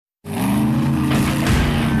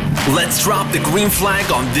Let's drop the green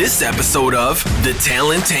flag on this episode of the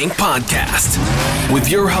Talent Tank Podcast with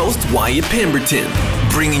your host, Wyatt Pemberton,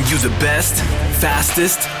 bringing you the best,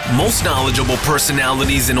 fastest, most knowledgeable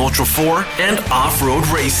personalities in Ultra 4 and off-road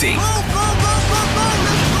racing.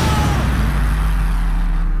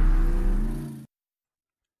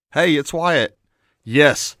 Hey, it's Wyatt.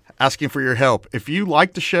 Yes, asking for your help. If you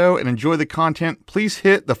like the show and enjoy the content, please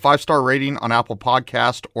hit the 5-star rating on Apple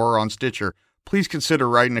Podcast or on Stitcher. Please consider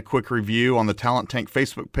writing a quick review on the Talent Tank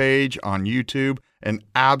Facebook page, on YouTube, and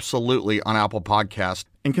absolutely on Apple Podcast.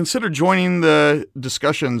 And consider joining the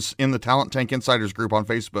discussions in the Talent Tank Insiders group on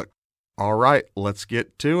Facebook. All right, let's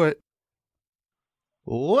get to it.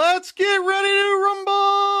 Let's get ready to rumble!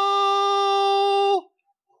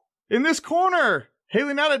 In this corner,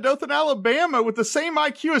 hailing out of Dothan, Alabama, with the same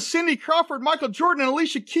IQ as Cindy Crawford, Michael Jordan, and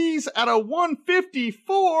Alicia Keys at a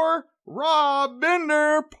 154, Rob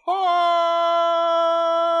Bender Park.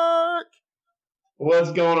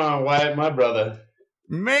 What's going on, Wyatt, my brother?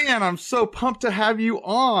 Man, I'm so pumped to have you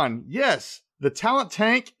on. Yes, the Talent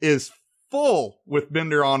Tank is full with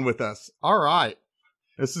Bender on with us. All right.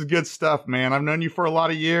 This is good stuff, man. I've known you for a lot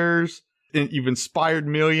of years. You've inspired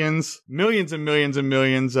millions and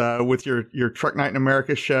millions with your Truck Night in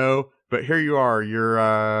America show. But here you are.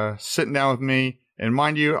 You're sitting down with me. And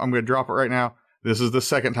mind you, I'm going to drop it right now. This is the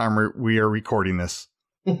second time we are recording this.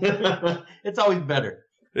 It's always better.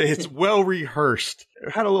 It's well rehearsed.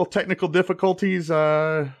 Had a little technical difficulties.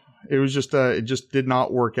 It just did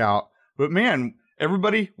not work out. But man,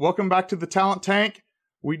 everybody, welcome back to the Talent Tank.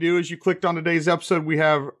 We do, as you clicked on today's episode, we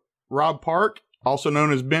have Rob Park, also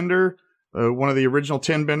known as Bender, one of the original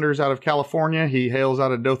 10 Benders out of California. He hails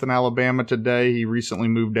out of Dothan, Alabama today. He recently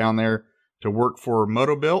moved down there to work for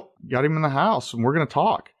Motobilt. Got him in the house, and we're going to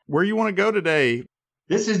talk. Where you want to go today?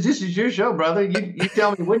 This is your show, brother. You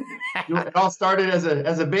tell me when it all started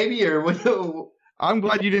as a baby, or when. I'm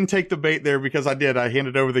glad you didn't take the bait there, because I did. I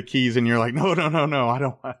handed over the keys, and you're like, no.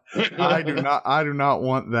 I do not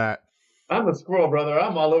want that. I'm a squirrel, brother.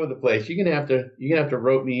 I'm all over the place. You're gonna have to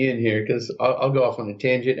rope me in here, because I'll go off on a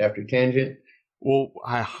tangent after tangent. Well,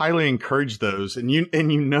 I highly encourage those, and you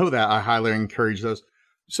know that I highly encourage those.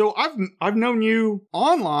 So I've known you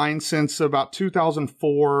online since about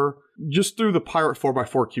 2004, just through the Pirate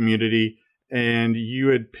 4x4 community, and you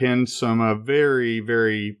had pinned some very,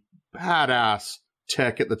 very badass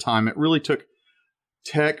tech at the time. It really took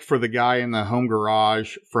tech for the guy in the home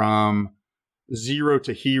garage from zero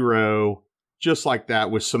to hero, just like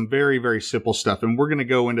that, with some very, very simple stuff. And we're going to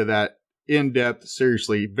go into that in depth,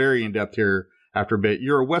 seriously, very in depth here after a bit.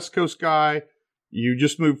 You're a West Coast guy. You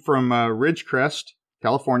just moved from Ridgecrest,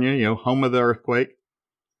 California, home of the earthquake.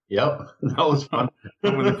 Yep, that was fun.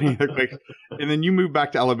 Home of the earthquake. And then you moved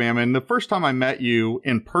back to Alabama. And the first time I met you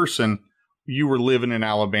in person, you were living in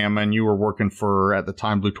Alabama, and you were working for, at the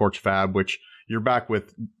time, Blue Torch Fab, which you're back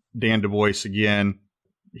with Dan Du Bois again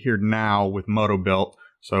here now with Motobilt.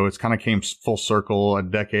 So it's kind of came full circle, a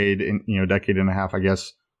decade and a half, I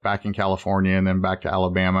guess, back in California and then back to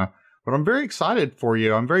Alabama. But I'm very excited for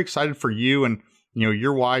you. I'm very excited for you and,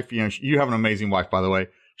 your wife. You have an amazing wife, by the way.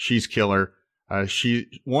 She's killer.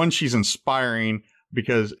 She's inspiring,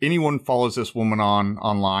 because anyone follows this woman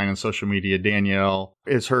online and social media. Danielle,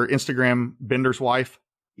 is her Instagram Bender's wife?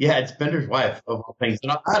 Yeah, it's Bender's wife of all things.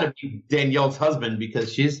 And I had to be Danielle's husband,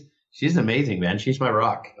 because she's amazing, man. She's my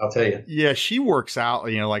rock, I'll tell you. Yeah, she works out,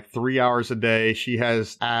 like 3 hours a day. She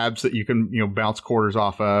has abs that you can, bounce quarters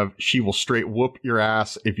off of. She will straight whoop your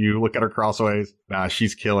ass if you look at her crossways. Nah,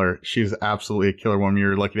 she's killer. She's absolutely a killer woman.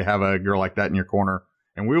 You're lucky to have a girl like that in your corner.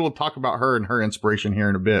 And we will talk about her and her inspiration here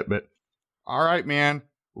in a bit. But all right, man,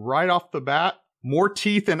 right off the bat, more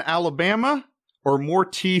teeth in Alabama or more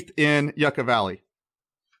teeth in Yucca Valley?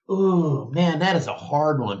 Oh, man, that is a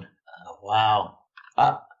hard one. Wow.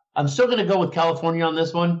 I'm still going to go with California on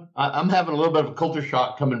this one. I'm having a little bit of a culture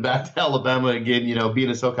shock coming back to Alabama again, being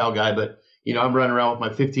a SoCal guy. But, I'm running around with my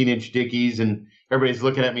 15-inch Dickies, and everybody's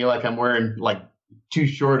looking at me like I'm wearing, like, too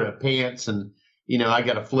short of pants. And, I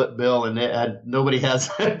got a flip bill, and nobody has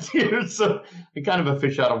that here. So I'm kind of a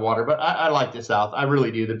fish out of water. But I like the South. I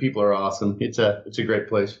really do. The people are awesome. It's a great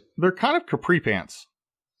place. They're kind of capri pants.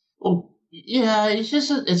 Well, yeah,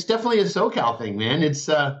 it's definitely a SoCal thing, man. It's,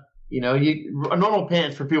 normal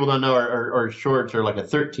pants, for people who don't know, or shorts are like a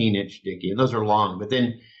 13-inch Dickie, and those are long. But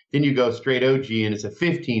then you go straight OG, and it's a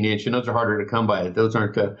 15-inch, and those are harder to come by. Those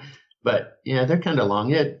aren't, but yeah, they're kind of long.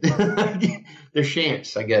 Yeah, they're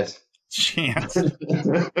shants, I guess. Chance.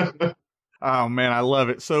 Oh man, I love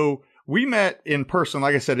it. So we met in person.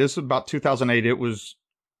 Like I said, this was about 2008. It was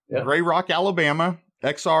Gray Rock, Alabama,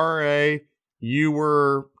 XRA. You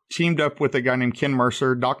were teamed up with a guy named Ken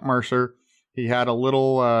Mercer, Doc Mercer. He had a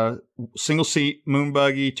little single-seat moon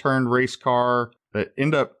buggy turned race car that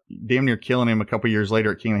ended up damn near killing him a couple years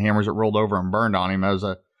later at King of the Hammers. It rolled over and burned on him.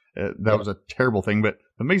 That was a terrible thing. But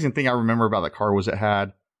the amazing thing I remember about that car was it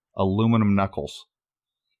had aluminum knuckles.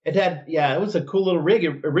 It had, yeah, it was a cool little rig.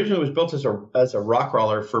 It originally was built as a rock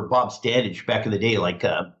crawler for Bob Standage back in the day. Like,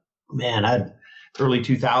 man, I had early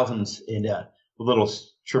 2000s and a little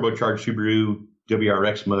turbocharged Subaru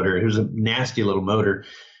WRX motor. It was a nasty little motor.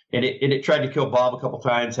 And it tried to kill Bob a couple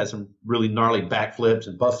times, had some really gnarly backflips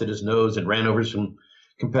and busted his nose and ran over some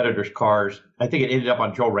competitors' cars. I think it ended up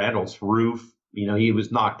on Joe Randall's roof. You know, he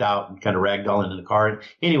was knocked out and kind of ragdolling in the car. And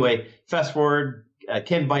anyway, fast forward,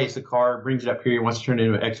 Ken buys the car, brings it up here, wants to turn it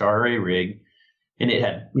into an XRA rig. And it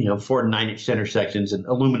had, 4 to 9-inch center sections and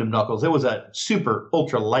aluminum knuckles. It was a super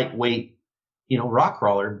ultra lightweight, rock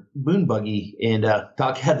crawler, moon buggy. And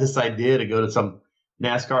Doc had this idea to go to some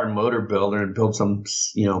NASCAR motor builder and build some,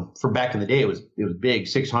 for back in the day, it was big,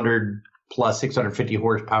 600 plus 650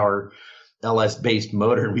 horsepower LS based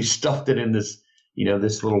motor. And we stuffed it in this,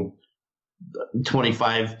 this little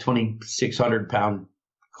 2,600 pound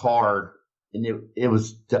car. And it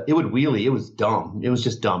would wheelie. It was dumb. It was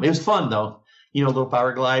just dumb. It was fun though, a little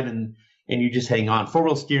power glide and you just hang on,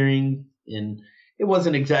 4-wheel steering. And it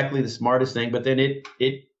wasn't exactly the smartest thing, but then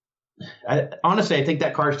honestly, I think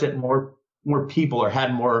that car sent more people or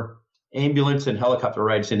had more ambulance and helicopter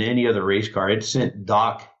rides than any other race car. It sent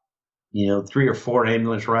Doc, 3 or 4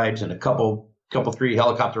 ambulance rides and a couple 3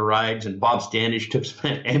 helicopter rides, and Bob Standish took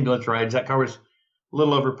some ambulance rides. That car was a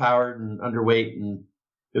little overpowered and underweight, and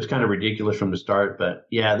it was kind of ridiculous from the start. But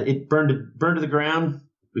yeah, it burned to the ground.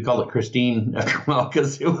 We called it Christine after a while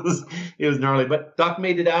because it was gnarly. But Doc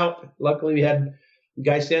made it out. Luckily, we had a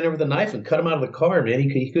guy stand over with a knife and cut him out of the car. Man,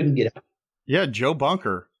 he couldn't get out. Yeah, Joe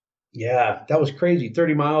Bunker. Yeah, that was crazy.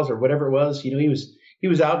 30 miles or whatever it was. He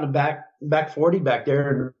was out in the back 40 back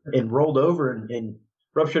there and rolled over and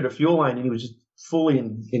ruptured a fuel line, and he was just fully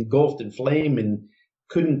engulfed in flame and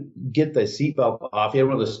couldn't get the seatbelt off. He had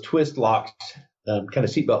one of those twist locks kind of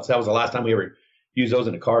seatbelts. That was the last time we ever used those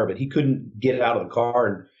in a car, but he couldn't get it out of the car.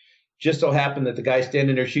 And just so happened that the guy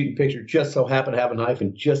standing there shooting pictures just so happened to have a knife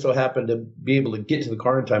and just so happened to be able to get to the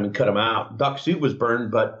car in time and cut him out. Doc's suit was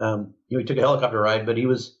burned, but he took a helicopter ride, but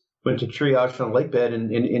went to triage on a lake bed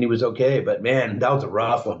and he was okay. But man, that was a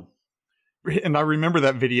rough one. And I remember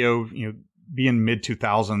that video, being mid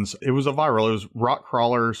 2000s. It was a viral. It was rock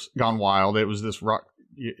crawlers gone wild. It was this rock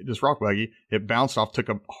buggy. It bounced off, took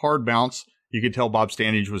a hard bounce. You could tell Bob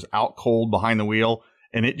Standage was out cold behind the wheel,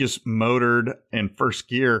 and it just motored in first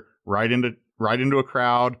gear right into a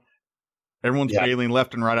crowd. Everyone's bailing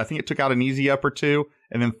left and right. I think it took out an easy up or two,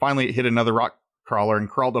 and then finally it hit another rock crawler and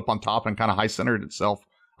crawled up on top and kind of high centered itself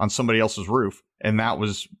on somebody else's roof. And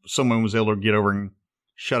someone was able to get over and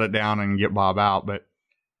shut it down and get Bob out. But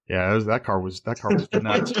yeah, that car was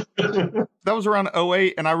nuts. That was around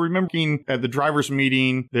 2008. And I remember being at the drivers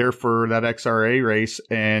meeting there for that XRA race,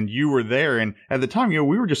 and you were there. And at the time, we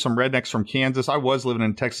were just some rednecks from Kansas. I was living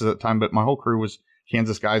in Texas at the time, but my whole crew was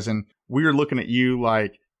Kansas guys. And we were looking at you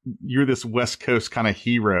like you're this West Coast kind of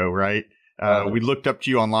hero, right? We looked up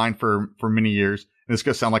to you online for many years. And it's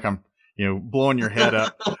going to sound like I'm, blowing your head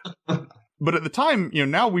up. But at the time,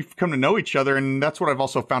 now we've come to know each other, and that's what I've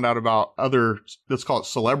also found out about other, let's call it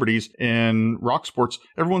celebrities in rock sports.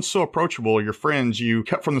 Everyone's so approachable. Your friends, you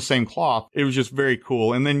cut from the same cloth. It was just very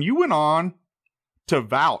cool. And then you went on to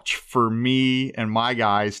vouch for me and my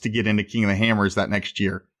guys to get into King of the Hammers that next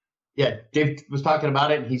year. Yeah, Dave was talking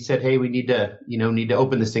about it, and he said, "Hey, we need to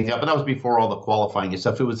open this thing up." And that was before all the qualifying and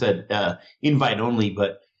stuff. It was an invite only,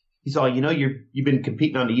 but he saw, you've been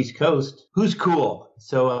competing on the East Coast. Who's cool?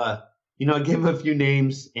 So, I gave him a few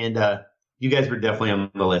names, and you guys were definitely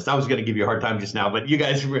on the list. I was going to give you a hard time just now, but you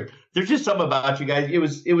guys there's just something about you guys. It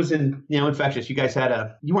was infectious. You guys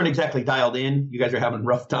you weren't exactly dialed in. You guys are having a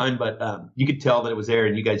rough time, but you could tell that it was there,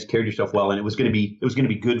 and you guys carried yourself well, and it was going to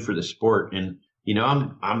be good for the sport. And,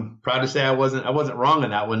 I'm proud to say I wasn't wrong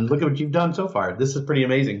on that one. Look at what you've done so far. This is pretty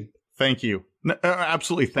amazing. Thank you.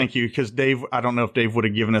 Absolutely. Thank you. Because Dave, I don't know if Dave would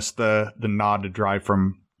have given us the nod to drive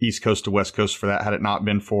from East Coast to West Coast for that had it not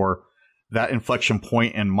been for that inflection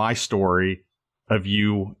point in my story of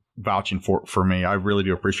you vouching for me. I really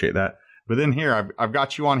do appreciate that. But then here, I've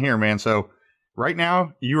got you on here, man. So right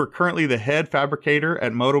now, you are currently the head fabricator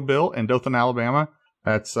at Moto-Built in Dothan, Alabama.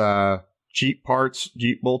 That's Jeep parts,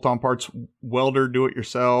 Jeep bolt-on parts, welder,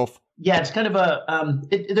 do-it-yourself. Yeah, it's kind of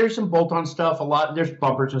there's some bolt-on stuff, a lot. There's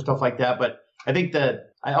bumpers and stuff like that. But I think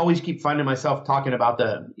that I always keep finding myself talking about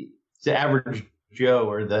the average Joe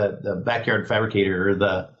or the backyard fabricator or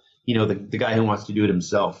the the guy who wants to do it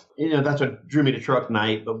himself. That's what drew me to Truck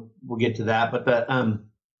Night, but we'll get to that. But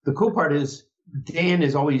the cool part is Dan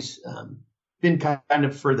has always been kind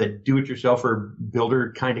of for the do-it-yourselfer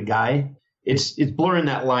builder kind of guy. It's blurring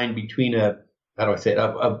that line between a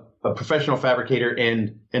professional fabricator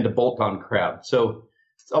and a bolt-on crowd. So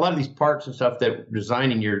a lot of these parts and stuff that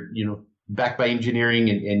designing, you're backed by engineering,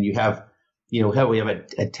 and you have hell, we have a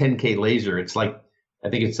 10K laser. It's like, I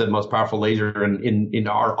think it's the most powerful laser in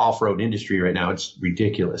our off-road industry right now. It's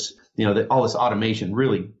ridiculous. All this automation,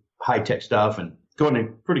 really high-tech stuff, and going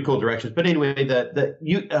in pretty cool directions. But anyway,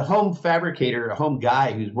 a home fabricator, a home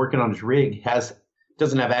guy who's working on his rig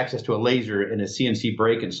doesn't have access to a laser and a CNC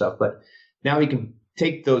brake and stuff, but now he can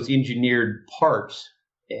take those engineered parts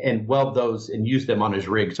and weld those and use them on his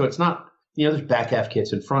rig. So it's not, there's back half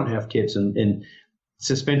kits and front half kits and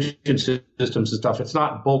suspension systems and stuff. It's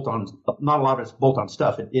not not a lot of it's bolt-on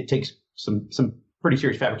stuff. It takes some pretty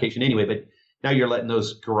serious fabrication anyway, but now you're letting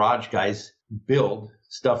those garage guys build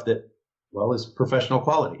stuff that, well, is professional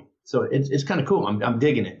quality. So it's kind of cool. I'm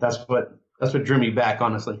digging it. That's what drew me back,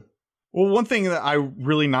 honestly. Well, one thing that I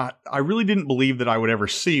really didn't believe that I would ever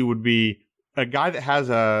see would be a guy that has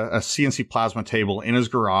a CNC plasma table in his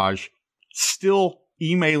garage still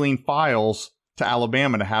emailing files to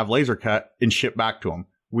Alabama to have laser cut and shipped back to him.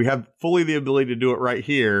 We have fully the ability to do it right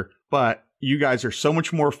here, but you guys are so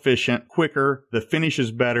much more efficient, quicker. The finish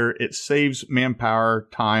is better. It saves manpower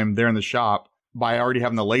time there in the shop by already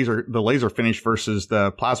having the laser finish versus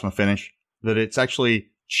the plasma finish, that it's actually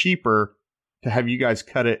cheaper to have you guys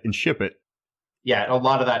cut it and ship it. Yeah, a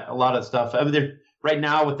lot of stuff. I mean, right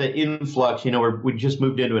now with the influx, we just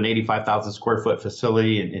moved into an 85,000 square foot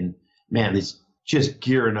facility, and man, it's just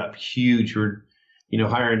gearing up huge. We're,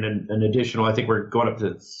 hiring an additional, I think we're going up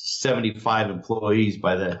to 75 employees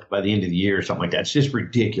by the end of the year or something like that. It's just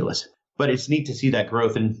ridiculous, but it's neat to see that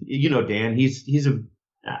growth. And Dan, he's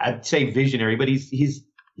I'd say visionary, but he's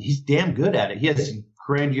damn good at it. He has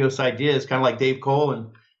grandiose ideas, kind of like Dave Cole and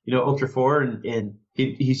Ultra 4, and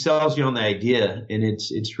he sells you on the idea, and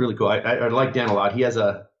it's really cool. I like Dan a lot. He has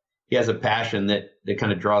a passion that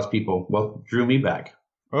kind of draws people. Well, drew me back.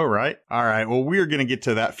 All right. Well, we're going to get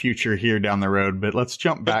to that future here down the road, but let's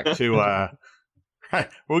jump back to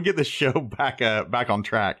we'll get the show back on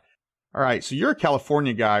track. All right. So you're a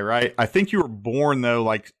California guy, right? I think you were born though,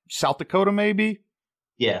 like South Dakota, maybe.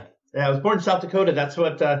 Yeah, I was born in South Dakota. That's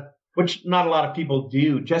what which not a lot of people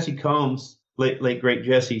do. Jesse Combs. Late great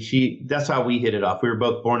Jesse, that's how we hit it off. We were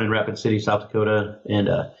both born in Rapid City, South Dakota, and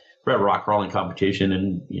we're at a rock crawling competition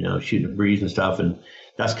and shooting a breeze and stuff, and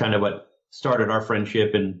that's kind of what started our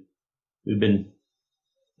friendship. And we've been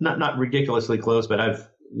not ridiculously close, but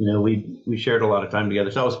we shared a lot of time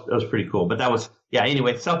together, so that was pretty cool. But that was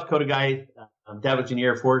anyway, South Dakota guy. Dad was in the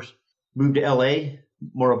Air Force, moved to L.A.,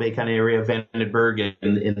 Morro Bay kind of area, Vandenberg,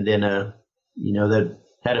 and then that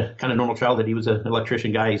had a kind of normal childhood. He was an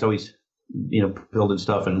electrician guy. He's always building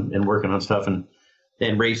stuff and working on stuff and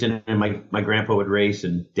racing. And my grandpa would race,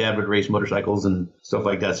 and Dad would race motorcycles and stuff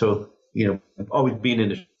like that. So, always being in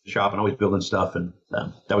the shop and always building stuff. And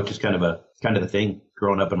that was just kind of the thing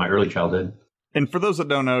growing up in my early childhood. And for those that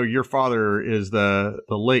don't know, your father is the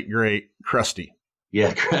late great Krusty.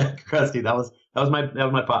 Yeah, Krusty. That was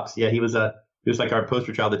my pops. Yeah, he was like our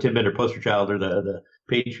poster child, the Tim Bender poster child, or the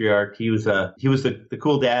patriarch. He was the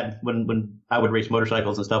cool dad when I would race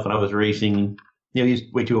motorcycles and stuff. When I was racing, he's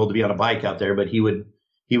way too old to be on a bike out there, but he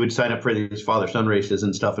would sign up for these father-son races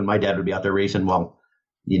and stuff, and my dad would be out there racing while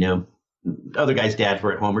other guys' dads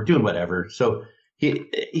were at home or doing whatever. So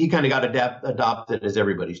he kind of got adopted as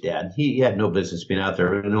everybody's dad. He had no business being out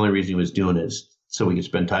there, and the only reason he was doing it is so we could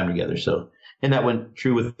spend time together. So, and that went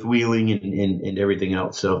true with wheeling and everything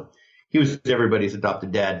else. So he was everybody's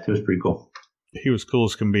adopted dad. It was pretty cool. He was cool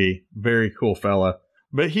as can be. Very cool fella.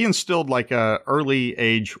 But he instilled like a early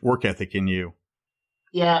age work ethic in you.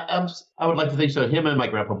 Yeah, I would like to think so. Him and my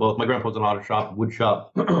grandpa both. My grandpa was an auto shop, wood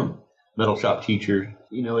shop, metal shop teacher.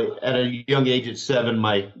 At a young age, at 7,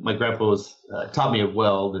 my grandpa was taught me to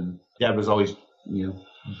weld, and Dad was always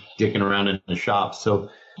dicking around in the shop. So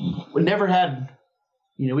we never had,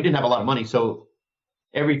 we didn't have a lot of money, so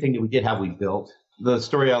everything that we did have, we built. The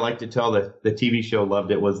story I like to tell, the TV show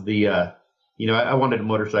loved it, was I wanted a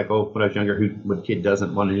motorcycle when I was younger. What kid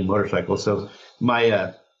doesn't want a new motorcycle? So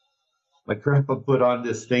my grandpa put on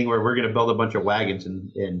this thing where we're going to build a bunch of wagons,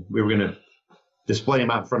 and we were going to display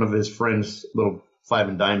them out in front of his friend's little 5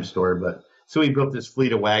 and dime store. But so he built this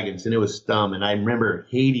fleet of wagons, and it was dumb. And I remember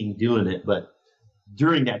hating doing it. But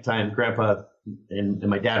during that time, Grandpa and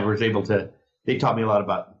my dad was able to. They taught me a lot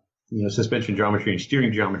about suspension geometry and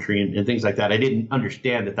steering geometry and things like that. I didn't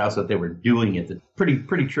understand that that's what they were doing at the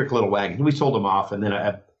pretty trick little wagons. We sold them off, and then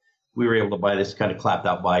we were able to buy this kind of clapped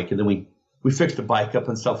out bike, and then we fixed the bike up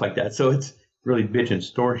and stuff like that. So it's really bitchin'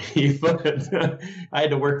 story, but I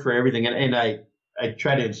had to work for everything, and I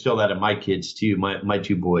try to instill that in my kids too, my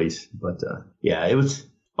two boys. But yeah, it was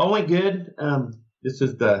all went good. This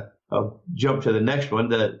is I'll jump to the next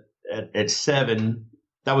one. At 7,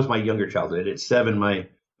 that was my younger childhood. At 7, my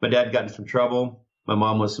dad got in some trouble. My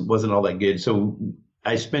mom wasn't all that good. So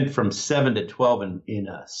I spent from 7 to 12 in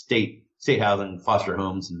state housing, foster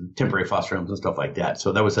homes and temporary foster homes and stuff like that.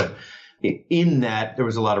 So that was in that there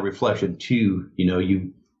was a lot of reflection too.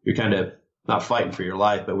 You're kind of not fighting for your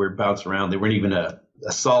life, but we're bouncing around. They weren't even a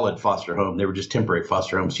solid foster home. They were just temporary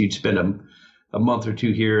foster homes. So you'd spend a month or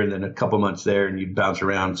two here and then a couple months there, and you'd bounce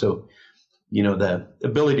around. So, the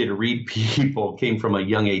ability to read people came from a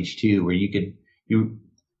young age too, where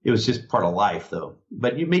it was just part of life though.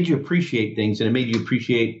 But it made you appreciate things, and it made me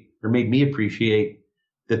appreciate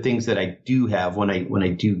the things that I do have when I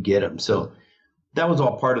do get them. So that was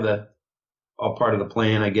all part of the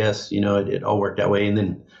plan, I guess. It all worked that way. And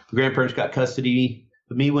then the grandparents got custody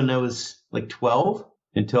of me when I was like 12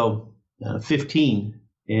 until 15,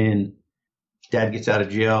 and Dad gets out of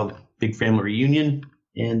jail, big family reunion,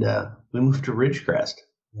 and we moved to Ridgecrest,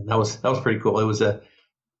 and that was pretty cool. It was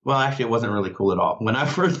actually, it wasn't really cool at all. When I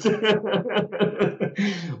first when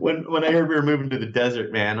I heard we were moving to the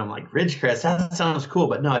desert, man, I'm like, Ridgecrest, that sounds cool,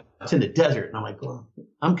 but no, it's in the desert. And I'm like, well,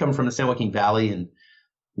 I'm coming from the San Joaquin Valley, and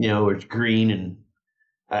where it's green, and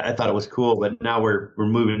I thought it was cool. But now we're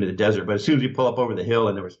moving to the desert. But as soon as we pull up over the hill,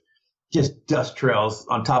 and there was just dust trails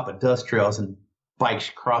on top of dust trails, and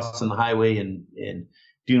bikes crossing the highway, and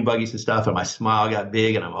dune buggies and stuff, and my smile got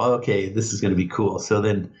big, and I'm okay, this is going to be cool. So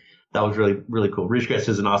then that was really, really cool. Ridgecrest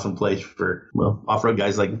is an awesome place for off-road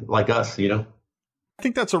guys like us. I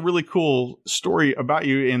think that's a really cool story about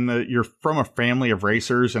you you're from a family of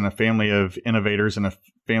racers and a family of innovators and a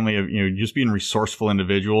family of just being resourceful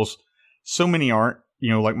individuals. So many aren't.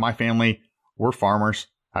 Like my family, we're farmers.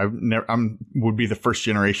 I would be the first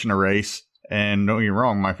generation to race. And don't get me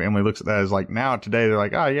wrong, my family looks at that as like, now today they're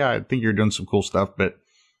like, oh yeah, I think you're doing some cool stuff, but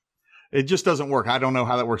it just doesn't work. I don't know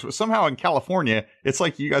how that works, but somehow in California, it's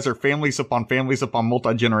like you guys are families upon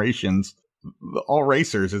multi-generations, all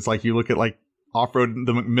racers. It's like you look at like off-road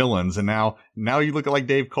the McMillans, and now you look at like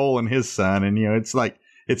Dave Cole and his son, and it's like,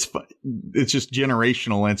 it's just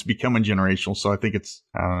generational, and it's becoming generational. So I think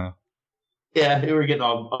I don't know. Yeah, we were getting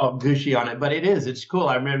all gushy on it, but it's cool.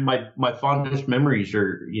 I remember my fondest memories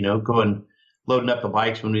are, loading up the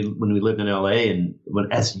bikes when we lived in LA, and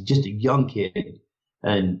as just a young kid,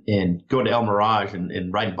 and going to El Mirage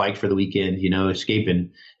and riding bikes for the weekend,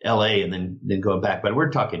 escaping LA and then going back. But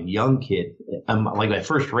we're talking young kid. Like my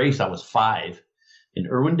first race, I was 5 in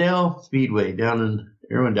Irwindale Speedway down in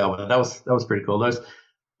Irwindale. That was pretty cool.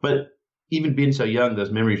 But even being so young,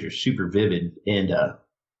 those memories are super vivid, and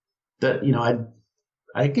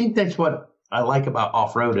I think that's what I like about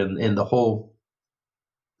off-road and the whole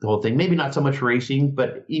thing. Maybe not so much racing,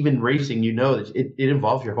 but even racing, it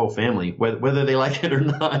involves your whole family, whether they like it or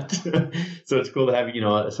not. So it's cool to have,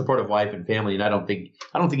 a supportive wife and family. And I don't think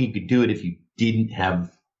you could do it if you didn't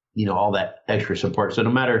have, all that extra support. So no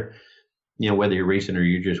matter, whether you're racing or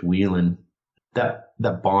you're just wheeling, that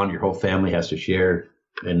bond your whole family has to share,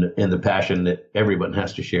 and the passion that everyone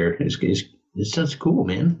has to share is just cool,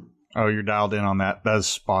 man. Oh, you're dialed in on that. That's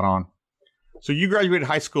spot on. So you graduated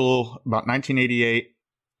high school about 1988,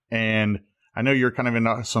 and I know you're kind of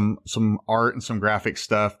into some art and some graphic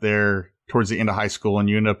stuff there towards the end of high school, and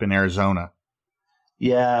you ended up in Arizona.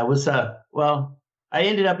 Yeah, it was I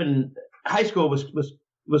ended up in high school was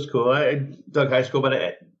cool. I dug high school,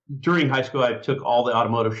 but during high school I took all the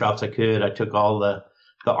automotive shops I could. I took all the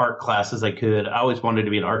art classes I could. I always wanted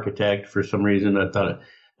to be an architect for some reason. I thought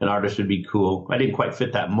an artist would be cool. I didn't quite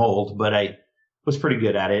fit that mold, but I was pretty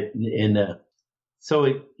good at it. And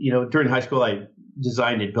so during high school, I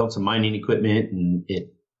designed and built some mining equipment, and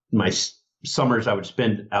my summers I would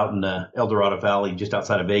spend out in the El Dorado Valley, just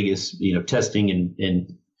outside of Vegas, testing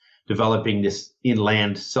and developing this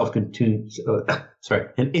inland self-contained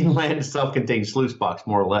sluice box,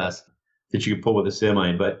 more or less, that you could pull with a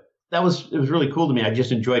semi. But it was really cool to me. I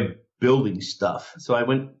just enjoyed building stuff. So I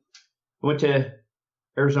went to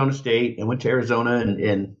Arizona State and went to Arizona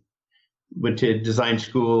and went to design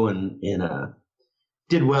school and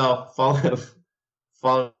did well.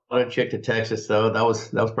 Followed a chick to Texas, though. That was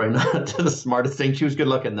probably not the smartest thing. She was good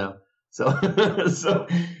looking though. So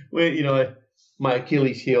my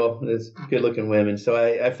Achilles heel is good looking women. So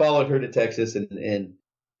I followed her to Texas, and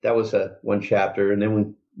that was one chapter. And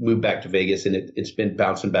then moved back to Vegas, and it's been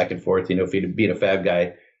bouncing back and forth. If you're being a fab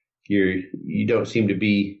guy, you don't seem to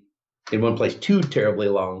be in one place too terribly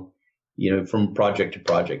long, from project to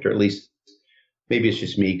project, or at least maybe it's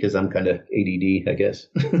just me because I'm kind of ADD, I guess.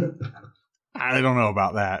 I don't know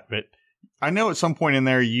about that, but I know at some point in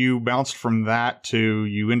there you bounced from that to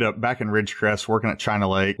you end up back in Ridgecrest working at China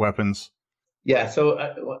Lake Weapons. Yeah.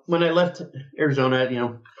 So when I left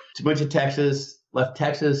Arizona, went to Texas, left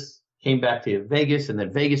Texas, came back to Vegas, and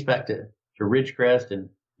then Vegas back to Ridgecrest, and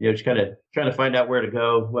just kind of trying to find out where to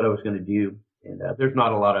go, what I was going to do. And there's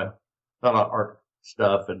not a lot of art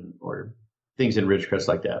stuff or things in Ridgecrest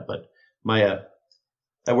like that. But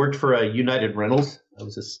I worked for United Rentals. I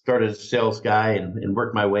started as a sales guy and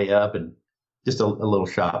worked my way up, and just a little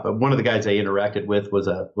shop. But one of the guys I interacted with was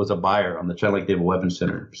a buyer on the China Lake Naval Weapons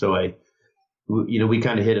Center. So we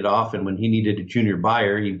kind of hit it off. And when he needed a junior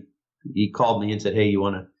buyer, he called me and said, "Hey, you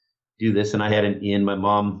want to do this?" And I had an in. My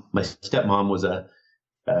stepmom was a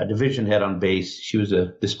division head on base. She was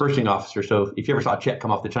a dispersing officer. So if you ever saw a check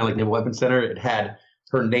come off the China Lake Naval Weapons Center, it had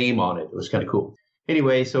her name on it. It was kind of cool.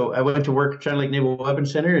 Anyway, so I went to work at China Lake Naval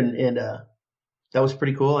Weapons Center, and that was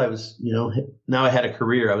pretty cool. I was, now I had a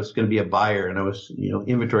career. I was going to be a buyer, and I was,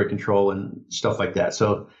 inventory control and stuff like that.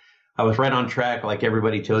 So I was right on track, like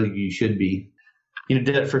everybody tells you should be. Did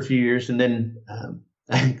it for a few years, and then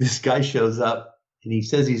this guy shows up, and he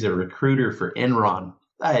says he's a recruiter for Enron.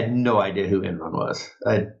 I had no idea who Enron was.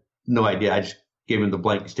 I had no idea. I just gave him the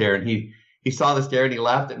blank stare, and he saw the stare, and he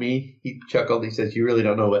laughed at me. He chuckled. He says, "You really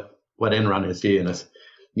don't know what Enron is, do you?" And I said,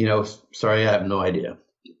 "Sorry, I have no idea."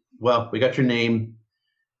 "Well, we got your name,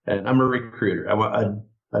 and I'm a recruiter.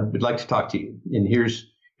 I would like to talk to you. And here's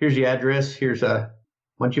the address.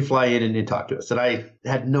 Why don't you fly in and talk to us?" And I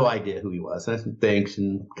had no idea who he was. And I said, "Thanks,"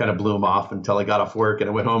 and kind of blew him off until I got off work, and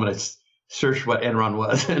I went home and I searched what Enron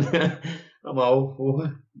was. And I'm all,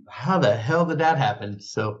 well, how the hell did that happen?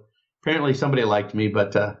 So apparently somebody liked me,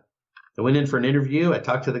 but I went in for an interview. I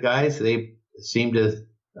talked to the guys. They seemed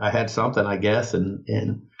I had something, I guess. And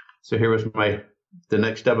so here was the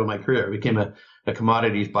next step of my career. I became a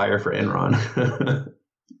commodities buyer for Enron.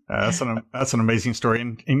 That's an amazing story.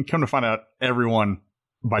 And come to find out, everyone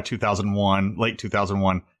by 2001, late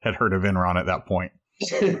 2001, had heard of Enron at that point.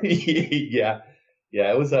 Yeah.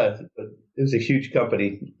 It was a huge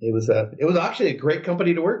company. It was actually a great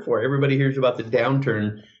company to work for. Everybody hears about the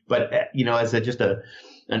downturn, but as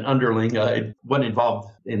an underling, I wasn't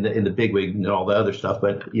involved in the bigwig and all the other stuff.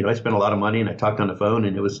 But I spent a lot of money, and I talked on the phone,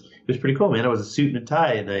 and it was pretty cool, man. I was a suit and a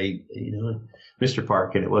tie, and Mr.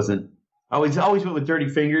 Park, and it wasn't. I always went with dirty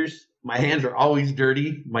fingers. My hands are always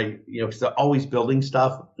dirty. Because I'm always building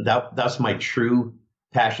stuff. That's my true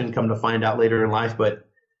passion. Come to find out later in life, but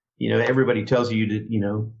everybody tells you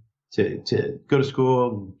to go to school,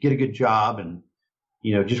 and get a good job, and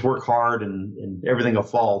just work hard, and everything will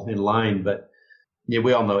fall in line. But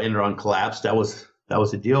we all know Enron collapsed. That was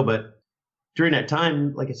the deal. But during that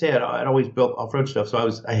time, like I said, I'd always built off-road stuff. So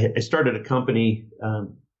I started a company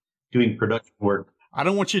doing production work. I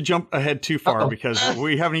don't want you to jump ahead too far because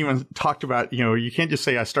we haven't even talked about, you can't just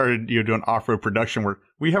say I started doing off-road production work.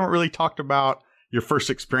 We haven't really talked about your first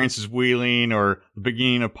experiences wheeling, or the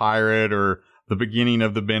beginning of Pirate, or the beginning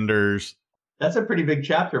of the Benders. That's a pretty big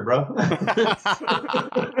chapter, bro.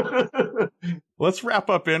 Let's wrap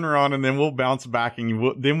up Enron, and then we'll bounce back,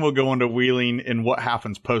 and then we'll go into wheeling and what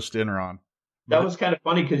happens post Enron. That was kind of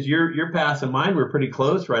funny because your paths and mine were pretty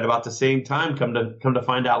close, right about the same time. Come to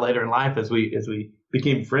find out later in life, as we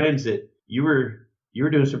became friends, that you were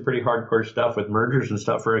doing some pretty hardcore stuff with mergers and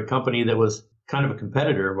stuff for a company that was kind of a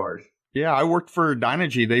competitor of ours. Yeah, I worked for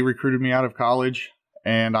Dynegy. They recruited me out of college,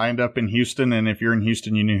 and I ended up in Houston. And if you're in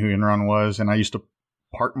Houston, you knew who Enron was. And I used to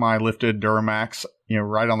park my lifted Duramax,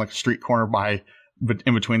 right on the street corner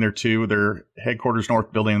in between their headquarters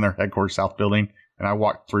north building and their headquarters south building. And I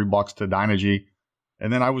walked 3 blocks to Dynegy.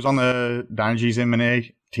 And then I was on the Dynegy's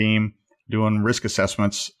M&A team doing risk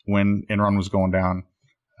assessments when Enron was going down.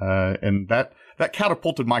 And that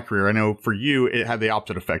catapulted my career. I know for you, it had the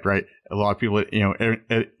opposite effect, right? A lot of people,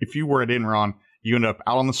 if you were at Enron, you end up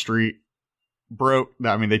out on the street, broke.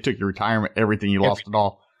 I mean, they took your retirement, everything, you lost it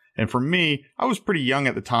all. And for me, I was pretty young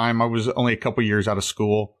at the time. I was only a couple years out of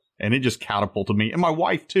school, and it just catapulted me. And my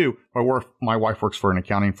wife too. My wife works for an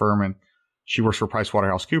accounting firm, and she works for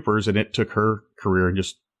PricewaterhouseCoopers, and it took her career and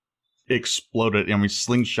just exploded. I mean,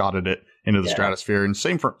 slingshotted it into the stratosphere. And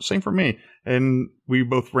same for me. And we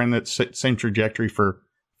both ran that same trajectory for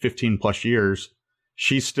 15 plus years.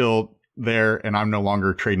 She's still there, and I'm no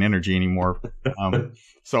longer trading energy anymore.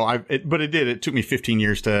 It took me 15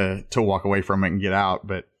 years to walk away from it and get out.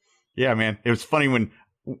 But yeah, man, it was funny when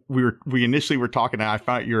we initially were talking, and I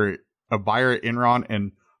found you're a buyer at Enron,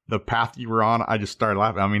 and the path you were on, I just started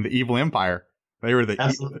laughing. I mean, the evil empire. They were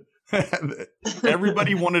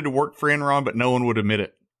everybody wanted to work for Enron, but no one would admit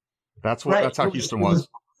it. That's how Houston was.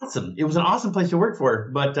 Awesome. It was an awesome place to work for.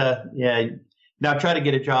 But now try to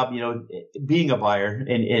get a job, being a buyer,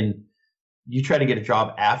 and you try to get a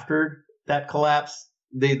job after that collapse.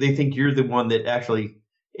 They think you're the one that actually,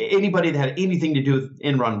 anybody that had anything to do with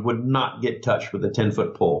Enron would not get touched with a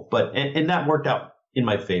 10-foot pole. But and that worked out in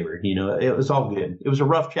my favor. It was all good. It was a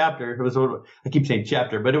rough chapter. I keep saying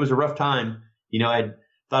chapter, but it was a rough time. I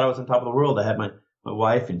thought I was on top of the world. I had my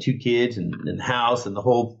wife and 2 kids and house and the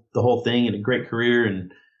whole thing, and a great career.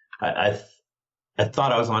 And I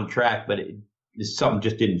thought I was on track, but something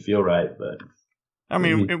just didn't feel right. But I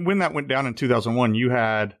mean, when that went down in 2001, you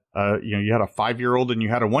had you had a 5-year-old and you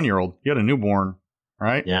had a 1-year-old. You had a newborn,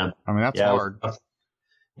 right? Yeah. I mean, that's hard.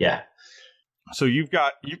 Yeah. So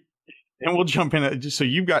and we'll jump in. So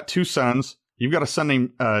you've got 2 sons. You've got a son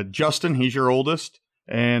named Justin. He's your oldest.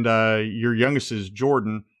 And your youngest is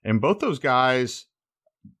Jordan. And both those guys,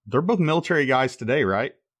 they're both military guys today,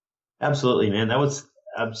 right? Absolutely, man.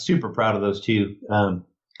 I'm super proud of those 2.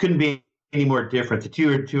 Couldn't be any more different. The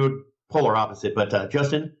 2 are polar opposite. But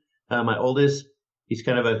Justin, my oldest, he's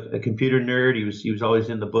kind of a computer nerd. He was always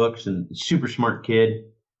in the books and super smart kid.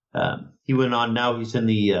 He went on. Now he's in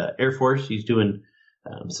the Air Force. He's doing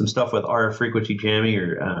some stuff with RF frequency jamming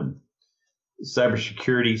or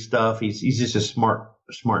cybersecurity stuff. He's just a smart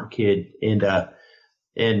kid.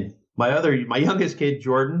 And my youngest kid,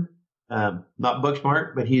 Jordan, not book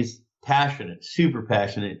smart, but he's passionate, super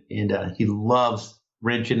passionate, and he loves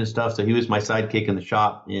wrenching and stuff. So he was my sidekick in the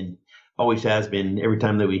shop and always has been. Every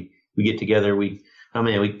time that we get together, we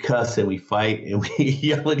cuss and we fight and we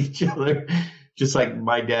yell at each other, just like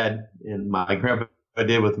my dad and my grandpa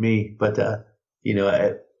did with me. But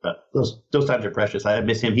those times are precious. I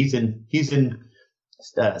miss him. He's in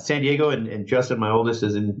San Diego, and Justin, my oldest,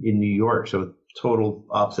 is in New York. So total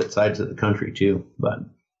opposite sides of the country too. But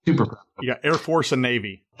super proud. You got Air Force and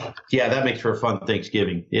Navy. Yeah, that makes for a fun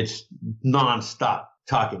Thanksgiving. It's nonstop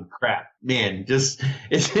talking crap, man.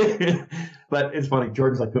 But it's funny.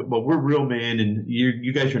 Jordan's like, "Well, we're real men, and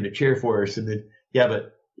you guys are in the chair force." And then, yeah,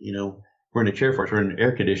 but we're in the chair force. We're in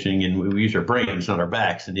air conditioning, and we use our brains, not our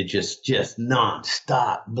backs. And it's just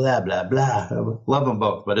nonstop, blah blah blah. I love them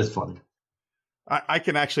both, but it's funny. I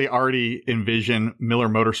can actually already envision Miller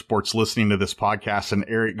Motorsports listening to this podcast and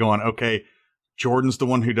Eric going, "Okay, Jordan's the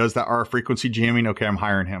one who does that RF frequency jamming. Okay, I'm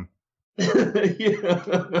hiring him." He's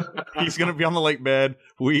going to be on the lake bed.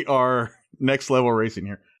 We are next level racing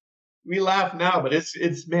here. We laugh now, but it's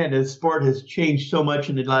man, the sport has changed so much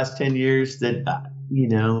in the last 10 years that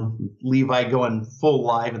Levi going full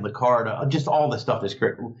live in the car, just all the stuff that's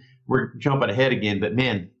great. We're jumping ahead again, but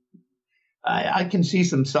man, I can see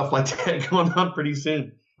some stuff like that going on pretty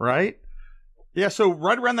soon. Right? Yeah. So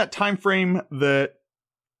right around that time frame that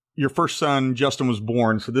your first son Justin was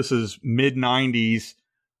born, so this is mid 90s.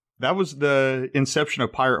 That was the inception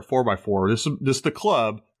of Pirate 4x4. This is the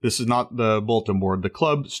club. This is not the bulletin board. The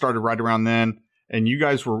club started right around then, and you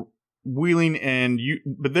guys were wheeling,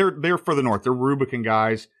 but they're further north. They're Rubicon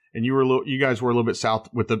guys, and you guys were a little bit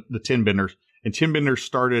south with the Tin Benders, and Tin Benders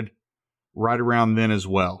started right around then as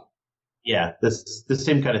well. Yeah, the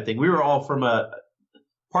same kind of thing. We were all from a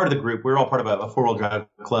part of the group. We were all part of a 4-wheel drive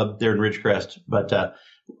club there in Ridgecrest, but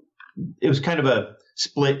it was kind of a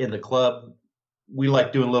split in the club. We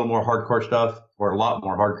like doing a little more hardcore stuff, or a lot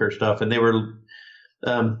more hardcore stuff, and they were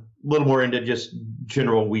a little more into just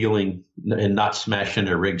general wheeling and not smashing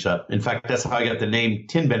their rigs up. In fact, that's how I got the name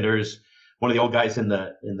Tin Benders. One of the old guys in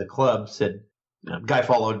the club said, guy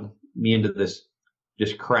followed me into this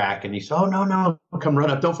crack, and he said, "Oh, no, come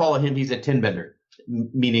run up. Don't follow him. He's a tin bender,"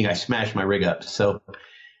 meaning I smashed my rig up. So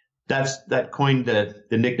that coined the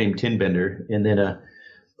nickname Tin Bender. And then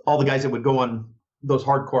all the guys that would go on those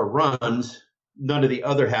hardcore runs, none of the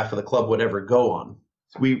other half of the club would ever go on.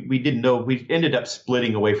 We didn't know. We ended up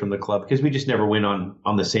splitting away from the club because we just never went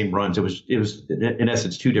on the same runs. It was in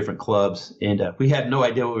essence 2 different clubs, and we had no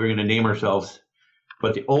idea what we were going to name ourselves.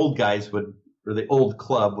 But the old guys or the old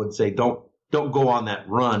club would say, "Don't go on that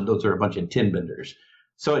run. Those are a bunch of tin benders."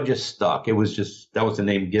 So it just stuck. It was that was the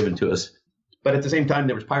name given to us. But at the same time,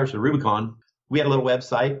 there was Pirates of the Rubicon. We had a little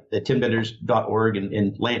website at tinbenders.org,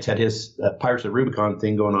 and Lance had his Pirates of the Rubicon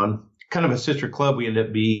thing going on. Kind of a sister club we ended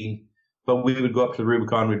up being. But we would go up to the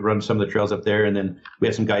Rubicon. We'd run some of the trails up there, and then we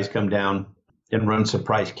had some guys come down and run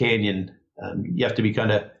Surprise Canyon. You have to be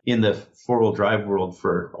kind of in the 4-wheel drive world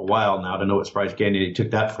for a while now to know what Surprise Canyon. They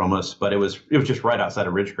took that from us, but it was just right outside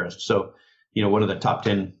of Ridgecrest. So, one of the top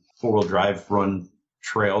 10 4-wheel drive run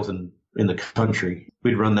trails in the country.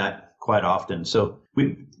 We'd run that quite often. So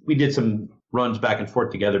we did some runs back and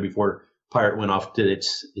forth together before Pirate went off to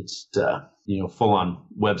its full on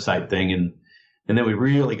website thing, and then we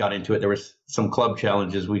really got into it. There was some club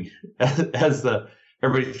challenges. We as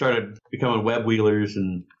everybody started becoming web wheelers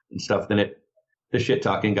and stuff, then the shit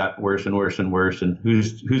talking got worse and worse and worse, and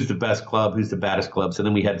who's the best club, who's the baddest club. So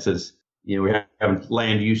then we had we're having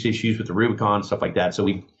land use issues with the Rubicon, stuff like that. So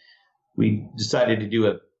we decided to do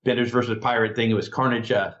a Benders versus Pirate thing. It was Carnage.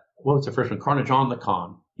 What was the first one? Carnage on the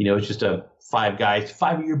Con. It's just five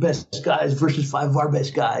of your best guys versus 5 of our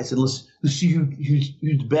best guys, and let's see who's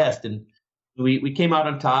the best. And we came out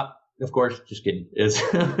on top. Of course, just kidding.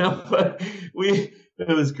 But it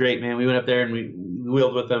was great, man. We went up there and we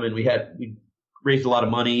wheeled with them, and we raised a lot of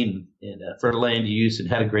money and for land use, and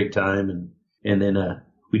had a great time. And then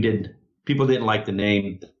people didn't like the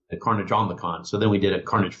name, the Carnage on the Con, so then we did a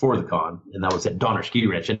Carnage for the Con, and that was at Donner Ski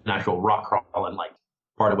Ranch, an actual rock crawling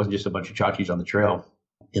part. It wasn't just a bunch of tchotchkes on the trail.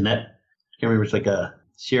 And that, I can't remember, it's like a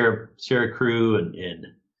Sierra Crew and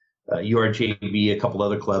URJB, a couple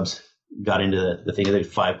other clubs got into the thing.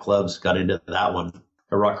 There's 5 clubs got into that one,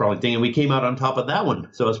 a rock crawling thing, and we came out on top of that one.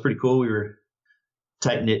 So it was pretty cool. We were a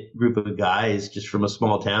tight-knit group of guys just from a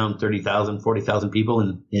small town, 30,000, 40,000 people.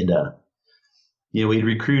 And we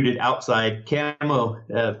recruited outside Camo,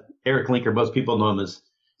 Eric Linker. Most people know him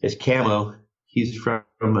as Camo. He's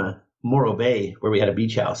from Morro Bay, where we had a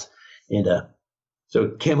beach house. And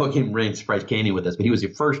so Camo came running Surprise Canyon with us, but he was the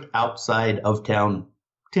first outside of town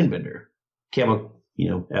tin bender. Camo,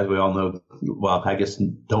 as we all know, well, I guess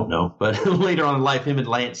don't know, but later on in life, him and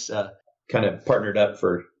Lance kind of partnered up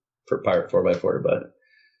for Pirate 4x4. But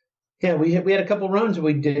yeah, we had a couple runs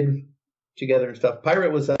we did together and stuff.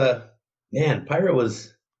 Pirate was, I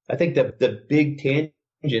think the big tangent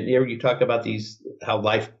here, you talk about how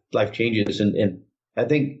life changes. And I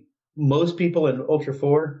think most people in Ultra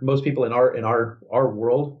 4, most people in our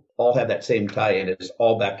world all have that same tie-in. It's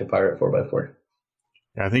all back to Pirate 4x4.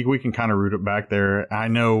 Yeah, I think we can kind of root it back there. I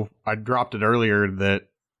know I dropped it earlier that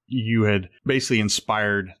you had basically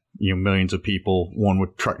inspired millions of people, one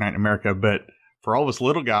with Truck Night in America, but for all of us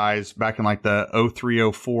little guys back in like the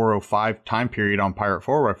 03, 04, 05 time period on Pirate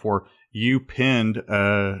 4x4, you pinned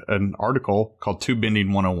an article called Tube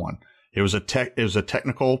Bending 101. It was a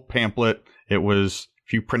technical pamphlet. It was,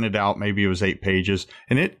 if you print it out, maybe it was 8 pages,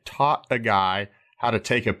 and it taught a guy how to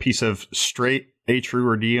take a piece of straight HRU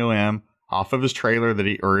or DOM off of his trailer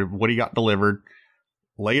what he got delivered,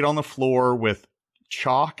 lay it on the floor with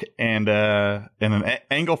chalk and an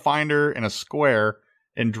angle finder and a square,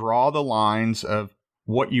 and draw the lines of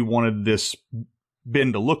what you wanted this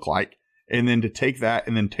bend to look like, and then to take that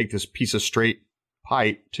and then take this piece of straight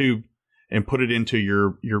pipe tube and put it into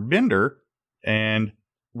your bender and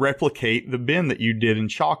replicate the bend that you did in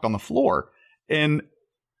chalk on the floor. And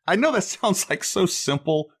I know that sounds like so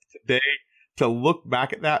simple today to look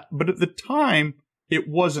back at that, but at the time it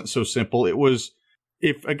wasn't so simple. It was,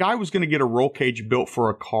 if a guy was going to get a roll cage built for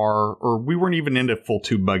a car, or we weren't even into full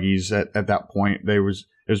tube buggies at that point. There was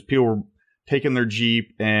people were taking their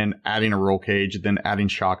Jeep and adding a roll cage, and then adding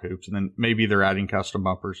shock hoops, and then maybe they're adding custom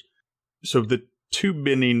bumpers. So the tube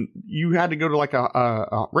bending, you had to go to like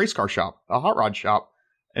a race car shop, a hot rod shop,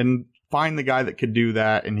 and find the guy that could do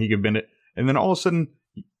that, and he could bend it. And then all of a sudden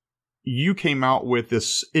you came out with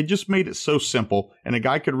this. It just made it so simple, and a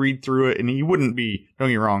guy could read through it, and he wouldn't be, don't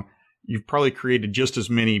get me wrong, you've probably created just as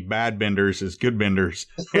many bad benders as good benders,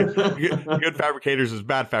 good fabricators as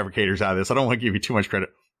bad fabricators out of this. I don't want to give you too much credit,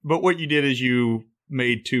 but what you did is you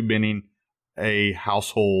made tube bending a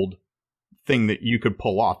household thing that you could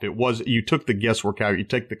pull off. You took the guesswork out, you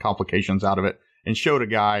took the complications out of it, and showed a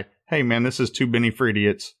guy, hey man, this is tube bending for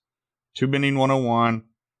idiots, tube bending 101.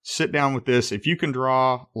 Sit down with this. If you can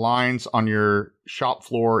draw lines on your shop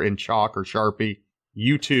floor in chalk or Sharpie,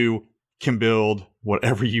 you too can build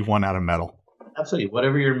whatever you want out of metal. Absolutely.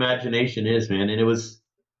 Whatever your imagination is, man. And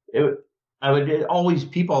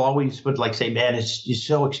people always would like say, man, it's just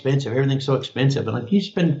so expensive. Everything's so expensive. And like, you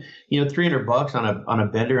spend, $300 on a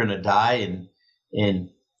bender and a die. And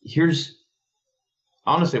here's,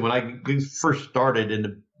 honestly, when I first started,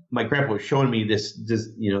 and my grandpa was showing me this,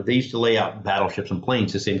 they used to lay out battleships and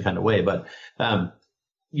planes the same kind of way, but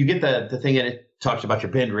you get the thing, and it talks about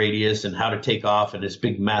your bend radius and how to take off, and this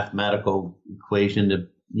big mathematical equation to,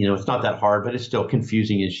 it's not that hard, but it's still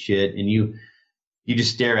confusing as shit. And you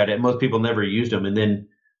just stare at it. Most people never used them. And then,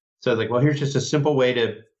 so I was like, well, here's just a simple way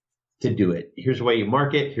to do it. Here's the way you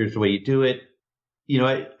mark it. Here's the way you do it.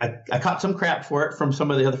 I caught some crap for it from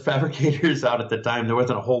some of the other fabricators out at the time. There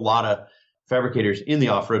wasn't a whole lot of fabricators in the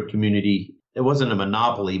off-road community. It wasn't a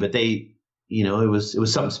monopoly, but they it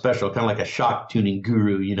was something special, kind of like a shock tuning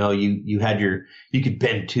guru. You could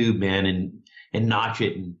bend tube, man, and notch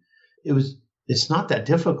it, and it's not that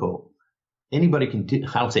difficult. Anybody can do.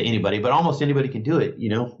 I don't say anybody, but almost anybody can do it.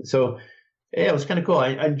 So yeah, it was kind of cool. I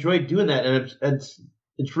enjoyed doing that, and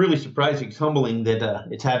it's really surprising. It's humbling that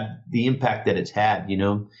it's had the impact that it's had.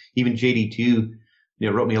 Even JD2,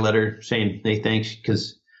 wrote me a letter saying, "Hey, thanks,"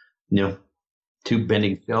 because tube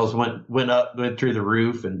bending sales went through the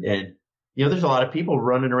roof, and there's a lot of people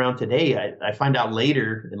running around today. I find out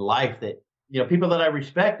later in life that people that I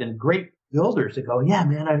respect and great builders that go, "Yeah,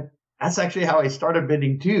 man, that's actually how I started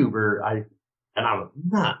bending tube," and I'm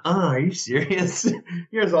like, are you serious?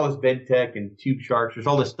 Here's all this bend tech and tube sharks. There's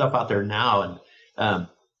all this stuff out there now, and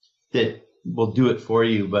that will do it for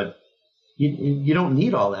you, but you don't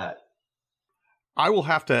need all that. I will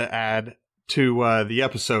have to add to the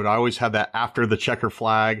episode. I always have that after the checker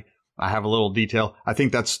flag. I have a little detail. I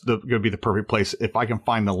think that's going to be the perfect place. If I can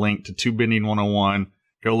find the link to Tube Bending 101,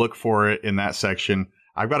 go look for it in that section.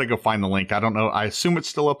 I've got to go find the link. I don't know. I assume it's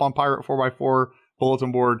still up on Pirate 4x4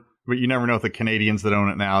 bulletin board, but you never know with the Canadians that own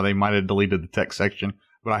it now. They might have deleted the tech section.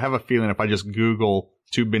 But I have a feeling if I just Google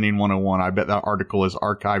Tube Bending 101, I bet that article is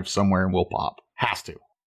archived somewhere and will pop. Has to.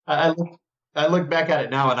 I look back at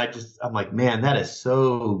it now and I'm like, man, that is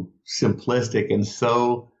so simplistic and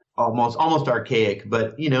so almost archaic.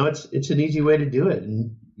 But it's an easy way to do it,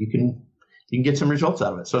 and you can get some results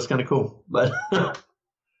out of it. So it's kind of cool. But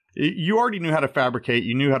you already knew how to fabricate.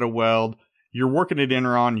 You knew how to weld. You're working at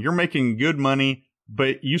Enron. You're making good money,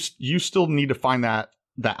 but you still need to find that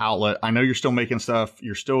outlet. I know you're still making stuff.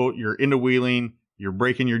 You're into wheeling. You're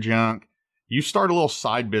breaking your junk. You start a little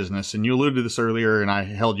side business, and you alluded to this earlier, and I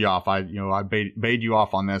held you off. I bade you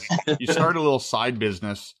off on this. You started a little side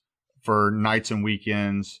business for nights and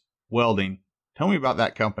weekends welding. Tell me about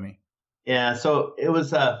that company. Yeah, so it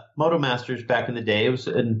was Moto Masters back in the day. It was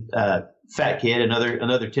Fat Kid,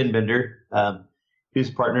 another tin bender,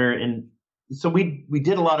 who's partner, and so we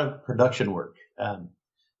did a lot of production work.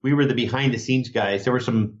 We were the behind the scenes guys. There were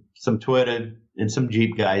some Toyota and some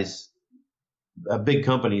Jeep guys. Big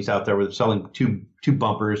companies out there were selling tube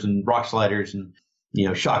bumpers and rock sliders and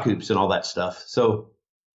shock hoops and all that stuff. So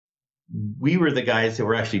we were the guys that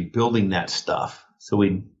were actually building that stuff. So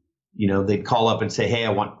they'd call up and say, "Hey, I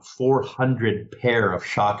want 400 pair of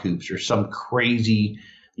shock hoops," or some crazy,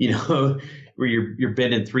 where you're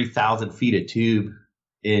bending 3,000 feet of tube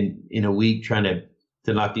in a week trying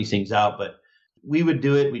to knock these things out. But we would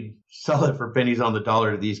do it. We'd sell it for pennies on the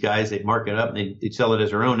dollar to these guys. They'd mark it up and they'd sell it as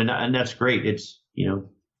their own. And that's great. It's,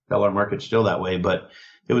 our market's still that way, but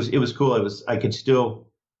it was cool. I could still,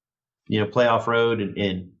 play off road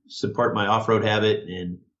and support my off road habit,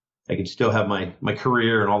 and I could still have my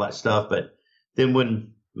career and all that stuff. But then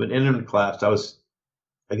when Enron collapsed,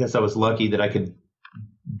 I guess I was lucky that I could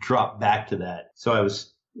drop back to that. So I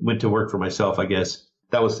went to work for myself, I guess.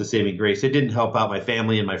 That was the saving grace. It didn't help out my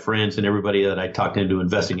family and my friends and everybody that I talked into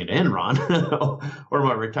investing in Enron or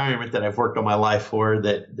my retirement that I've worked all my life for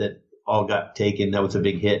that all got taken. That was a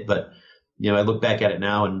big hit. But, I look back at it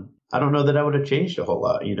now and I don't know that I would have changed a whole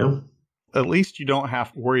lot, At least you don't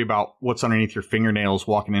have to worry about what's underneath your fingernails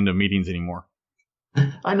walking into meetings anymore.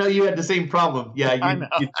 I know you had the same problem. Yeah. I know.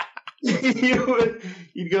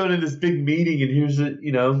 You'd go into this big meeting and here's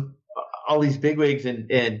all these bigwigs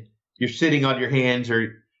and you're sitting on your hands,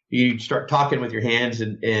 or you'd start talking with your hands,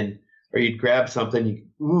 or you'd grab something,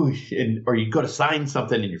 or you'd go to sign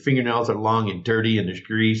something, and your fingernails are long and dirty, and there's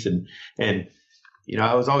grease, and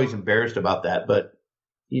I was always embarrassed about that, but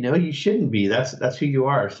you shouldn't be. That's who you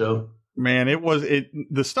are. So man,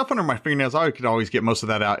 the stuff under my fingernails, I could always get most of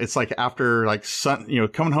that out. It's like after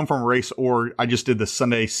coming home from a race, or I just did the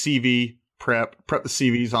Sunday CV prep the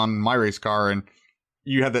CVs on my race car, and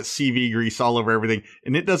you have that CV grease all over everything,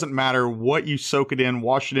 and it doesn't matter what you soak it in,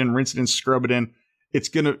 wash it in, rinse it in, scrub it in.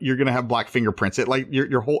 You're gonna have black fingerprints. It like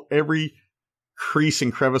your whole every crease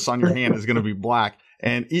and crevice on your hand is gonna be black.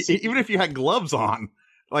 And even if you had gloves on,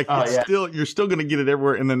 you're still gonna get it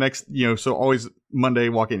everywhere in the next. So always Monday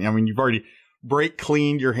walking. I mean, you've already brake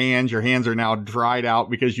cleaned your hands. Your hands are now dried out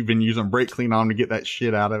because you've been using brake clean on to get that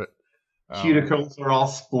shit out of it. Cuticles are all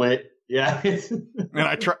split. Yeah.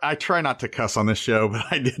 And I try not to cuss on this show, but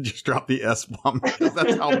I did just drop the S-bomb because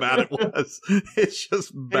that's how bad it was. It's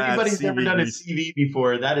just bad. Anybody's never done a CV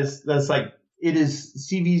before. That's like, it is,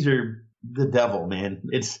 CVs are the devil, man.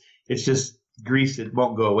 It's just grease that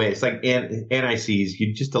won't go away. It's like anti-seize.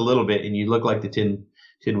 You just a little bit and you look like the Tin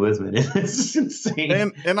Wisman. It's just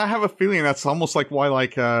insane. And I have a feeling that's almost like why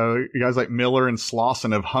guys like Miller and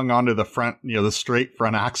Slauson have hung onto the front, the straight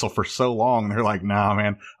front axle for so long. They're like, nah,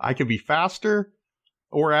 man, I could be faster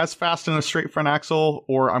or as fast in a straight front axle,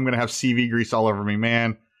 or I'm going to have CV grease all over me,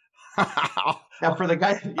 man. Now for the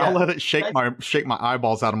guys, I'll let it shake my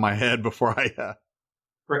eyeballs out of my head before I.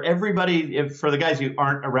 For everybody, for the guys who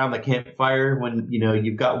aren't around the campfire, when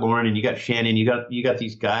you've got Lauren and you got Shannon, you got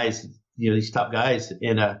these guys, these top guys,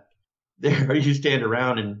 and there you stand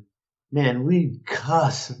around and man, we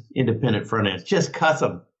cuss independent front ends, just cuss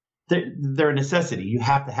them. They're a necessity. You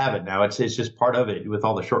have to have it now. It's just part of it with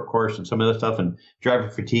all the short course and some of the stuff and driver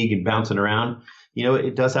fatigue and bouncing around.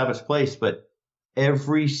 It does have its place, but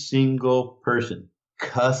every single person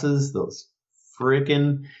cusses those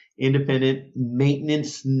freaking independent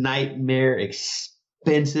maintenance nightmare,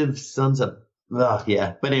 expensive sons of,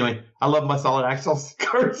 yeah. But anyway, I love my solid axle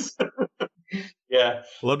cars. Yeah.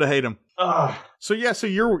 Love to hate them. So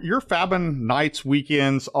you're fabbing nights,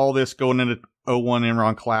 weekends, all this going into 01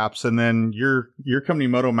 Enron collapse, and then your company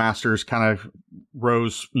Moto Masters kind of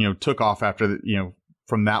rose, took off after the,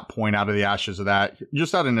 from that point out of the ashes of that,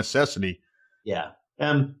 just out of necessity. Yeah.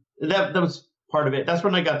 That was part of it. That's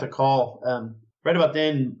when I got the call. Right about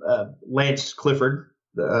then, Lance Clifford,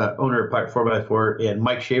 the owner of Pirate 4x4, and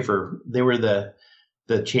Mike Schaefer, they were the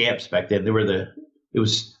champs back then.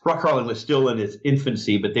 Rock crawling was still in its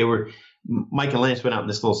infancy, but Mike and Lance went out in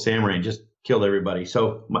this little Samurai and just killed everybody.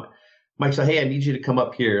 So Mike said, "Hey, I need you to come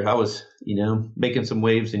up here." I was, making some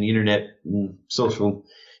waves in the internet and social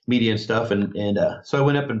media and stuff. And so I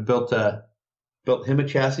went up and built him a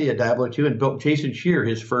chassis, a Diablo 2, and built Jason Shear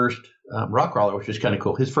his first rock crawler, which was kind of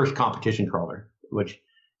cool. His first competition crawler, which,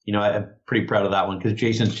 I'm pretty proud of that one because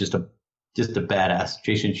Jason's just a badass.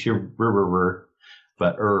 Jason Shear,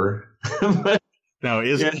 but no,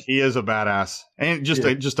 he is a badass and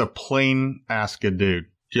just a plain ass good dude.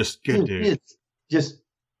 Just good dude.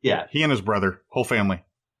 Yeah. He and his brother, whole family.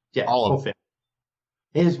 Yeah, all of them.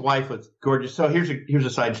 Family. His wife was gorgeous. So here's a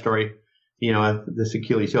side story. This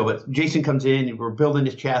Achilles heel. But Jason comes in and we're building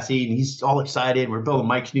his chassis and he's all excited. We're building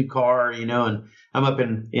Mike's new car, and I'm up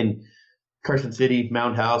in Carson City,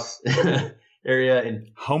 Mound House area, and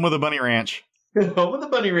home of the Bunny Ranch. Home of the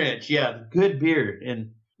Bunny Ranch, yeah. Good beer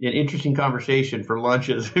and an interesting conversation for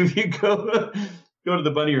lunches if you go to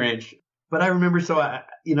the Bunny Ranch. But I remember, so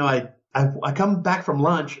I come back from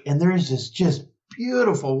lunch and there's this just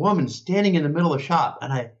beautiful woman standing in the middle of the shop,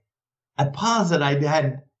 and I paused and I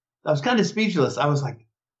was kind of speechless. I was like,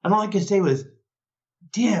 and all I could say was,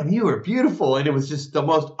 "Damn, you are beautiful." And it was just the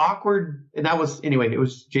most awkward. And it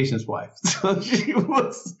was Jason's wife. So she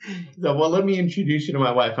was, well, let me introduce you to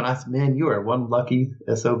my wife. And I said, "Man, you are one lucky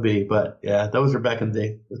SOB." But yeah, those were back in the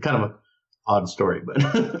day. It's kind of an odd story,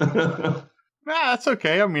 but. That's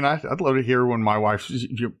okay. I mean, I'd love to hear when my wife,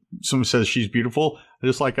 someone says she's beautiful.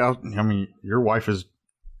 Just like, your wife is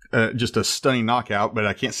just a stunning knockout, but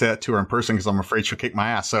I can't say that to her in person because I'm afraid she'll kick my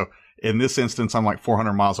ass. So in this instance, I'm like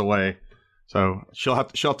 400 miles away. So she'll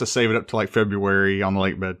have to save it up to like February on the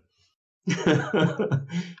lake bed.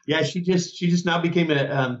 Yeah, she just now became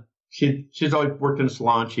she's always worked in a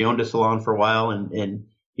salon. She owned a salon for a while, and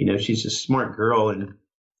she's a smart girl. And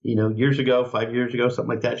 5 years ago, something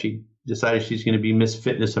like that, she decided she's going to be Miss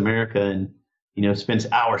Fitness America, and spends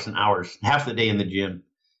hours and hours, half the day in the gym.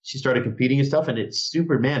 She started competing and stuff, and it's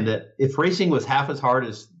super, man, that if racing was half as hard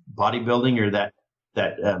as bodybuilding or that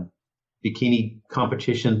bikini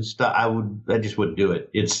competition stuff, I just wouldn't do it.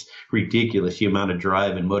 It's ridiculous the amount of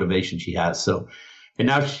drive and motivation she has. So, and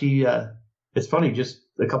now it's funny, just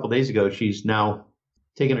a couple of days ago, she's now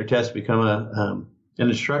taken her test to become an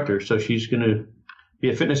instructor. So she's going to be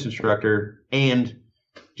a fitness instructor and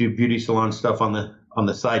do beauty salon stuff on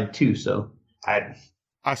the side too. So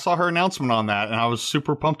I saw her announcement on that and I was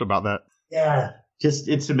super pumped about that. Yeah. Just,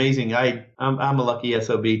 it's amazing. I'm a lucky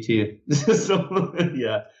SOB too. So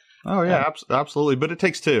yeah. Oh yeah, absolutely. But it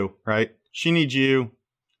takes two, right? She needs you.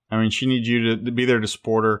 I mean, she needs you to be there to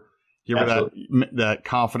support her, give her that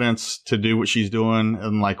confidence to do what she's doing.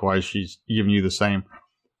 And likewise, she's giving you the same.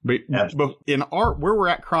 But in where we're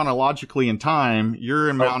at chronologically in time, you're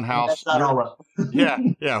in Mountain House. That's not all right.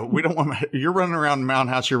 Yeah. We don't want. You're running around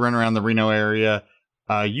Mountain House. You're running around the Reno area.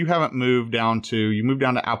 You haven't moved down to. You moved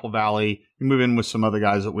down to Apple Valley. You move in with some other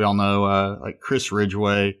guys that we all know, like Chris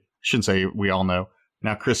Ridgway. I shouldn't say we all know.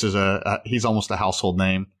 Now Chris is he's almost a household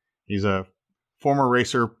name. He's a former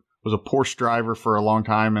racer. Was a Porsche driver for a long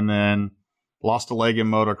time, and then lost a leg in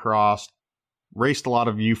motocross. Raced a lot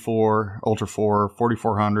of U4, Ultra 4,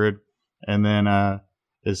 4400, and then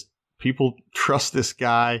is people trust this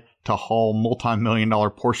guy to haul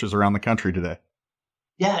multi-million-dollar Porsches around the country today?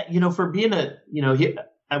 Yeah, for being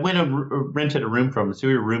I went and rented a room from him, so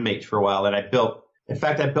we were roommates for a while, and I built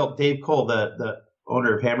Dave Cole, the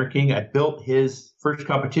owner of Hammer King. I built his first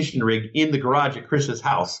competition rig in the garage at Chris's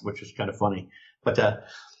house, which is kind of funny. But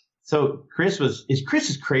so Chris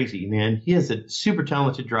is crazy, man. He is a super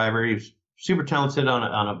talented driver. He was super talented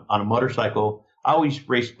on a motorcycle. I always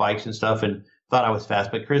raced bikes and stuff and thought I was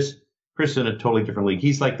fast, but Chris is in a totally different league.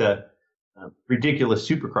 He's like the ridiculous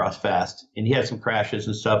supercross fast, and he had some crashes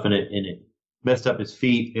and stuff, and it messed up his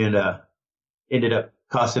feet and ended up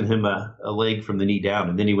costing him a leg from the knee down,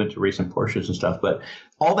 and then he went to racing Porsches and stuff. But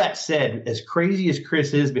all that said, as crazy as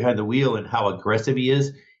Chris is behind the wheel and how aggressive he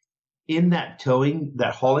is, in that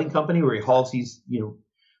hauling company where he hauls these,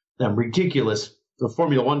 ridiculous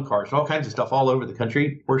Formula One cars, all kinds of stuff all over the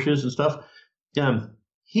country, Porsches and stuff,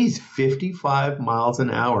 he's 55 miles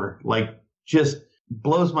an hour. Like, just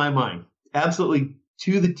blows my mind. Absolutely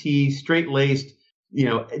to the T, straight-laced,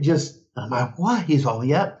 I'm like, what? He's all,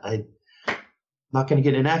 yep, I'm not going to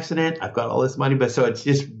get in an accident. I've got all this money. But so it's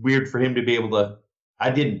just weird for him to be able to,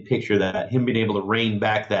 I didn't picture that, him being able to rein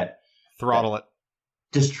back that. Throttle it.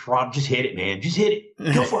 Just hit it, man. Just hit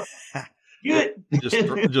it. Go for it. Do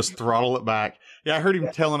it. just throttle it back. Yeah, I heard him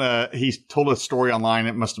he told a story online.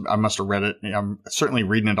 I must have read it. I'm certainly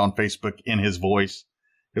reading it on Facebook in his voice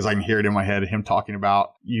because I can hear it in my head. Him talking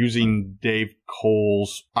about using Dave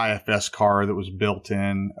Cole's IFS car that was built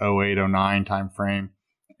in 08, 09 timeframe.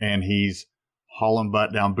 And he's hauling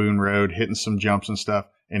butt down Boone Road, hitting some jumps and stuff.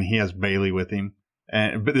 And he has Bailey with him.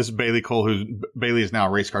 But this is Bailey Cole, Bailey is now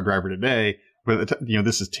a race car driver today. But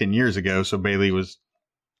this is 10 years ago. So Bailey was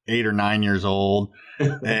 8 or 9 years old,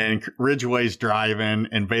 and Ridgway's driving,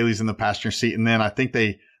 and Bailey's in the passenger seat. And then I think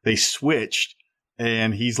they switched,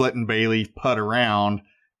 and he's letting Bailey putt around,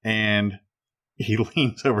 and he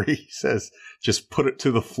leans over. He says, "Just put it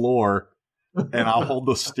to the floor, and I'll hold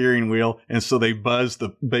the steering wheel." And so they buzz the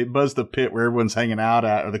pit where everyone's hanging out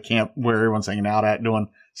at, or the camp where everyone's hanging out at, doing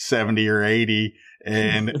 70 or 80,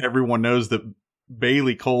 and everyone knows that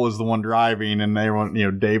Bailey Cole is the one driving, and everyone,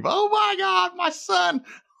 Dave, oh my God, my son.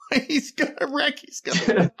 He's going to wreck. He's going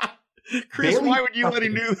to. Chris, Bailey, why would you let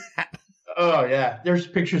him do that? Oh, yeah. There's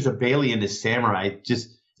pictures of Bailey and his Samurai, just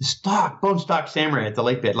bone stock Samurai at the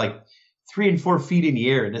lake bed, like 3 and 4 feet in the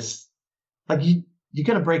air. And it's like, you're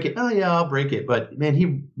going to break it. Oh, yeah, I'll break it. But, man,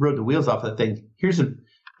 he rode the wheels off that thing. Here's a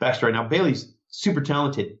backstory. Now, Bailey's super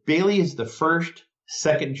talented. Bailey is the first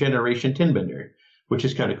second-generation tin bender, which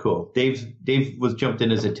is kind of cool. Dave was jumped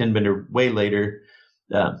in as a tin bender way later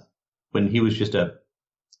when he was just a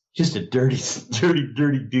dirty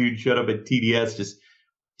dude, showed up at TDS,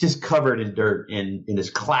 just covered in dirt in his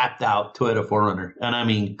clapped out Toyota 4Runner. And I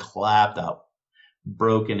mean, clapped out,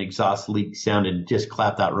 broken exhaust leak sounded, just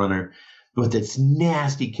clapped out runner with its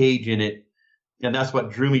nasty cage in it. And that's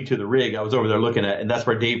what drew me to the rig. I was over there looking at, and that's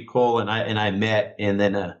where Dave Cole and I met. And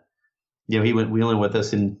then, he went wheeling with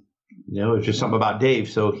us, and, it was just something about Dave.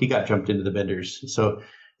 So he got jumped into the benders. So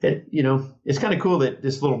it's kind of cool that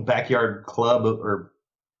this little backyard club, or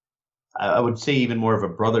I would say even more of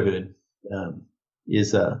a brotherhood,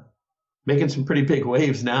 is making some pretty big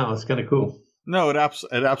waves now. It's kind of cool. No, it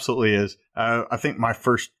absolutely is. I think my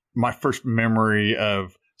first memory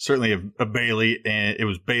of Bailey, and it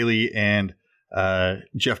was Bailey and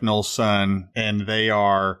Jeff Knoll's son, and they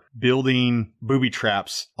are building booby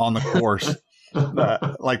traps on the course.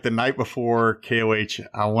 Like the night before KOH,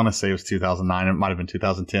 I want to say it was 2009. It might have been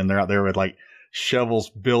 2010. They're out there with like shovels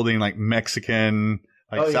building like Mexican,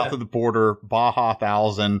 south of the border, Baja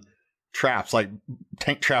 1000 traps, like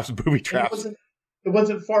tank traps, booby traps. It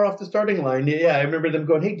wasn't far off the starting line. Yeah, I remember them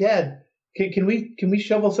going, "Hey, Dad, can we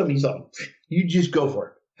shovel some?" He's like, "You just go for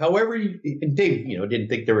it." However, and Dave, didn't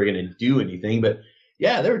think they were going to do anything, but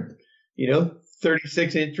yeah, they're,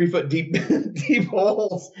 36-inch, 3-foot deep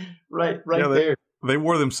holes right there. They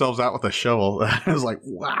wore themselves out with a shovel. I was like,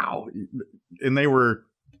 wow. And they were,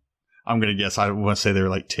 I'm going to guess, I want to say they were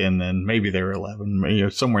like 10 then. Maybe they were 11,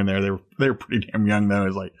 somewhere in there. They were pretty damn young though. It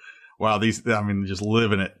was like, wow, just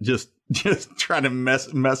living it, just trying to mess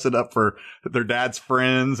it up for their dad's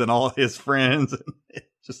friends and all his friends.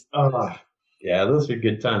 Yeah, those are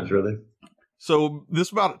good times, really. So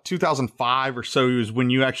this about 2005 or so was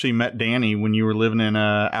when you actually met Danny, when you were living in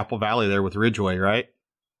Apple Valley there with Ridgway, right?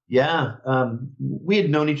 Yeah. We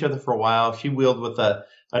had known each other for a while. She wheeled with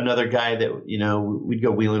another guy that, we'd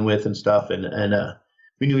go wheeling with and stuff. And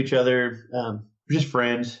we knew each other, just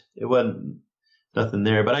friends. It wasn't nothing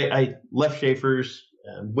there. But I left Schaefer's,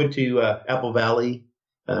 went to Apple Valley.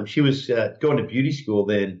 She was going to beauty school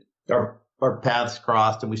then. Our paths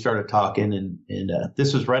crossed, and we started talking. And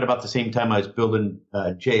this was right about the same time I was building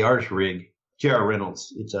JR's rig, JR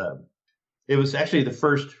Reynolds. It's it was actually the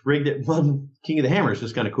first rig that won King of the Hammers. It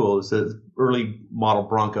was kind of cool. It was an early model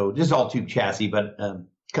Bronco, just all tube chassis, but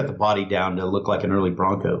cut the body down to look like an early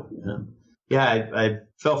Bronco. I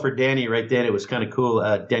fell for Danny right then. It was kind of cool.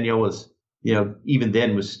 Danielle was, even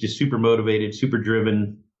then was just super motivated, super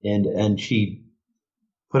driven, and she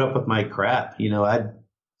put up with my crap.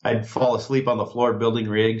 I'd fall asleep on the floor building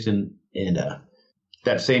rigs, and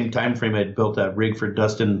that same time frame I'd built a rig for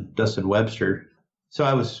Dustin Webster. So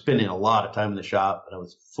I was spending a lot of time in the shop, and I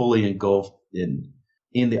was fully engulfed in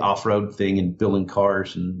the off-road thing and building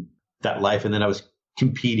cars and that life. And then I was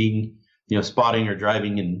competing, spotting or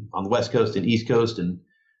driving on the West Coast and East Coast. And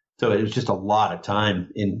so it was just a lot of time,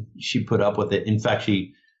 and she put up with it. In fact,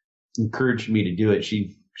 she encouraged me to do it.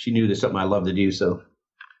 She knew there's something I love to do. So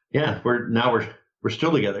yeah, we're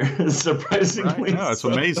still together, surprisingly. Right? No, it's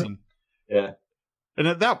amazing. Yeah. And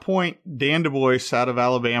at that point, Dan Du Bois out of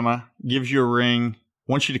Alabama gives you a ring,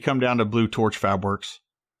 wants you to come down to Blue Torch Fabworks.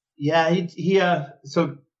 Yeah,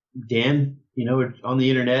 so Dan, we're on the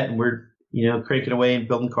internet, and we're, cranking away and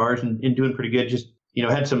building cars and doing pretty good. Just,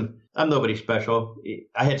 I'm nobody special.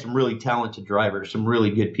 I had some really talented drivers, some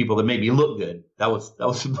really good people that made me look good. That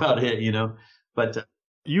was about it, But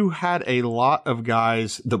you had a lot of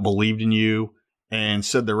guys that believed in you and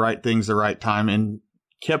said the right things the right time and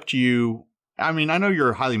kept you. I mean, I know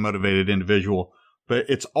you're a highly motivated individual, but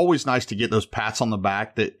it's always nice to get those pats on the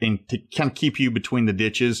back and to kind of keep you between the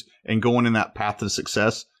ditches and going in that path to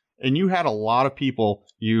success. And you had a lot of people.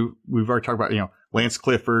 We've already talked about, Lance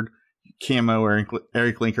Clifford, Camo,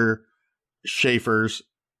 Eric Linker, Schaefer's.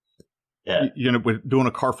 Yeah. We're doing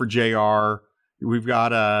a car for JR. We've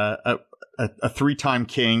got a 3-time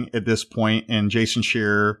king at this point, and Jason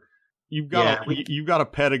Shearer. You've got a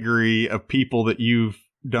pedigree of people that you've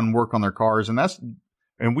done work on their cars,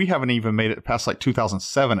 and we haven't even made it past like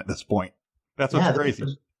 2007 at this point. That's what's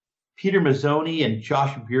crazy. Peter Mazzoni and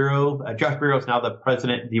Josh Bureau. Josh Bureau is now the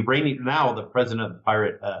president, the president of the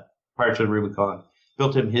Pirates of the Rubicon.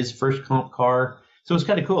 Built him his first comp car, so it's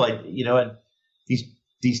kind of cool.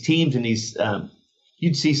 These teams and these,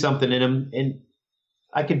 you'd see something in them, and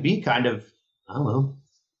I could be kind of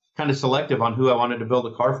selective on who I wanted to build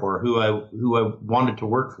a car for, who I wanted to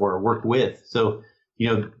work for or work with. So,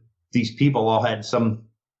 these people all had something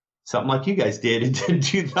like you guys did in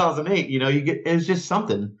 2008. It was just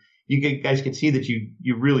something. You guys could see that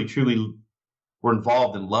you really truly were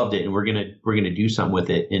involved and loved it, and we're gonna do something with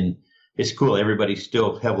it. And it's cool. Everybody's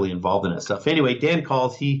still heavily involved in that stuff. Anyway, Dan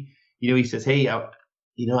calls. He says, "Hey,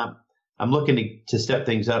 I'm looking to step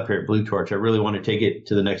things up here at Blue Torch. I really want to take it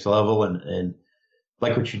to the next level, and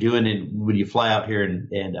like what you're doing. And would you fly out here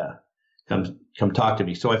and come talk to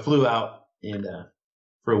me?" So I flew out and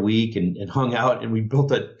for a week and hung out, and we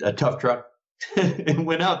built a tough truck and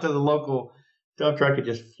went out to the local tough truck and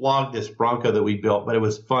just flogged this Bronco that we built. But it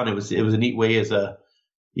was fun. It was a neat way to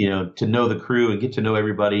know the crew and get to know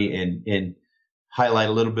everybody and highlight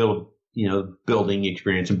a little bit of, building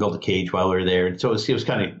experience and build a cage while we were there. And so it was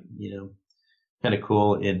kind of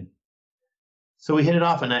cool. And so we hit it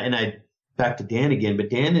off, and I back to Dan again,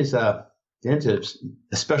 but Dan's a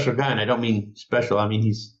special guy, and I don't mean special. I mean,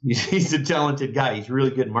 he's a talented guy. He's really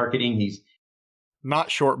good at marketing. He's not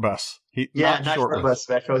short bus. Not short bus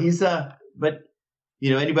special. He's but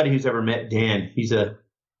anybody who's ever met Dan, he's a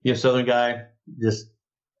Southern guy, just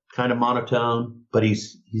kind of monotone, but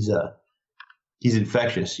he's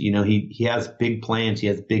infectious. He has big plans. He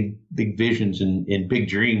has big visions and big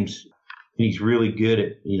dreams. And he's really good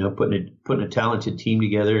at putting a talented team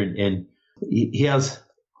together, and he has.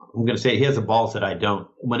 I'm going to say he has the balls that I don't.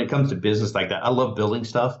 When it comes to business like that, I love building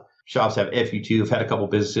stuff. Shops have FU2. I've had a couple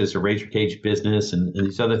businesses, a razor cage business, and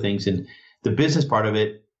these other things. And the business part of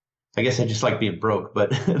it, I guess I just like being broke. But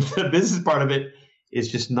the business part of it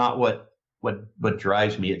is just not what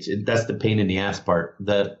drives me. That's the pain in the ass part.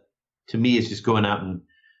 To me, it's just going out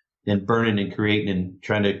and burning and creating and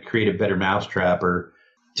trying to create a better mousetrap, or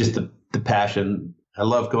just the passion. I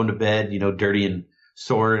love going to bed, dirty and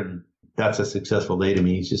sore, and that's a successful day to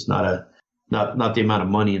me. It's just not the amount of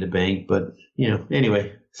money in the bank, but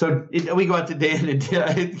anyway. So we go out to Dan, and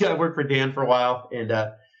I worked for Dan for a while, and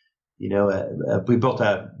we built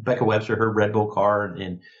a Becca Webster, her Red Bull car,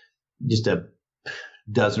 and just a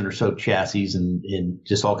dozen or so chassis, and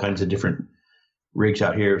just all kinds of different rigs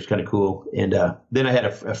out here. It was kind of cool. And then I had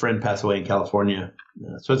a friend pass away in California,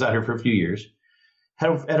 so I was out here for a few years.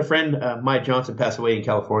 Had a friend, Mike Johnson, pass away in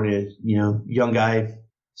California. Young guy.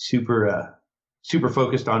 Super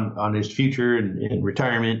focused on his future and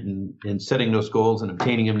retirement and setting those goals and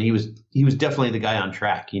obtaining them. And he was definitely the guy on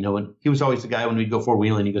track, and he was always the guy when we'd go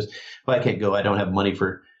four-wheeling. He goes, "Well, I can't go. I don't have money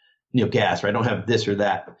for, gas, or I don't have this or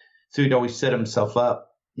that." So he'd always set himself up,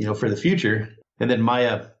 for the future. And then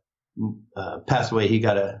Maya passed away. He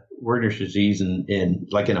got a Werner's disease in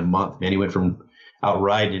a month, man. He went from out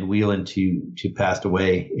riding and wheeling to passed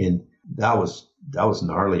away. And that was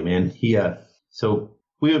gnarly, man. So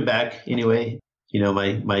we went back anyway.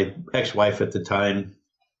 My ex-wife at the time,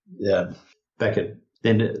 then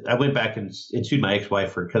I went back and sued my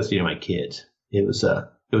ex-wife for custody of my kids. It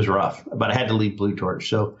was rough, but I had to leave Blue Torch.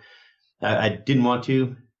 So I didn't want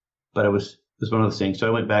to, but it was one of those things. So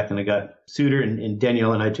I went back and I got sued her, and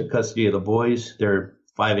Danielle and I took custody of the boys. They're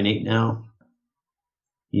 5 and 8 now.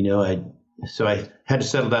 So I had to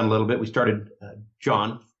settle down a little bit. We started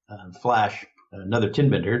John Flash, another tin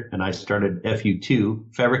bender, and I started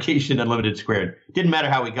FU2, Fabrication Unlimited Squared. It didn't matter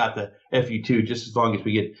how we got the FU2, just as long as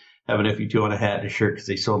we have an FU2 on a hat and a shirt, because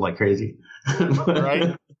they sold like crazy.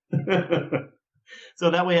 Right.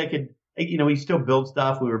 So that way I could, we still build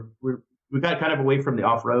stuff. We got kind of away from the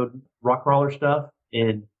off-road rock crawler stuff,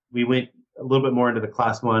 and we went a little bit more into the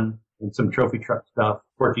Class 1 and some trophy truck stuff,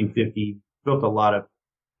 1450, built a lot of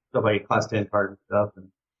stuff like Class 10 cars and stuff,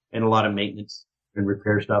 and a lot of maintenance and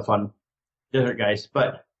repair stuff on Desert Guys.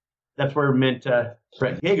 But that's where we met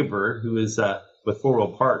Brent Hageber, who is with Four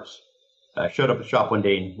Wheel Parts, showed up at the shop one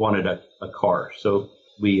day and wanted a car. So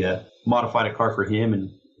we modified a car for him, and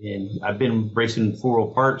I've been racing Four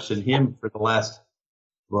Wheel Parts and him for the last,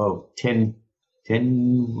 10,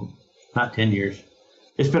 not 10 years.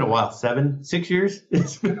 It's been a while. 6 years?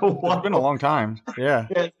 It's been a while. It's been a long time. Yeah.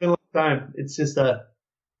 Yeah, it's been a long time. It's just,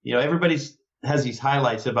 everybody has these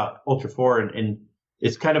highlights about Ultra 4, and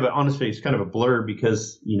it's kind of honestly, it's kind of a blur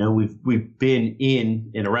because, we've been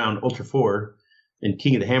in and around Ultra 4 and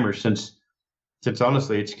King of the Hammers since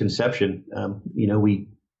honestly its conception.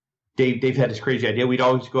 Dave had this crazy idea. We'd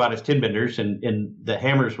always go out as tin benders, and the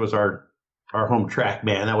Hammers was our home track,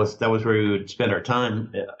 man. That was where we would spend our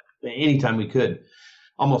time anytime we could,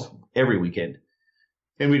 almost every weekend.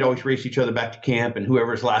 And we'd always race each other back to camp, and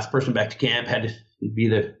whoever's last person back to camp had to be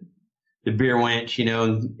the beer wench,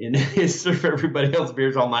 and serve everybody else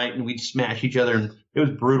beers all night, and we'd smash each other, and it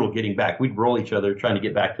was brutal getting back. We'd roll each other trying to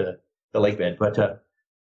get back to the lake bed. But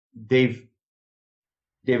Dave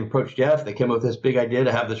approached Jeff. They came up with this big idea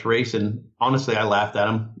to have this race, and honestly, I laughed at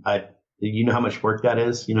him. You know how much work that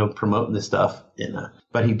is, promoting this stuff,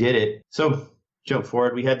 but he did it. So jump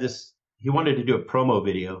forward. We had this. He wanted to do a promo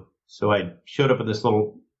video, so I showed up in this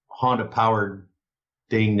little Honda powered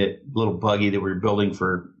thing, that little buggy that we were building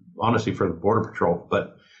for the Border Patrol.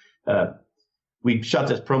 But we shot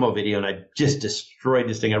this promo video, and I just destroyed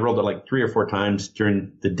this thing. I rolled it like 3 or 4 times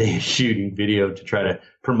during the day of shooting video to try to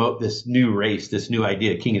promote this new race, this new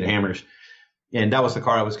idea, King of the Hammers. And that was the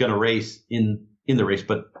car I was going to race in the race,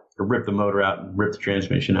 but I ripped the motor out and ripped the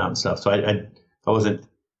transmission out and stuff. So I wasn't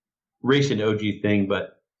racing the OG thing,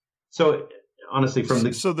 but so honestly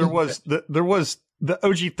so there was the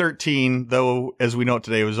OG 13, though, as we know it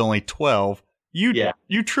today, was only 12.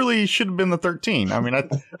 You truly should have been the 13. I mean,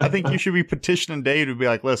 I think you should be petitioning Dave to be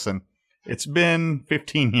like, listen, it's been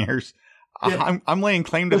 15 years. Yeah. I'm laying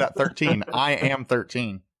claim to that 13. I am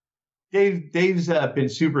 13. Dave's been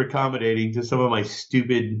super accommodating to some of my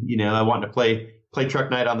stupid, I want to play truck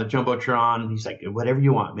night on the Jumbotron. He's like, whatever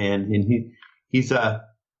you want, man. And he's a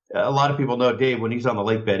lot of people know Dave when he's on the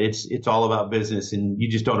lake bed. It's all about business, and you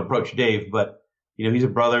just don't approach Dave. But he's a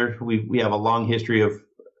brother. We have a long history of.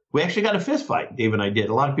 We actually got a fist fight, Dave and I did.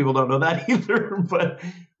 A lot of people don't know that either, but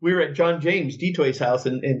we were at John James Detoy's house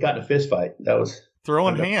and got in a fist fight. That was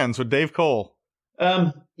throwing hands with Dave Cole.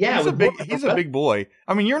 Yeah, he's a big boy.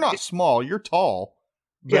 I mean, you're not small, you're tall.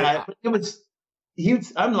 Yeah,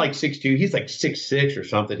 I'm like 6'2", he's like 6'6" or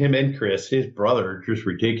something. Him and Chris, his brother, are just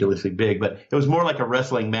ridiculously big. But it was more like a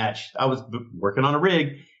wrestling match. I was working on a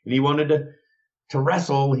rig, and he wanted to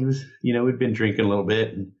wrestle. He was, we'd been drinking a little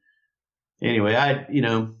bit, and anyway, I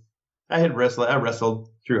wrestled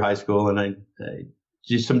through high school, and I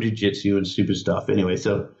did some jiu-jitsu and stupid stuff. Anyway,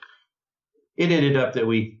 so it ended up that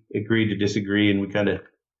we agreed to disagree, and we kind of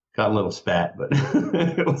got a little spat, but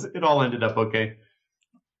it all ended up okay.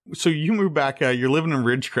 So you moved back. You're living in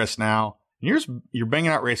Ridgecrest now. And you're banging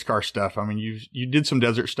out race car stuff. I mean, you did some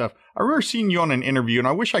desert stuff. I remember seeing you on an interview, and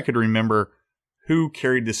I wish I could remember who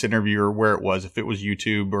carried this interview or where it was, if it was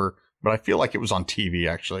YouTube but I feel like it was on TV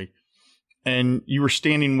actually. And you were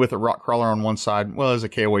standing with a rock crawler on one side, well, as a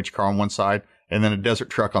KOH car on one side, and then a desert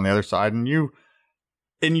truck on the other side. And you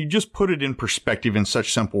just put it in perspective in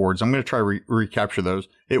such simple words. I'm going to try to recapture those.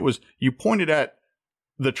 It was, you pointed at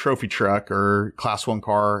the trophy truck or Class 1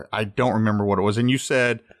 car. I don't remember what it was. And you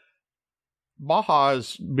said,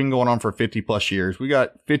 Baja's been going on for 50 plus years. We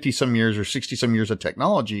got 50 some years or 60 some years of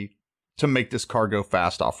technology to make this car go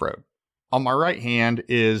fast off-road. On my right hand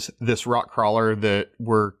is this rock crawler that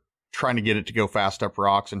we're trying to get it to go fast up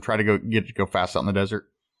rocks and try to get it to go fast out in the desert.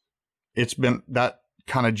 It's been, that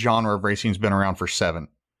kind of genre of racing has been around for 7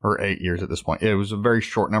 or 8 years at this point. It was a very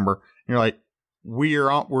short number. And you're like,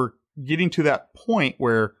 we're getting to that point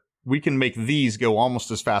where we can make these go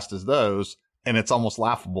almost as fast as those, and it's almost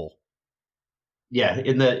laughable. Yeah,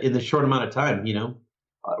 in the short amount of time,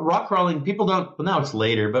 rock crawling, people don't. Well, now it's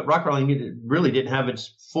later, but rock crawling really didn't have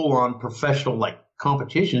its full on professional like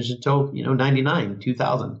competitions until 99,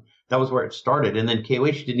 2000. That was where it started, and then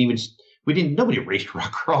KOH nobody raced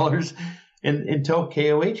rock crawlers, until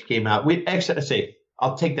KOH came out.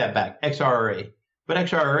 I'll take that back, XRRA, but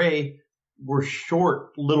XRRA were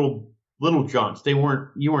short little jaunts. You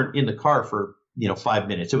weren't in the car for 5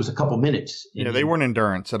 minutes. It was a couple minutes. Yeah, they weren't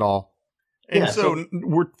endurance at all. And so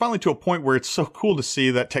we're finally to a point where it's so cool to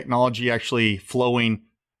see that technology actually flowing.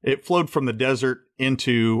 It flowed from the desert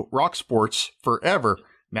into rock sports forever.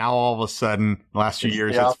 Now, all of a sudden, the last few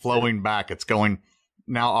years, it's flowing back. It's going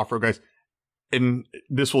now off-road guys. And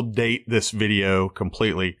this will date this video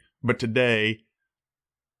completely. But today,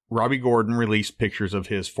 Robbie Gordon released pictures of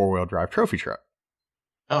his 4-wheel drive trophy truck.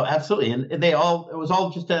 Oh, absolutely. And it was all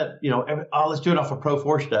just let's do it off of Pro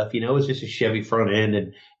 4 stuff. It was just a Chevy front end.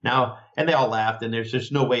 And they all laughed, and there's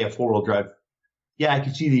just no way a 4-wheel drive. Yeah, I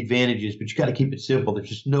can see the advantages, but you got to keep it simple. There's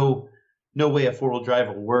just no way a 4-wheel drive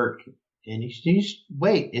will work. And you just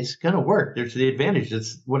wait, it's going to work. There's the advantage.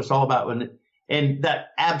 That's what it's all about. And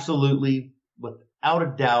that absolutely, without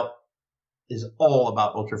a doubt, is all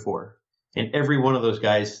about Ultra 4. And every one of those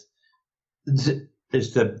guys is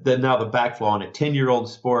now the backflow on a 10-year-old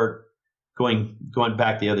sport going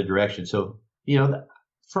back the other direction. So,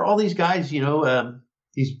 for all these guys,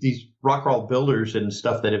 these rock crawl builders and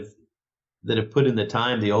stuff that have put in the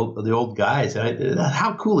time, the old guys,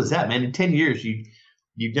 how cool is that, man? In 10 years,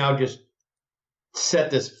 you've now just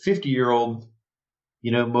set this 50-year-old,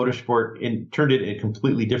 motorsport and turned it in a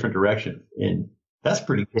completely different direction. And that's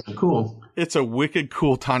pretty cool. It's a wicked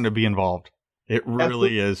cool time to be involved. It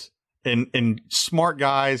really is. And smart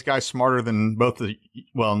guys smarter than both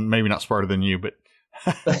well, maybe not smarter than you, but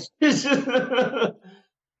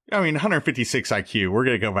I mean, 156 IQ. We're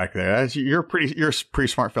going to go back there. You're a pretty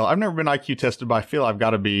smart fella. I've never been IQ tested, but I feel I've got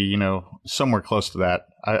to be, somewhere close to that.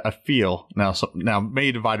 I feel now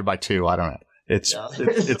maybe divided by 2. I don't know. It's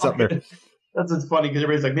up there. That's what's funny because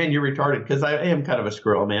everybody's like, man, you're retarded. Because I am kind of a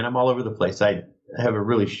squirrel, man. I'm all over the place. I have a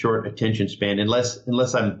really short attention span unless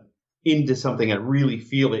I'm into something and really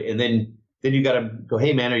feel it. And then you got to go,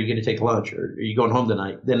 hey, man, are you going to take lunch or are you going home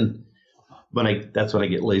tonight? Then that's when I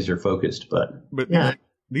get laser focused. But yeah.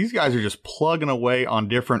 These guys are just plugging away on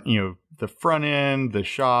different, the front end, the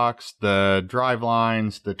shocks, the drive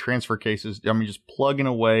lines, the transfer cases. I mean, just plugging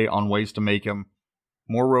away on ways to make them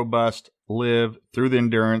more robust, live through the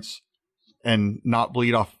endurance, and not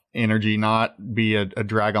bleed off energy, not be a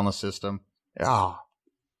drag on the system.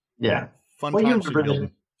 Yeah. Fun times.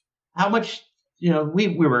 How much, we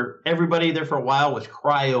were, everybody there for a while was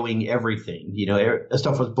cryoing everything.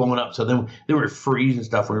 Stuff was blowing up. So then they were freezing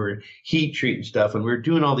stuff. We were heat treating stuff. And we were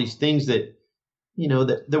doing all these things that,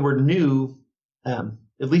 that were new, at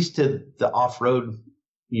least to the off-road,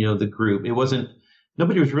 the group. It wasn't,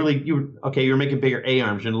 nobody was really, you're making bigger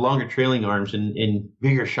A-arms and longer trailing arms and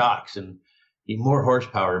bigger shocks and more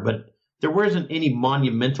horsepower. But there wasn't any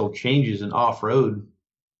monumental changes in off-road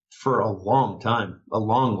for a long time.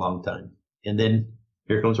 And then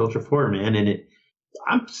here comes Ultra 4, man. And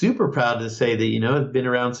I'm super proud to say that, it's been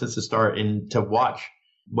around since the start, and to watch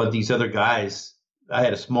what these other guys, I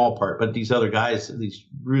had a small part, but these other guys, these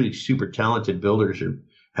really super talented builders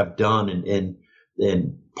have done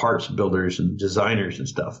and parts builders and designers and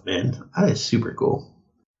stuff, man. That is super cool.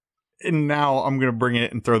 And now I'm going to bring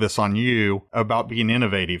it and throw this on you about being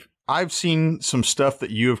innovative. I've seen some stuff that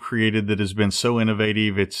you have created that has been so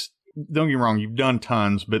innovative. Don't get me wrong, you've done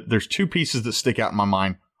tons, but there's 2 pieces that stick out in my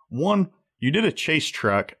mind. One, you did a chase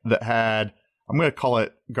truck that had, I'm going to call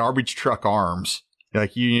it garbage truck arms.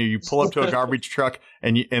 Like you pull up to a garbage truck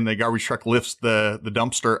and the garbage truck lifts the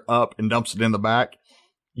dumpster up and dumps it in the back.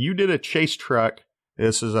 You did a chase truck.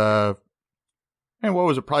 This is what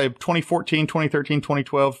was it? Probably 2014, 2013,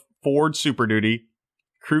 2012 Ford Super Duty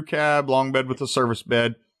crew cab, long bed with a service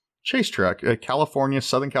bed chase truck, a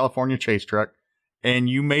Southern California chase truck. And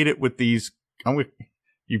you made it with these,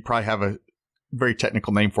 you probably have a very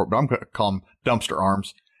technical name for it, but I'm going to call them dumpster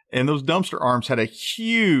arms. And those dumpster arms had a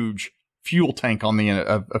huge fuel tank on the end,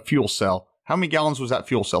 a fuel cell. How many gallons was that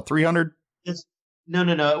fuel cell? 300? No.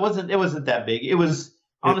 It wasn't that big. It was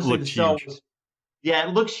honestly the cell. It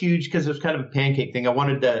looks huge because it was kind of a pancake thing. I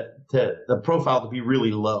wanted the profile to be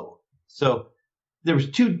really low. So there was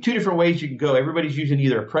two different ways you can go. Everybody's using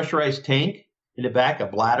either a pressurized tank in the back, a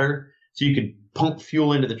bladder, so you can pump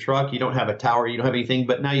fuel into the truck. You don't have a tower, you don't have anything,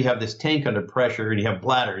 but now you have this tank under pressure and you have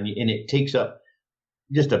bladder, and it takes up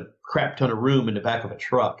just a crap ton of room in the back of a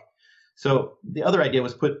truck. So the other idea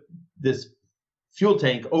was put this fuel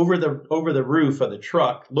tank over the roof of the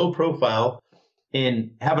truck, low profile,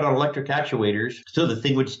 and have it on electric actuators so the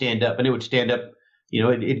thing would stand up, and it would stand up,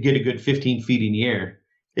 it'd get a good 15 feet in the air.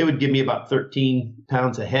 It would give me about 13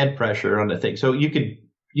 pounds of head pressure on the thing. So you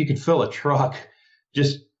could fill a truck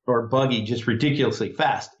or buggy just ridiculously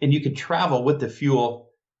fast, and you could travel with the fuel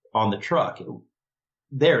on the truck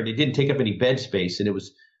there. And it didn't take up any bed space, and it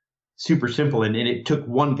was super simple. And it took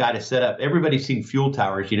one guy to set up. Everybody's seen fuel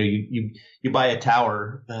towers. You buy a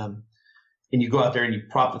tower, and you go out there and you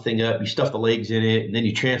prop the thing up, you stuff the legs in it, and then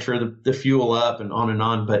you transfer the fuel up and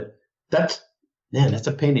on. But that's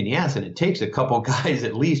a pain in the ass, and it takes a couple guys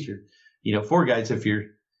at least, or 4 guys if you're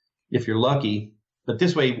lucky. But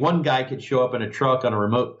this way, one guy could show up in a truck on a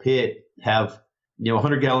remote pit, have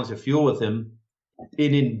 100 gallons of fuel with him,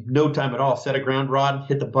 and in no time at all, set a ground rod,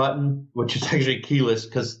 hit the button, which is actually keyless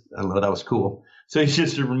because I don't know, that was cool. So it's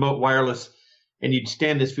just a remote wireless, and you'd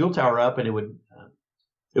stand this fuel tower up, and it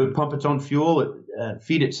would pump its own fuel,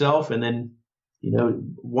 feed itself, and then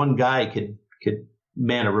one guy could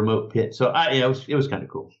man a remote pit. So it was kind of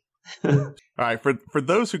cool. All right. For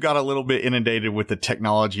those who got a little bit inundated with the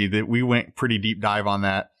technology, that we went pretty deep dive on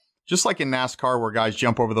that. Just like in NASCAR, where guys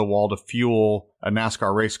jump over the wall to fuel a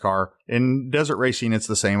NASCAR race car. In desert racing, it's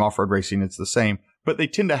the same. Off-road racing, it's the same. But they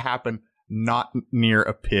tend to happen not near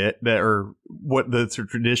a pit or what the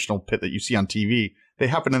traditional pit that you see on TV. They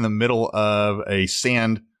happen in the middle of a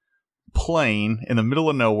sand plain in the middle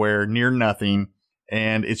of nowhere, near nothing.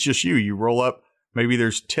 And it's just you. You roll up. Maybe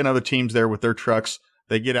there's 10 other teams there with their trucks.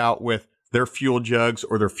 They get out with their fuel jugs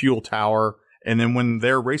or their fuel tower. And then when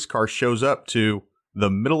their race car shows up to the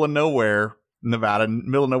middle of nowhere, Nevada,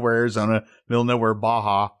 middle of nowhere, Arizona, middle of nowhere,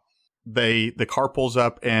 Baja, the car pulls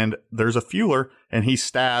up and there's a fueler, and he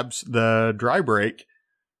stabs the dry brake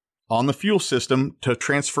on the fuel system to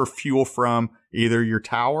transfer fuel from either your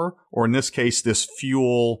tower, or in this case, this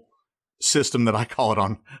fuel system that I call it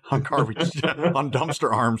on garbage, on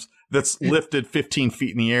dumpster arms, that's lifted 15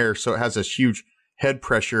 feet in the air. So it has this huge head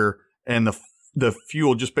pressure, and the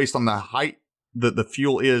fuel, just based on the height that the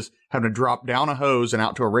fuel is, having to drop down a hose and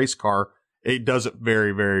out to a race car, it does it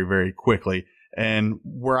very, very, very quickly. And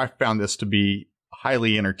where I found this to be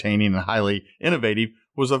highly entertaining and highly innovative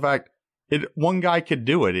was the fact one guy could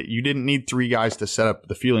do it. You didn't need 3 guys to set up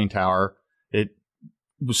the fueling tower. It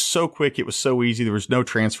was so quick. It was so easy. There was no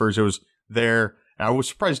transfers. It was there. And I was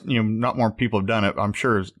surprised, not more people have done it. I'm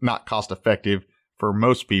sure it's not cost effective for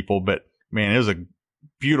most people, but man, it was a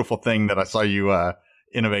beautiful thing that I saw you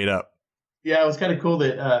innovate up. Yeah, it was kind of cool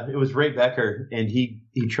that it was Ray Becker, and he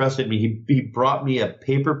trusted me. He brought me a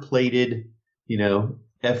paper plated,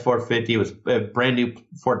 F450. It was a brand new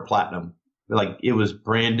Ford Platinum. Like, it was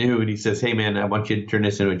brand new. And he says, "Hey man, I want you to turn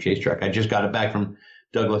this into a chase truck. I just got it back from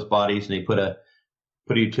Douglas Bodies, and they put a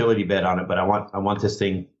utility bed on it, but I want this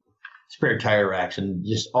thing, spare tire racks and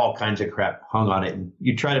just all kinds of crap hung on it." And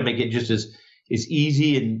you try to make it just as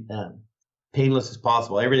easy and painless as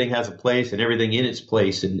possible. Everything has a place and everything in its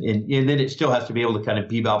place. And then it still has to be able to kind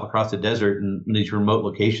of bebop across the desert and these remote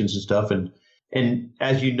locations and stuff. And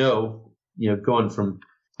as going from,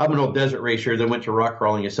 I'm an old desert racer that went to rock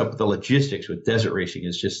crawling and stuff, but the logistics with desert racing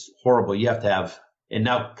is just horrible. You have to have, and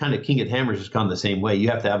now kind of King of the Hammers has gone the same way. You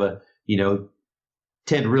have to have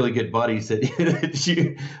 10 really good buddies that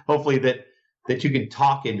you, hopefully that you can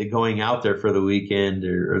talk into going out there for the weekend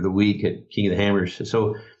or the week at King of the Hammers.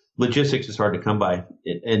 So logistics is hard to come by,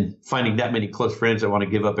 and finding that many close friends that want to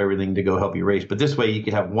give up everything to go help you race. But this way you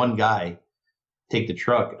could have one guy take the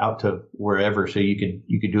truck out to wherever, so you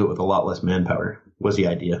could do it with a lot less manpower, was the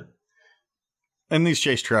idea. And these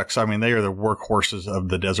chase trucks, I mean, they are the workhorses of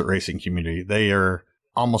the desert racing community. They are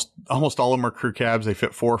almost all of them are crew cabs. They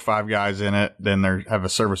fit 4 or 5 guys in it. Then they have a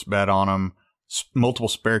service bed on them, multiple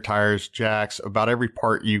spare tires, jacks, about every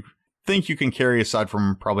part you think you can carry aside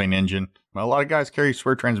from probably an engine. A lot of guys carry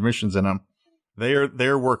spare transmissions in them. They're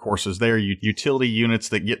workhorses. They are utility units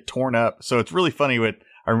that get torn up. So it's really funny.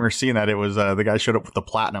 I remember seeing that it was the guy showed up with the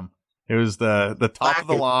Platinum. It was the top of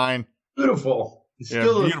the line. Beautiful.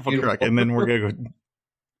 Beautiful truck. And then we're going to go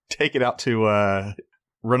take it out to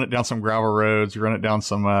run it down some gravel roads, run it down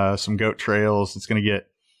some goat trails. It's going to get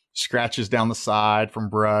scratches down the side from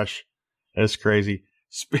brush. It's crazy.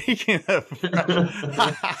 Speaking of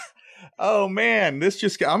Oh man,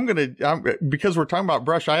 because we're talking about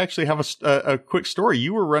brush. I actually have a quick story.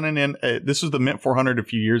 You were running in. This was the Mint 400 a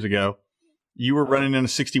few years ago. You were running in a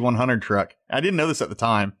 6100 truck. I didn't know this at the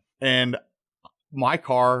time, and my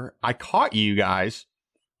car. I caught you guys.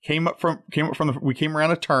 We came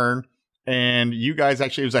around a turn, and you guys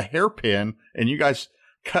actually, it was a hairpin, and you guys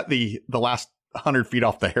cut the last 100 feet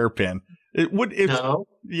off the hairpin. No.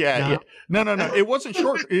 It wasn't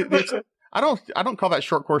short. I don't call that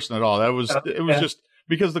short coursing at all. It was just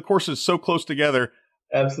because the course is so close together.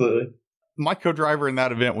 Absolutely. My co-driver in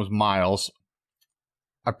that event was Miles.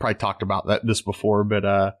 I probably talked about this before,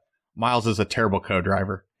 but Miles is a terrible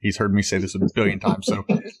co-driver. He's heard me say this a billion times, so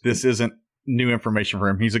this isn't new information for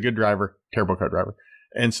him. He's a good driver, terrible co-driver.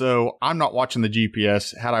 And so I'm not watching the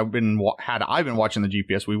GPS. Had I been watching the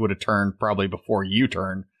GPS, we would have turned probably before you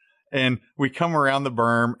turned. And we come around the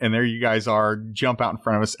berm, and there you guys are, jump out in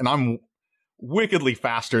front of us, and I'm wickedly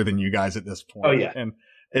faster than you guys at this point. Oh yeah.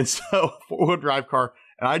 And so four-wheel drive car,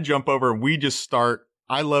 and I jump over, and we just start.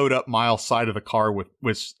 I load up Miles' side of the car with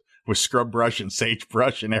scrub brush and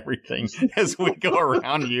sagebrush and everything as we go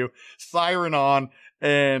around you, siren on,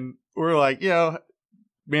 and we're like,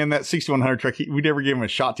 man, that 6100 truck, we never gave him a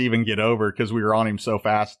shot to even get over because we were on him so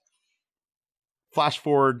fast. Flash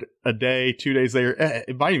forward a day, 2 days later,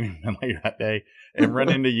 it might even have been later that day, and run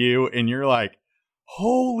into you, and you're like,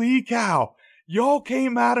 holy cow, y'all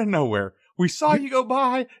came out of nowhere. We saw you go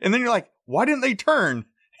by, and then you're like, why didn't they turn?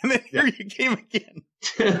 And then here you came again.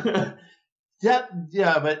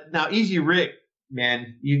 Yeah, but now Easy Rick,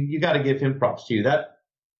 man, you got to give him props too. That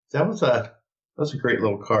was a great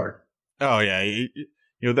little car. Oh yeah,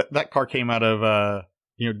 that car came out of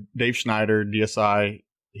Dave Schneider, DSI.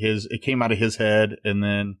 It came out of his head and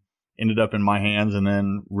then ended up in my hands, and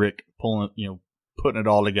then Rick putting it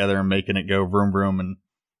all together and making it go vroom vroom and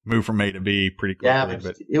move from A to B pretty quickly. Yeah,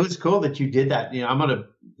 but it was cool that you did that.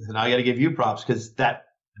 I got to give you props because that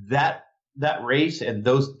race and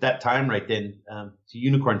that time right then, the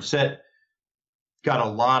Unicorn Set got a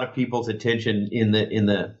lot of people's attention in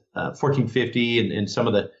the 1450 and some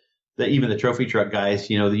of the even the trophy truck guys.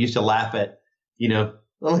 They used to laugh at,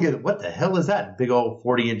 look at what the hell is that big old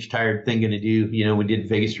 40-inch tired thing going to do? We did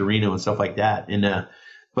Vegas to Reno and stuff like that. And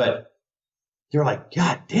but they're like,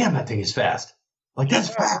 God damn, that thing is fast. Like that's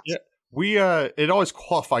fast. Yeah. It always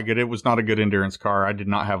qualified good. It was not a good endurance car. I did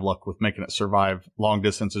not have luck with making it survive long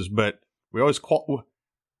distances, but we always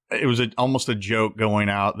it was almost a joke going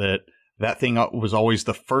out that thing was always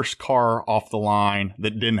the first car off the line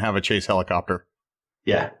that didn't have a chase helicopter.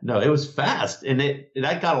 Yeah, no, it was fast, and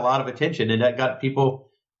that got a lot of attention, and that got people.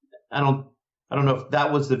 I don't know if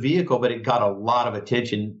that was the vehicle, but it got a lot of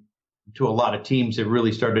attention to a lot of teams that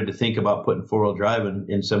really started to think about putting four-wheel drive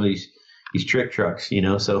in some of these trick trucks.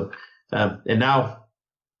 So. And now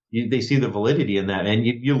they see the validity in that, and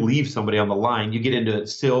you leave somebody on the line. You get into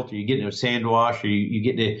silt, or you get into a sand wash, or you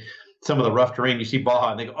get into some of the rough terrain. You see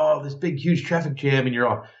Baja, and they go, "Oh, this big, huge traffic jam," and you're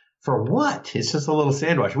all, "For what? It's just a little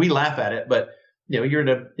sand wash." We laugh at it, but you're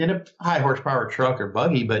in a high horsepower truck or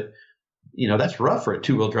buggy, but that's rough for a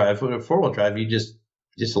two-wheel drive. For a four-wheel drive, you just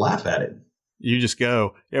laugh at it. You just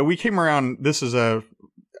go. Yeah, we came around. This is I'm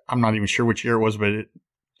not even sure which year it was, but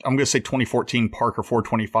I'm going to say 2014 Parker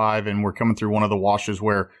 425, and we're coming through one of the washes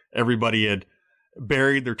where everybody had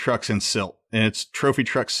buried their trucks in silt. And it's Trophy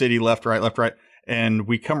Truck City, left, right. And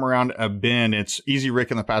we come around a bend. It's Easy Rick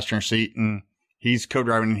in the passenger seat, and he's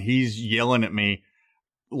co-driving. He's yelling at me,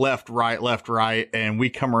 left, right. And we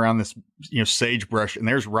come around this, sagebrush, and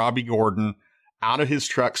there's Robbie Gordon out of his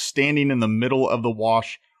truck, standing in the middle of the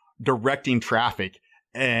wash, directing traffic.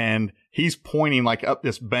 And he's pointing like up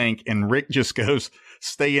this bank, and Rick just goes,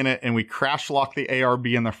 stay in it. And we crash lock the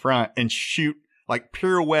ARB in the front and shoot like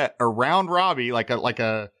pirouette around Robbie, like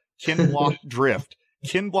a Ken Block drift.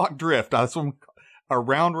 That's what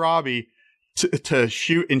around Robbie to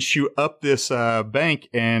shoot up this bank.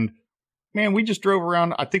 And man, we just drove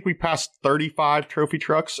around. I think we passed 35 trophy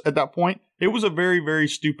trucks at that point. It was a very, very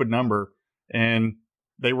stupid number, and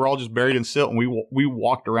they were all just buried in silt, and we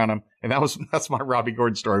walked around them. And that's my Robbie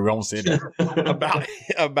Gordon story. We almost hit him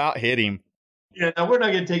about hit him. Yeah, now we're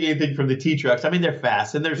not going to take anything from the T trucks. I mean, they're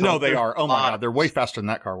fast, and they are. Oh my God, they're way faster than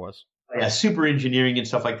that car was. Yeah, super engineering and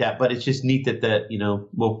stuff like that. But it's just neat that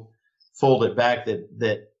we'll fold it back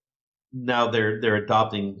that now they're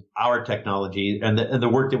adopting our technology and the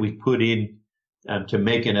work that we've put in to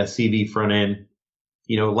making a CV front end,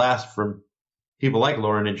 last from people like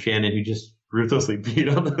Lauren and Shannon who just ruthlessly beat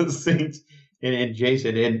on those things, and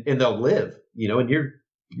Jason, and they'll live, and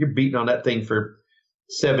you're beating on that thing for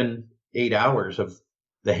 7-8 hours of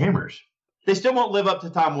the hammers. They still won't live up to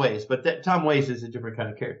Tom Ways, but Tom Ways is a different kind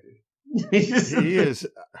of character. He is.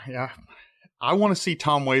 Yeah. I want to see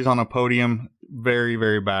Tom Ways on a podium very,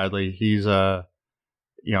 very badly. He's I've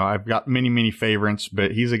got many, many favorites,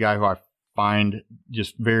 but he's a guy who I find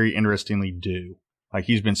just very interestingly due. Like,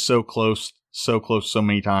 he's been so close so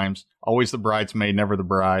many times. Always the bridesmaid, never the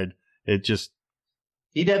bride. It just.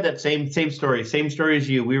 He did that same story as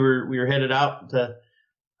you. We were headed out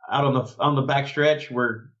on the back stretch.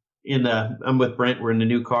 I'm with Brent. We're in the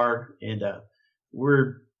new car, and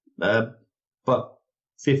we're buck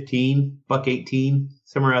 15, buck 18,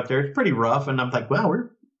 somewhere out there. It's pretty rough, and I'm like, wow,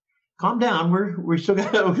 calm down. We still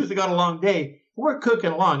got a long day. We're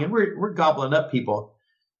cooking along, and we're gobbling up people.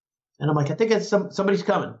 And I'm like, I think it's somebody's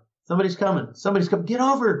coming. Somebody's coming. Get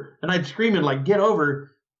over! And I'm screaming like, get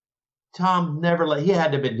over! Tom he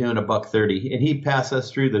had to have been doing a buck 30, and he passed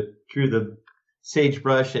us through the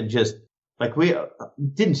sagebrush, and just like, we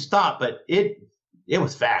didn't stop, but it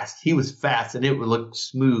was fast. He was fast, and it would look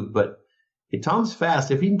smooth. But if Tom's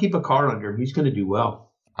fast, if he can keep a car under him, he's going to do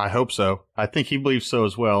well. I hope so. I think he believes so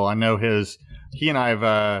as well. I know he and I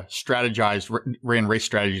have ran race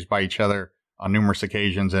strategies by each other on numerous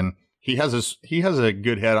occasions, and he has a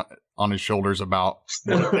good head on his shoulders about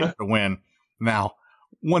what it takes to win. Now,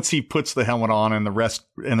 once he puts the helmet on and the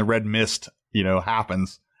red mist,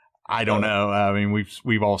 happens, I don't know. I mean,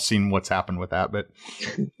 we've all seen what's happened with that, but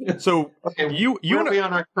so okay, you where are we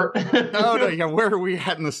on our? where are we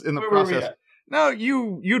at in the process? No,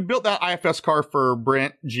 you'd built that IFS car for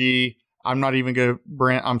Brent G. I'm not even going to,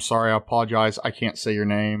 Brent, I'm sorry. I apologize. I can't say your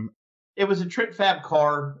name. It was a Trent Fab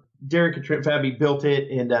car. Derek at Trent Fab, he built it,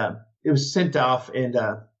 and it was sent off, and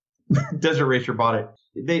Desert Racer bought it.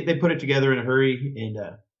 They put it together in a hurry, and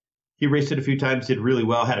he raced it a few times, did really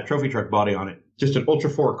well, had a trophy truck body on it. Just an Ultra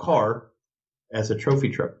 4 car as a trophy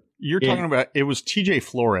truck. You're talking about, it was TJ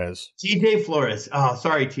Flores. TJ Flores. Oh,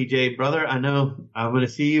 sorry, TJ, brother. I know I'm going to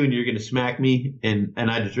see you and you're going to smack me, and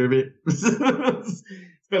I deserve it. It's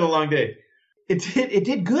been a long day. It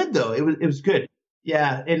did good, though. It was good.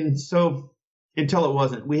 Yeah, and so until it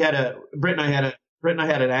wasn't. Brent and I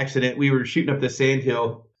had an accident. We were shooting up the sand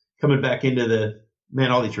hill, coming back into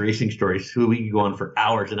all these racing stories. We could go on for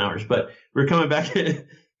hours and hours, but we're coming back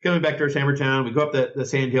towards Hammertown. We go up the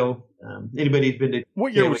sand hill. Anybody who's been to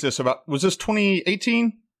what year was this about? Was this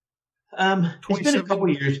 2018? It's been a couple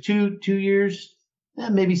of years, 2 years,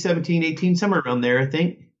 maybe 17, 18, somewhere around there, I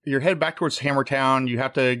think. You're headed back towards Hammertown. You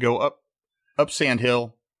have to go up Sand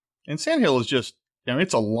Hill, and Sand Hill is just,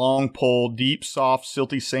 it's a long pole, deep, soft,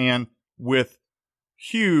 silty sand with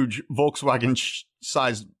huge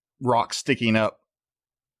Volkswagen-sized rocks sticking up.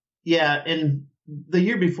 Yeah, and the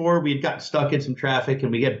year before we had gotten stuck in some traffic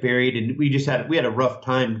and we got buried, and we had a rough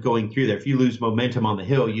time going through there. If you lose momentum on the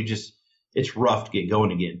hill, it's rough to get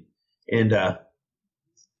going again. And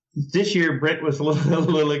this year Brent was a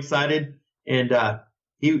little excited, and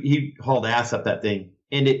he hauled ass up that thing.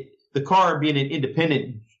 And the car, being an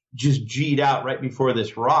independent, just G'd out right before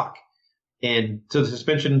this rock, and so the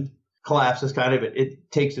suspension collapses kind of.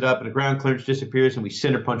 It takes it up, and the ground clearance disappears, and we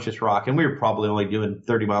center punch this rock, and we were probably only doing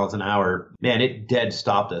 30 miles an hour. Man, it dead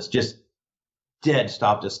stopped us,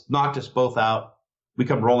 knocked us both out. We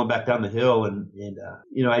come rolling back down the hill, and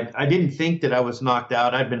I didn't think that I was knocked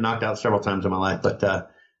out. I'd been knocked out several times in my life,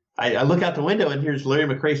 but I look out the window, and here's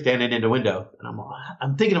Larry McRae standing in the window, and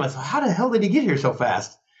I'm thinking to myself, how the hell did he get here so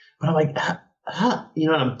fast? But I'm like,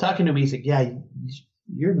 and I'm talking to him. He's like, yeah,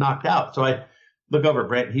 you're knocked out. So I look over at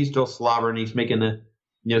Brent. He's still slobbering. He's making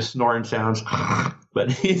the snoring sounds.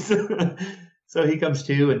 But so he comes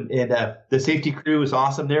to, and the safety crew was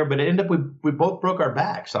awesome there. But it ended up we both broke our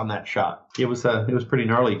backs on that shot. It was pretty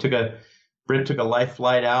gnarly. Brent took a life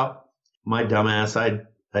flight out. My dumbass,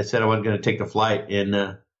 I said I wasn't going to take the flight,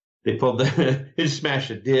 and they pulled it smashed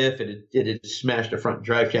the diff, and it smashed the front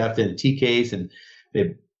drive shaft and the T case, and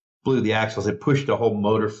they blew the axles. It pushed the whole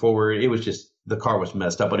motor forward. It was just, the car was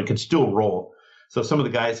messed up, but it could still roll. So some of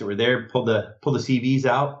the guys that were there pulled the CVs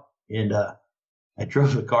out, and I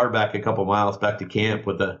drove the car back a couple miles back to camp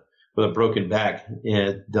with a broken back.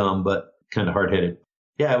 Yeah, dumb, but kind of hard headed.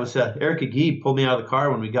 Yeah, it was Eric Agee pulled me out of the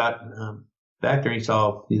car when we got back there. He's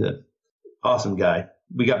an awesome guy.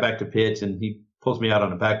 We got back to pits, and he pulls me out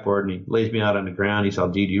on the backboard, and he lays me out on the ground. He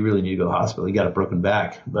said, "Dude, you really need to go to the hospital. You got a broken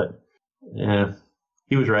back." But yeah.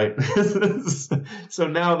 He was right. So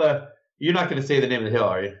now you're not going to say the name of the hill,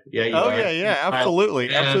 are you? Yeah. Yeah, absolutely.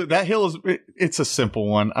 Yeah. Absolutely. That hill it's a simple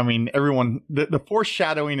one. I mean, everyone, the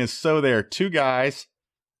foreshadowing is so there. Two guys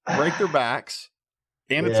break their backs,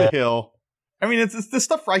 and it's a hill. I mean, this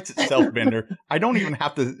stuff writes itself, Bender. I don't even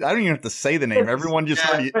have to say the name.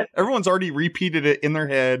 Everyone's already repeated it in their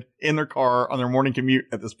head, in their car, on their morning commute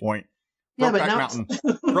at this point. Yeah, but Brokeback now Mountain.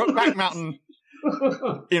 Brokeback Mountain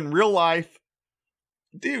in real life.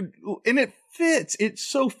 Dude, and it fits. It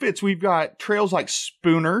so fits. We've got trails like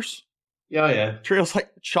Spooners. Yeah. Trails like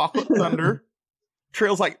Chocolate Thunder.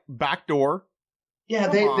 Trails like Backdoor. Yeah,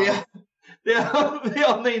 they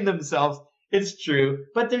all named themselves. It's true.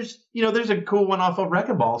 But there's a cool one off of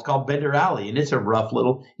Wrecking Ball. It's called Bender Alley, and it's a rough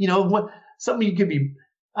little, something you could be,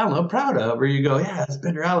 I don't know, proud of, where you go, yeah, it's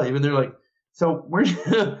Bender Alley. And they're like, so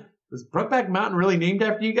was Brokeback Mountain really named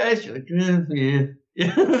after you guys? You're like,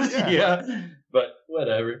 yeah. But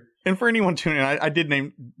whatever. And for anyone tuning in, I did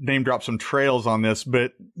name drop some trails on this,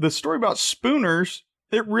 but the story about Spooners,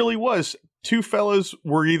 it really was. Two fellows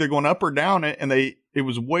were either going up or down it, and it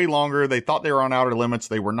was way longer. They thought they were on outer limits.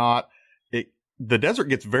 They were not. The desert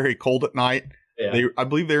gets very cold at night. Yeah. I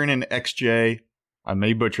believe they're in an XJ. I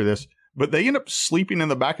may butcher this, but they end up sleeping in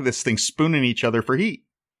the back of this thing, spooning each other for heat.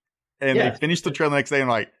 And they finish the trail the next day and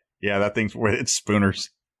like, yeah, that thing's it's Spooners.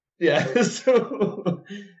 Yeah, so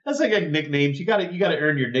that's like nicknames. You gotta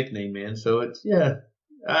earn your nickname, man. So it's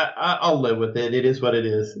I'll live with it. It is what it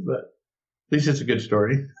is, but at least it's a good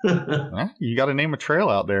story. You got to name a trail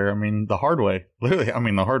out there. I mean, the hard way. Literally,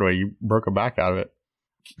 the hard way. You broke a back out of it.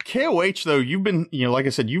 KOH, though, you've been, like I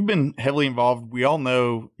said, you've been heavily involved. We all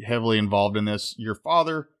know heavily involved in this. Your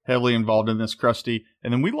father, heavily involved in this, Krusty.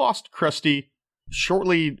 And then we lost Krusty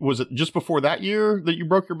shortly. Was it just before that year that you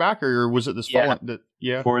broke your back, or was it this fall?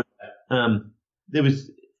 Before that. It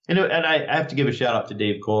was, and I have to give a shout out to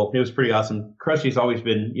Dave Cole. It was pretty awesome. Krusty's always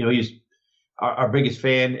been, he's our biggest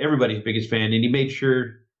fan, everybody's biggest fan, and he made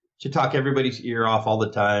sure to talk everybody's ear off all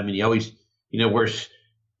the time. And he always, wears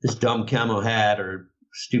this dumb camo hat or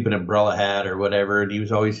stupid umbrella hat or whatever. And he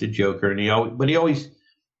was always a joker. And he always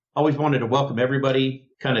wanted to welcome everybody.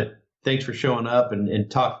 Kind of thanks for showing up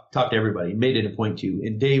and talk to everybody. He made it a point to.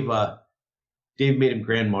 And Dave made him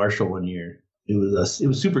Grand Marshal one year. It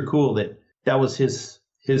was super cool that was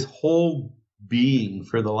his whole being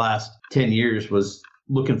for the last 10 years was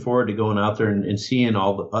looking forward to going out there and seeing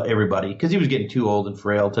everybody, because he was getting too old and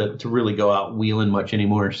frail to really go out wheeling much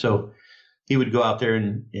anymore. So he would go out there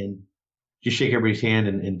and just shake everybody's hand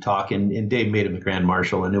and talk. And Dave made him a Grand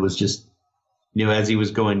Marshal. And it was just, as he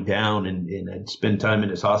was going down and I'd spend time in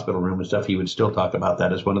his hospital room and stuff, he would still talk about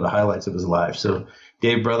that as one of the highlights of his life. So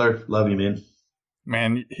Dave, brother, love you, man.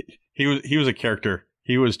 Man, he was a character.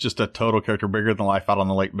 He was just a total character, bigger than life out on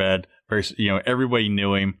the lake bed. Very, everybody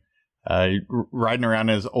knew him. Riding around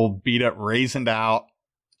in his old beat up, raisined out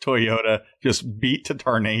Toyota, just beat to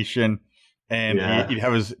tarnation. And he'd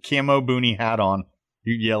have his camo boonie hat on.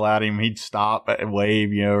 You'd yell at him. He'd stop and wave,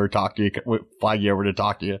 or talk to you, flag you over to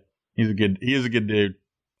talk to you. He is a good dude.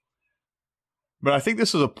 But I think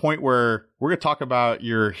this is a point where we're going to talk about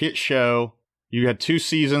your hit show. You had 2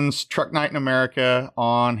 seasons, Truck Night in America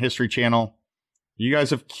on History Channel. You guys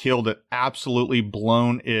have killed it. Absolutely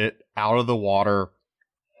blown it out of the water.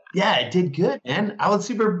 Yeah, it did good, man. I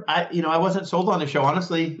was I wasn't sold on the show,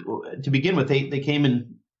 honestly. To begin with, they came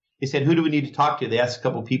and they said, who do we need to talk to? They asked a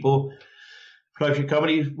couple people. Production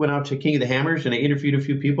company went out to King of the Hammers and they interviewed a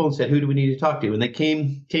few people and said, who do we need to talk to? And they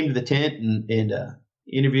came to the tent and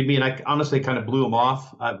interviewed me. And I honestly kind of blew them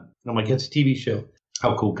off. I'm like, it's a TV show.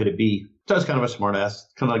 How cool could it be? So I was kind of a smart ass,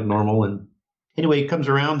 kind of like normal. And anyway, it comes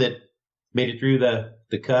around that made it through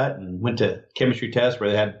the cut and went to chemistry test where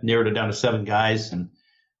they had narrowed it down to 7 guys. And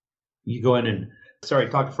you go in and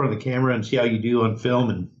talk in front of the camera and see how you do on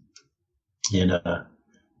film. And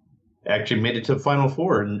actually made it to the Final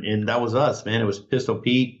 4, and that was us, man. It was Pistol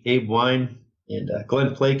Pete, Abe Wine, and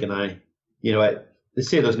Glenn Plake, and I. They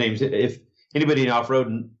say those names. If anybody in the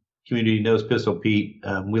off-road community knows Pistol Pete,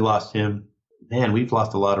 we lost him. Man, we've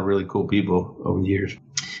lost a lot of really cool people over the years.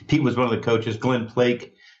 Pete was one of the coaches. Glenn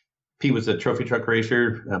Plake, Pete was a trophy truck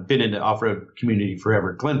racer, been in the off-road community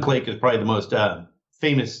forever. Glenn Plake is probably the most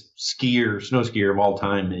famous snow skier of all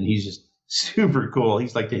time, and he's just super cool.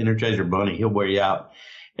 He's like the Energizer Bunny. He'll wear you out.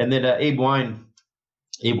 And then Abe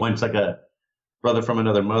Wine's like a brother from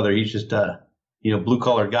another mother. He's just blue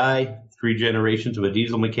collar guy, 3 generations of a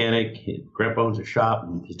diesel mechanic. His grandpa owns a shop,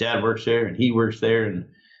 and his dad works there, and he works there, and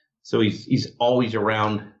so he's always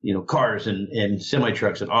around cars and semi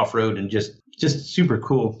trucks and off road and just super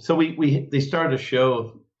cool. So they started a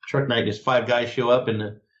show, Truck Night. Just 5 guys show up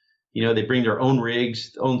and they bring their own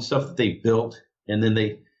rigs, own stuff that they built, and then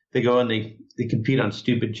they go and they compete on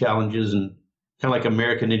stupid challenges and kind of like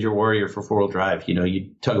American Ninja Warrior for 4-wheel drive,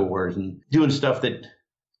 you tug of wars and doing stuff that,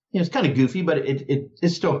 it's kind of goofy, but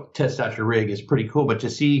it still tests out your rig. It's pretty cool. But to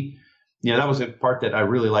see, that was a part that I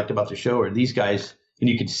really liked about the show, where these guys, and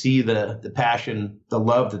you could see the passion, the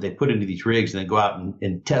love that they put into these rigs, and then go out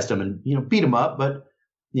and test them and, beat them up. But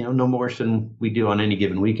no more than we do on any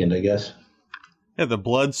given weekend, I guess. Yeah, the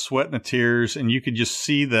blood, sweat, and the tears, and you could just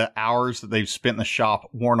see the hours that they've spent in the shop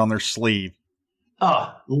worn on their sleeve.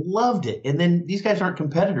 Oh, loved it. And then these guys aren't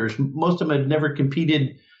competitors. Most of them had never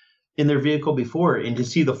competed in their vehicle before, and to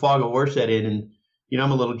see the fog of war set in, and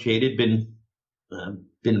I'm a little jaded,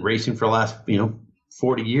 been racing for the last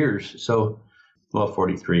 40 years, so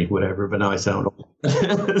 43, whatever, but now I sound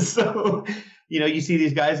old. So you see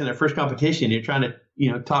these guys in their first competition, you're trying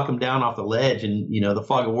to talk them down off the ledge, and the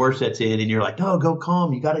fog of war sets in, and you're like, no, go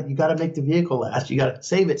calm, you gotta make the vehicle last, you gotta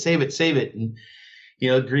save it, and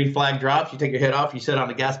green flag drops, you take your head off, you set on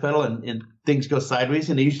the gas pedal, and things go sideways,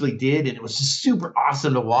 and they usually did, and it was super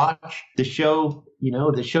awesome to watch. The show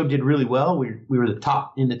did really well. We were in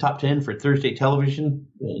the top 10 for Thursday television,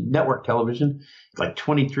 network television, like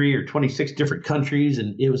 23 or 26 different countries,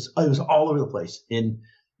 and it was all over the place, and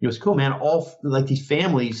it was cool, man. All like these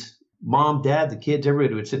families, mom, dad, the kids,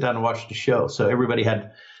 everybody would sit down and watch the show, so everybody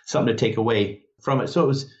had something to take away from it. So it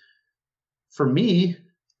was, for me,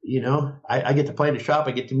 I get to play in the shop.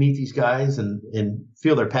 I get to meet these guys and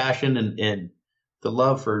feel their passion and the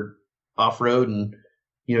love for off-road and,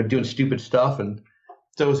 doing stupid stuff. And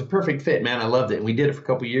so it was a perfect fit, man. I loved it. And we did it for a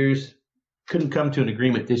couple of years. Couldn't come to an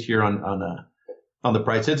agreement this year on the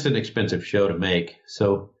price. It's an expensive show to make.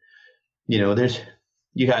 So,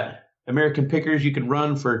 you got American Pickers you can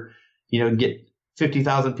run for, get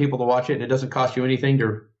 50,000 people to watch it, and it doesn't cost you anything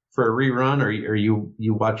for a rerun, or you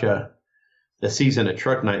watch a season at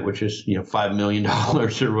Truck Night, which is, $5 million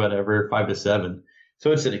or whatever, 5 to 7.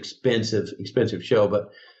 So it's an expensive show,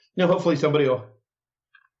 but, hopefully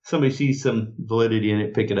somebody sees some validity in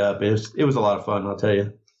it, pick it up. It was a lot of fun, I'll tell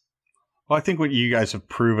you. Well, I think what you guys have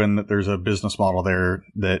proven that there's a business model there,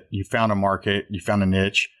 that you found a market, you found a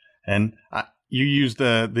niche, and you used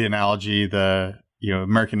the analogy,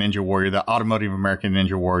 American Ninja Warrior, the automotive American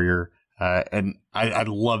Ninja Warrior. And I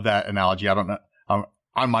love that analogy. I don't know.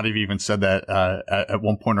 I might have even said that at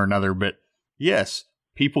one point or another, but yes,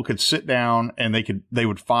 people could sit down and they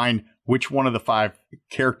would find which one of the 5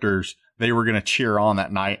 characters they were going to cheer on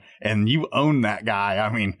that night, and you own that guy.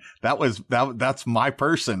 I mean, that's my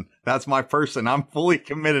person. That's my person. I'm fully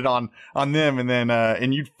committed on them. And then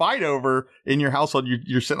and you'd fight over in your household.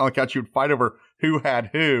 You're sitting on the couch. You'd fight over who had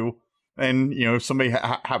who, and if somebody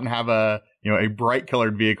happened to have a bright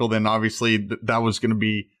colored vehicle, then obviously that was going to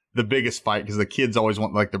be the biggest fight, because the kids always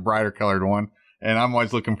want like the brighter colored one. And I'm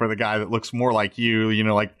always looking for the guy that looks more like you,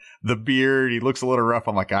 like the beard. He looks a little rough.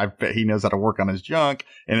 I'm like, I bet he knows how to work on his junk,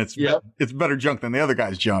 and it's better junk than the other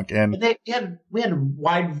guy's junk. And we had a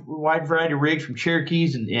wide variety of rigs, from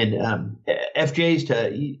Cherokees and FJs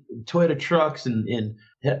to Toyota trucks and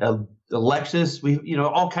the Lexus. We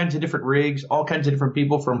all kinds of different rigs, all kinds of different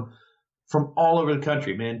people from all over the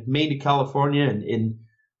country, man, Maine to California, and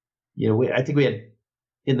I think we had,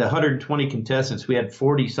 in the 120 contestants, we had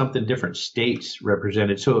 40 something different states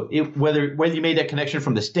represented. So whether you made that connection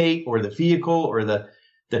from the state or the vehicle or the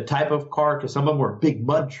type of car, because some of them were big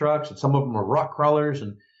mud trucks and some of them were rock crawlers,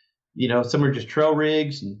 and some were just trail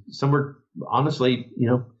rigs, and some were honestly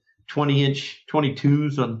 20-inch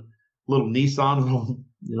 22s on little Nissan,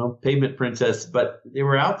 pavement princess, but they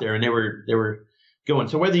were out there and they were going.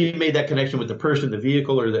 So whether you made that connection with the person, the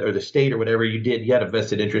vehicle, or the state or whatever you did, you had a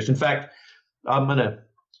vested interest. In fact, I'm gonna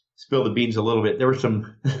spill the beans a little bit. There were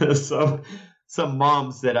some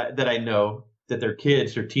moms that I know that their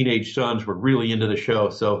teenage sons were really into the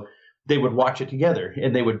show, so they would watch it together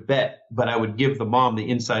and they would bet. But I would give the mom the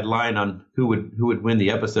inside line on who would win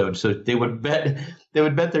the episode. So they would bet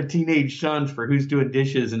their teenage sons for who's doing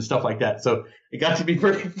dishes and stuff like that. So it got to be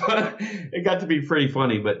pretty fun. It got to be pretty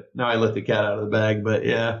funny. But now I let the cat out of the bag. But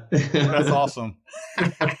yeah, that's awesome.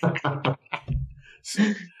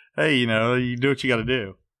 Hey, you do what you got to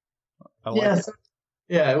do. Yes.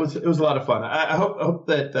 Yeah, it was a lot of fun. I hope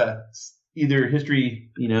that either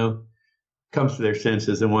history, comes to their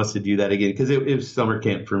senses and wants to do that again, because it was summer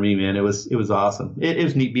camp for me, man. It was awesome. It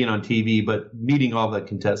was neat being on TV, but meeting all the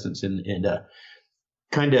contestants and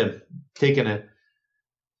kind of taking a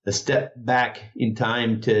step back in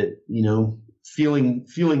time to feeling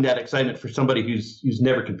that excitement for somebody who's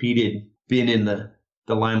never competed, being in the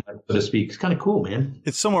limelight, so to speak. It's kind of cool, man.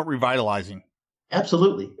 It's somewhat revitalizing.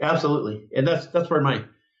 Absolutely. And that's where my,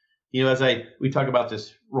 we talk about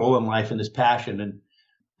this role in life and this passion, and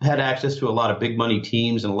had access to a lot of big money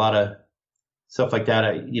teams and a lot of stuff like that.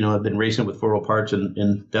 I've been racing with 4 Wheel Parts,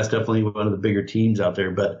 and that's definitely one of the bigger teams out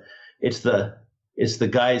there. But it's the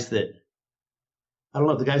guys that, I don't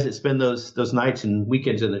know, the guys that spend those nights and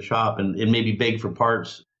weekends in the shop and maybe beg for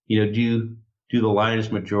parts, do the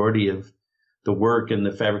lion's majority of the work and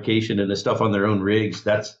the fabrication and the stuff on their own rigs.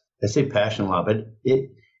 I say passion a lot, but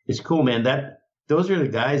it's cool, man. Those are the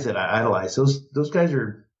guys that I idolize. Those guys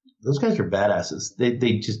are badasses.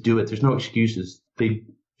 They just do it. There's no excuses. They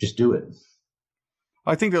just do it.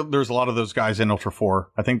 I think that there's a lot of those guys in Ultra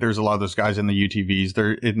 4. I think there's a lot of those guys in the UTVs.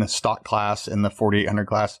 They're in the stock class, in the 4800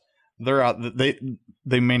 class. They're out.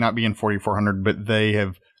 They may not be in 4400, but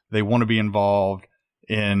they want to be involved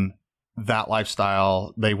in that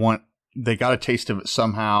lifestyle. They got a taste of it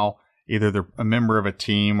somehow. Either they're a member of a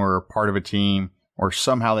team or a part of a team, or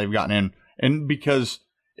somehow they've gotten in. And because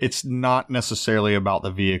it's not necessarily about the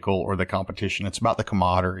vehicle or the competition, it's about the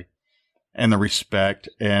camaraderie and the respect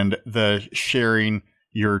and the sharing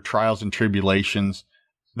your trials and tribulations,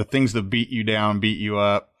 the things that beat you down, beat you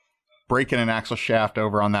up, breaking an axle shaft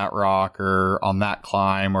over on that rock or on that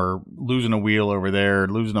climb, or losing a wheel over there,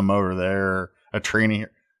 losing a motor there, a training.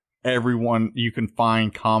 Everyone, you can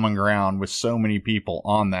find common ground with so many people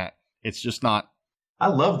on that. It's just not. I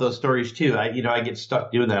love those stories too. I get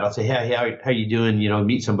stuck doing that. I'll say, hey, how you doing?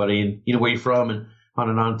 Meet somebody and where you from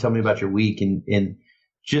and on. Tell me about your week and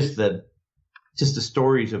just the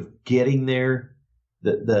stories of getting there,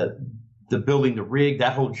 the building the rig,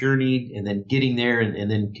 that whole journey, and then getting there and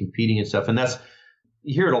then competing and stuff. And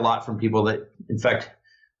you hear it a lot from people that, in fact,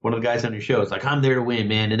 one of the guys on your show is like, I'm there to win,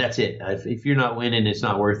 man. And that's it. If you're not winning, it's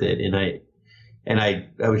not worth it. And I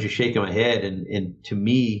was just shaking my head. And to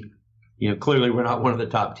me, clearly we're not one of the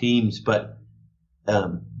top teams, but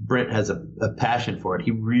Brent has a passion for it.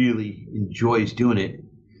 He really enjoys doing it.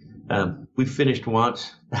 We finished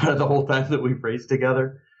once out of the whole time that we've raced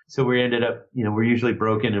together. So we ended up, we're usually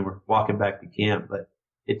broken and we're walking back to camp, but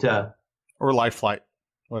or life flight,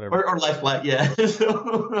 whatever. Or life flight. Yeah.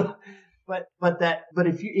 So, but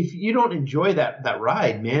if you don't enjoy that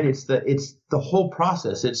ride, man, it's the whole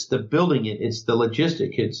process. It's the building it. It's the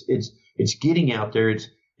logistic. It's getting out there.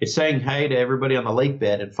 It's saying hi to everybody on the lake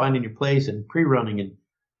bed and finding your place and pre-running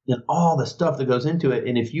and all the stuff that goes into it.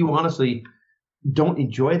 And if you honestly don't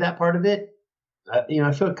enjoy that part of it, I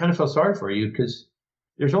kind of feel sorry for you, because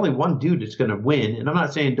there's only one dude that's going to win. And I'm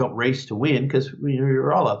not saying don't race to win, because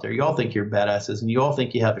you're all out there. You all think you're badasses and you all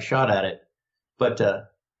think you have a shot at it. But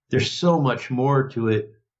there's so much more to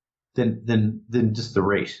it than just the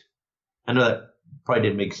race. I know that probably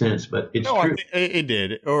didn't make sense, but it's true. It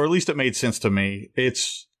did, or at least it made sense to me.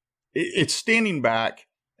 It's standing back,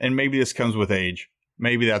 and maybe this comes with age.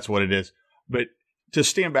 Maybe that's what it is. But to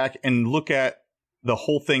stand back and look at the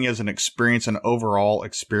whole thing as an experience, an overall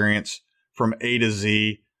experience from A to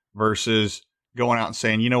Z, versus going out and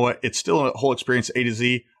saying, you know what, it's still a whole experience A to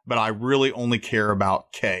Z, but I really only care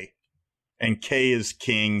about K. And K is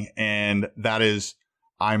king, and that is,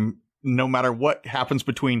 no matter what happens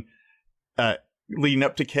between leading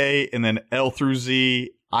up to K and then L through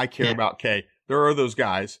Z, I care about K. There are those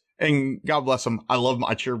guys, and God bless them. I love them.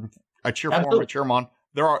 I cheer for them. I cheer them on.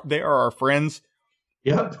 They are our friends.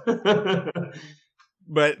 Yep.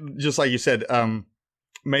 But just like you said,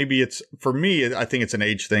 maybe it's, for me, I think it's an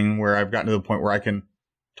age thing where I've gotten to the point where I can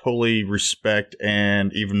totally respect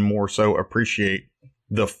and even more so appreciate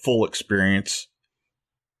the full experience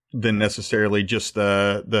than necessarily just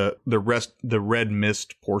the red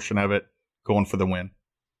mist portion of it, going for the win.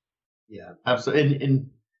 Yeah, absolutely. And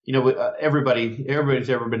everybody's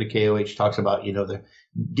ever been to KOH talks about, the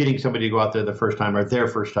getting somebody to go out there the first time, or their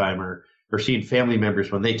first time, or seeing family members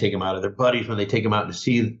when they take them out, or their buddies when they take them out, to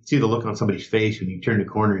see the look on somebody's face when you turn the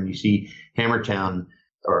corner and you see Hammertown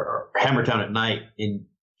or Hammertown at night, and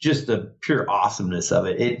just the pure awesomeness of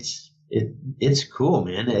it. It's cool,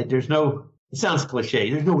 man. It sounds cliche.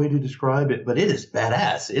 There's no way to describe it, but it is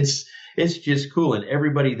badass. It's just cool, and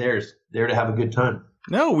everybody there's there to have a good time.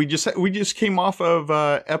 No, we just came off of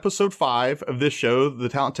episode 5 of this show, The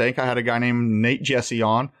Talent Tank. I had a guy named Nate Jesse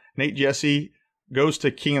on. Nate Jesse goes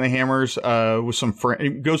to King of the Hammers with some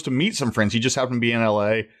friends. Goes to meet some friends. He just happened to be in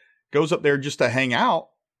LA. Goes up there just to hang out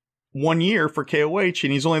 1 year for KOH,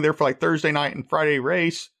 and he's only there for like Thursday night and Friday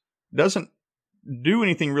race. Doesn't do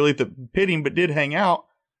anything really at the pitting, but did hang out.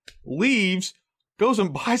 Leaves, goes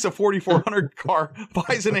and buys a 4400 car,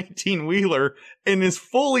 buys an 18-wheeler, and is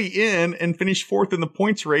fully in, and finished 4th in the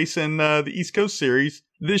points race in the East Coast Series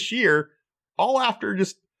this year. All after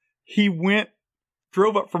he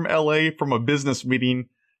drove up from LA from a business meeting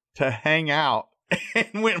to hang out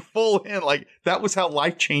and went full in. Like, that was how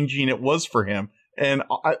life-changing it was for him. And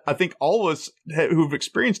I think all of us who've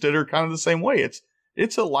experienced it are kind of the same way.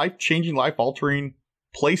 It's a life-changing, life-altering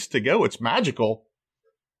place to go. It's magical.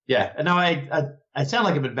 Yeah, and now I sound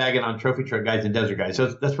like I've been bagging on trophy truck guys and desert guys. So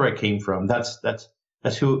that's where I came from. That's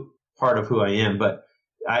part of who I am. But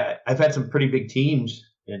I've had some pretty big teams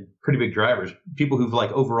and pretty big drivers, people who've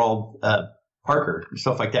like overall Parker and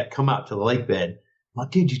stuff like that, come out to the lake bed. I'm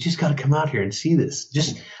like, dude, you just got to come out here and see this.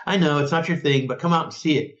 I know it's not your thing, but come out and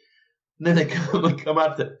see it. And then they come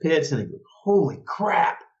out to the pits and they go, holy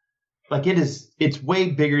crap. Like it's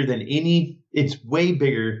way bigger than any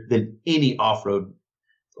off-road.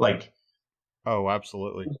 Like, oh,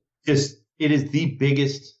 absolutely. It is the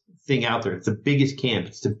biggest thing out there. It's the biggest camp.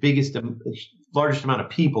 It's the largest amount of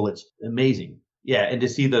people. It's amazing. Yeah. And to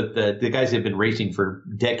see the guys that have been racing for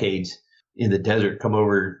decades in the desert come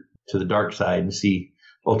over to the dark side and see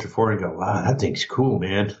Ultra 4 and go, wow, that thing's cool,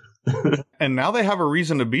 man. And now they have a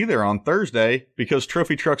reason to be there on Thursday because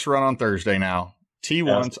trophy trucks run on Thursday now.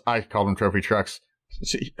 T1s, I call them trophy trucks.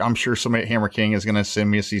 See, I'm sure somebody at Hammer King is going to send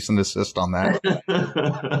me a cease and desist on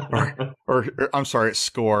that. or I'm sorry, it's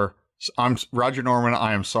Score. I'm Roger Norman.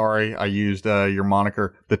 I am sorry I used your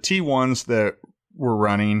moniker. The T1s that we're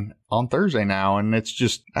running on Thursday now, and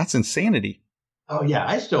that's insanity. Oh yeah,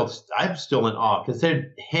 I'm still in awe because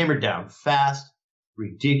they're hammered down fast,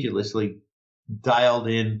 ridiculously dialed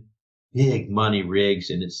in, big money rigs,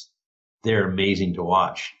 and they're amazing to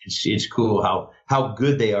watch. It's cool how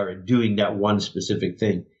good they are at doing that one specific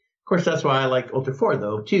thing. Of course, that's why I like Ultra 4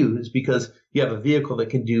 though too, is because you have a vehicle that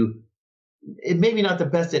can do it. Maybe not the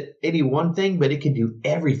best at any one thing, but it can do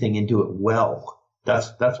everything and do it well.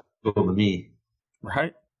 That's cool to me.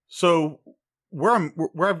 Right. So where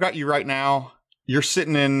I've got you right now, you're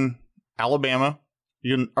sitting in Alabama.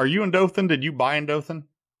 Are you in Dothan? Did you buy in Dothan?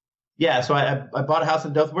 Yeah, so I bought a house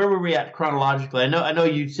in Dothan. Where were we at chronologically? I know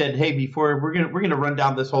you said, hey, before we're gonna run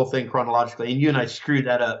down this whole thing chronologically, and you and I screwed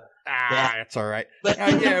that up. That's all right.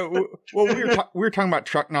 Yeah, well, we were talking about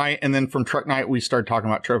truck night, and then from truck night we started talking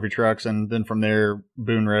about trophy trucks, and then from there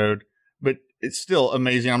Boone Road. But it's still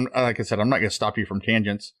amazing. Like I said, I'm not going to stop you from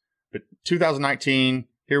tangents. But 2019,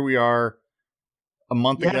 here we are. A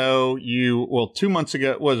month ago, 2 months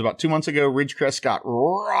ago, about 2 months ago, Ridgecrest got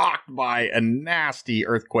rocked by a nasty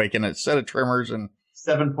earthquake and a set of tremors and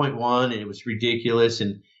 7.1, and it was ridiculous.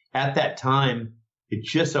 And at that time, it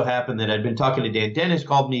just so happened that I'd been talking to Dan. Dennis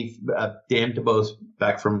called me, Dan DeBose,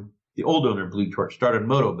 back from the old owner of Blue Torch, started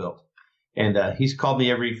Moto Build. And he's called me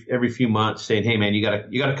every few months saying, hey man, you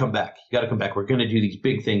gotta come back. You gotta come back. We're gonna do these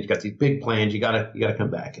big things, got these big plans, you gotta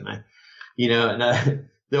come back. And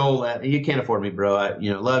the old, you can't afford me, bro. I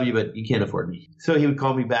love you, but you can't afford me. So he would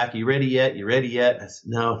call me back. You ready yet? You ready yet? I said,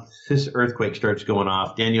 no, this earthquake starts going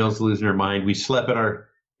off. Danielle's losing her mind. We slept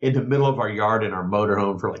in the middle of our yard in our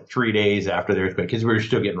motorhome for like 3 days after the earthquake because we were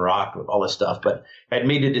still getting rocked with all this stuff. But I'd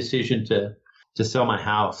made a decision to sell my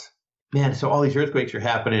house. Man, so all these earthquakes are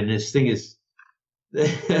happening. And this thing is,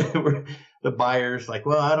 the buyer's like,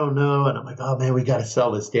 well, I don't know. And I'm like, oh man, we got to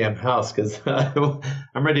sell this damn house because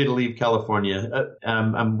I'm ready to leave California.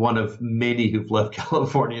 I'm one of many who've left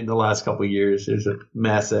California in the last couple of years. There's a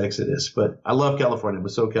mass exodus, but I love California. I'm a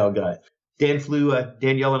SoCal guy. Dan flew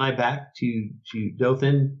Danielle and I back to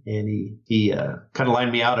Dothan, and he kind of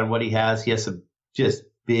lined me out on what he has. He has some just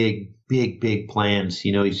big plans.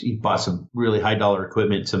 He bought some really high dollar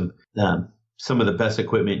equipment, some of the best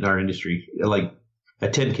equipment in our industry, like a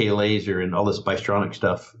 10K laser and all this Bystronic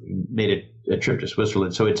stuff. Made a trip to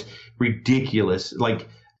Switzerland. So it's ridiculous. Like,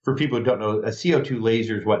 for people who don't know, a CO2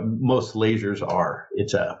 laser is what most lasers are.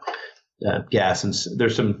 It's a gas. And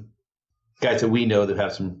there's some guys that we know that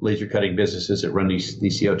have some laser cutting businesses that run these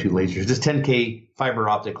CO2 lasers. This 10K fiber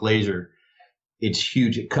optic laser, it's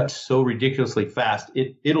huge. It cuts so ridiculously fast.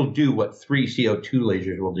 It'll do what 3 CO2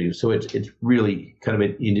 lasers will do. So it's really kind of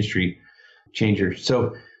an industry changer.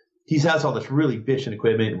 So he has all this really bitchin'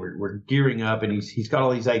 equipment. We're gearing up, and he's got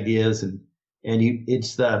all these ideas, and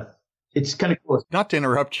it's kind of cool. Not to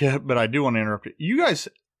interrupt you, but I do want to interrupt you. You guys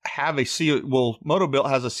have Moto-Built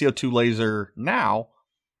has a CO2 laser now.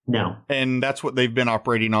 No. And that's what they've been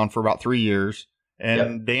operating on for about 3 years.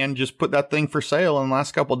 And Dan just put that thing for sale in the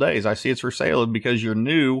last couple of days. I see it's for sale because your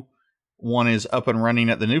new one is up and running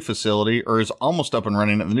at the new facility, or is almost up and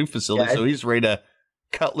running at the new facility. Yeah, so he's ready to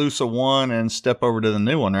cut loose a one and step over to the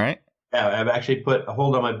new one, right? Yeah, I've actually put a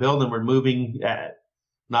hold on my build, and we're moving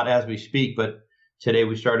not as we speak, but today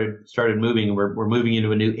we started moving. We're moving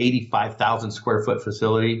into a new 85,000 square foot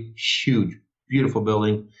facility. Huge, beautiful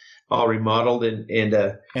building, all remodeled. And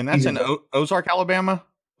that's in Ozark, Alabama?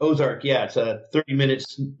 Ozark, yeah.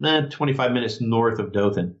 It's 25 minutes north of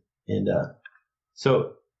Dothan. And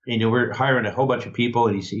so we're hiring a whole bunch of people,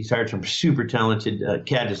 and he's hired some super talented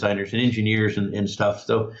CAD designers and engineers and stuff.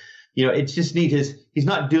 So, it's just neat. He's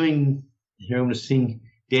not doing, here I'm going to sing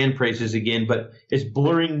Dan praises again, but it's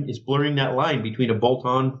blurring that line between a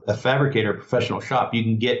bolt-on, a fabricator, a professional shop. You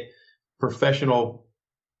can get professional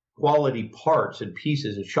quality parts and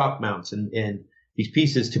pieces and shock mounts and these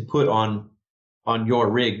pieces to put on your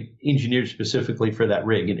rig, engineered specifically for that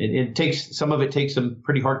rig. And it takes, some of it takes some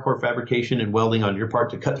pretty hardcore fabrication and welding on your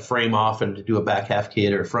part to cut the frame off and to do a back half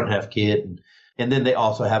kit or a front half kit. And then they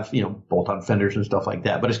also have, bolt-on fenders and stuff like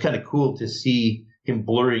that. But it's kind of cool to see him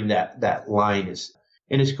blurring that line.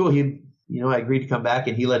 And it's cool. I agreed to come back,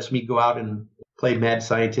 and he lets me go out and play mad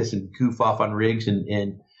scientist and goof off on rigs.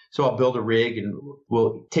 And so I'll build a rig, and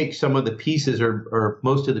we'll take some of the pieces or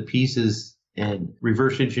most of the pieces and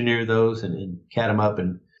reverse engineer those and CAD them up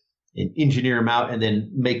and engineer them out and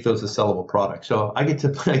then make those a sellable product. So I get to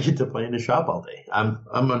play in the shop all day. I'm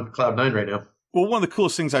on cloud 9 right now. Well, one of the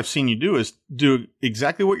coolest things I've seen you do is do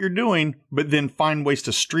exactly what you're doing, but then find ways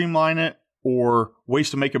to streamline it or ways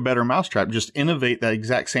to make a better mousetrap. Just innovate that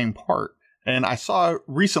exact same part. And I saw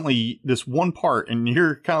recently this one part, and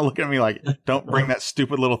you're kind of looking at me like, don't bring that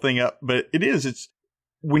stupid little thing up. But it's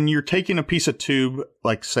when you're taking a piece of tube,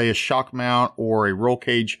 like say a shock mount or a roll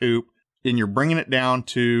cage hoop, and you're bringing it down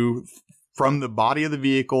from the body of the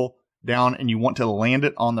vehicle down, and you want to land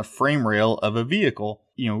it on the frame rail of a vehicle.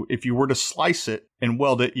 If you were to slice it and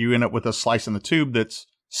weld it, you end up with a slice in the tube that's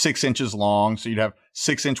 6 inches long. So you'd have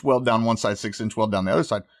 6-inch weld down one side, 6-inch weld down the other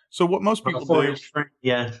side. So what most people do,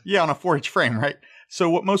 on a 4-inch frame, right? So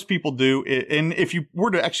what most people do, and if you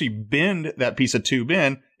were to actually bend that piece of tube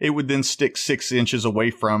in, it would then stick 6 inches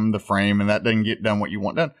away from the frame, and that doesn't get done what you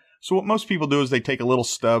want done. So what most people do is they take a little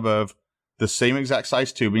stub of the same exact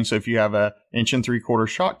size tubing. So if you have a 1 3/4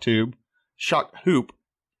 shock hoop,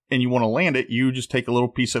 and you want to land it, you just take a little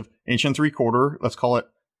piece of 1 3/4, let's call it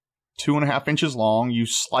 2.5 inches long. You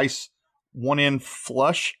slice one end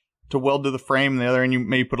flush to weld to the frame, and the other end you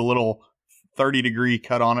may put a little 30-degree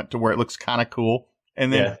cut on it to where it looks kind of cool.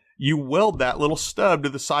 And then you weld that little stub to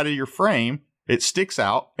the side of your frame. It sticks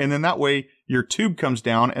out, and then that way your tube comes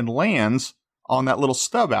down and lands on that little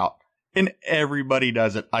stub out. And everybody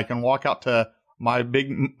does it. I can walk out to my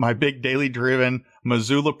big daily driven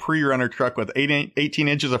Missoula pre-runner truck with 18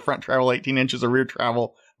 inches of front travel, 18 inches of rear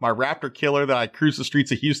travel, my Raptor Killer that I cruise the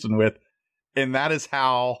streets of Houston with. And that is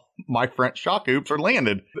how my front shock hoops are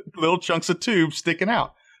landed. Little chunks of tube sticking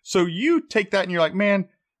out. So you take that and you're like, man,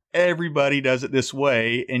 everybody does it this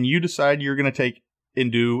way. And you decide you're going to take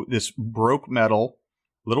and do this broke metal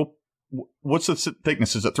little, what's the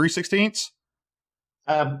thickness? Is it 3/16?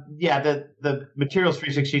 The material's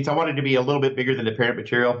 3/16. I wanted to be a little bit bigger than the parent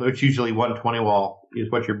material, which usually 120 wall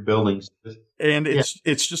is what you're building. And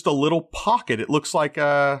it's just a little pocket. It looks like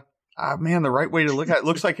the right way to look at it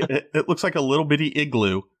looks like it looks like a little bitty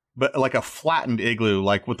igloo, but like a flattened igloo,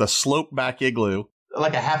 like with a slope back igloo,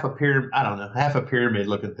 like half a pyramid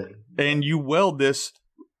looking thing. And you weld this.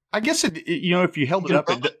 I guess if you held it up,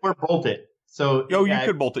 or bolt it. So you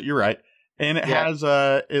could bolt it. You're right. And it has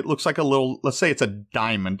it looks like a little, let's say it's a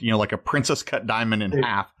diamond, like a princess cut diamond in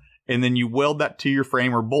half. And then you weld that to your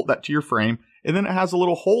frame or bolt that to your frame. And then it has a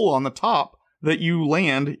little hole on the top that you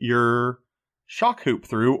land your shock hoop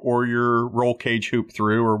through or your roll cage hoop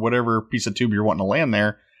through or whatever piece of tube you're wanting to land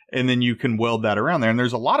there. And then you can weld that around there. And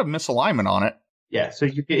there's a lot of misalignment on it. Yeah. So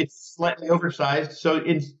it's slightly oversized. So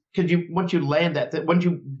once you land that, once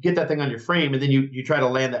you get that thing on your frame and then you try to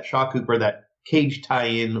land that shock hoop or that cage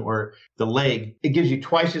tie-in or the leg, it gives you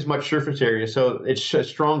twice as much surface area. So it's a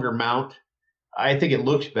stronger mount. I think it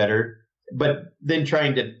looks better, but then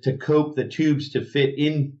trying to cope the tubes to fit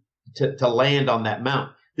in to land on that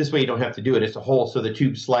mount. This way you don't have to do it. It's a hole so the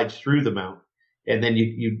tube slides through the mount and then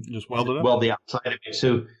you just weld it up. Weld the outside of it.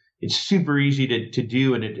 So it's super easy to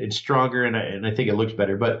do and it's stronger and I think it looks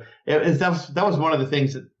better. But that was one of the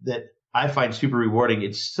things that I find super rewarding.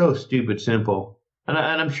 It's so stupid simple. And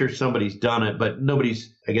I'm sure somebody's done it, but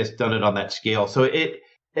nobody's, I guess, done it on that scale. So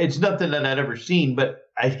it's nothing that I'd ever seen, but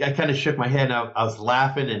I kind of shook my head. And I was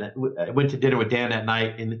laughing, and I went to dinner with Dan that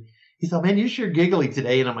night, and he thought, man, you're sure giggly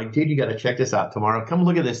today. And I'm like, dude, you got to check this out tomorrow. Come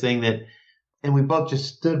look at this thing and we both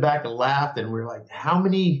just stood back and laughed, and we're like, how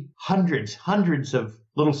many hundreds of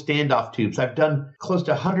little standoff tubes? I've done close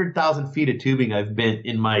to 100,000 feet of tubing I've been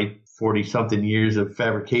in my 40-something years of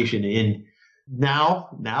fabrication in.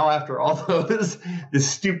 Now after all those, this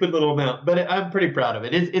stupid little mount, but I'm pretty proud of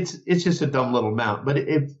it. It's just a dumb little mount, but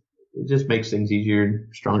it just makes things easier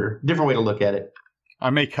and stronger. Different way to look at it. I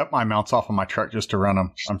may cut my mounts off of my truck just to run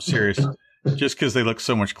them. I'm serious, just because they look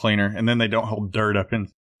so much cleaner, and then they don't hold dirt up in.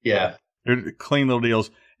 Yeah, they're clean little deals,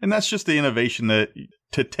 and that's just the innovation that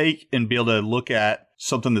to take and be able to look at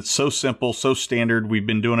something that's so simple, so standard. We've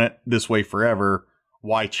been doing it this way forever.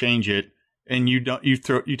 Why change it? And you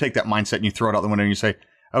take that mindset and you throw it out the window and you say,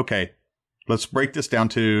 okay, let's break this down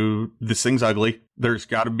to this thing's ugly. There's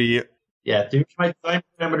got to be Yeah, here's my design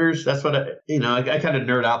parameters. That's what I kind of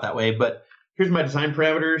nerd out that way. But here's my design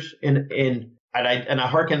parameters, and I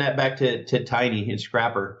harken that back to Tiny and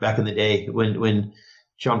Scrapper back in the day when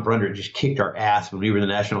John Brunder just kicked our ass when we were the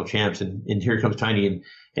national champs, and here comes Tiny,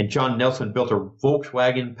 and John Nelson built a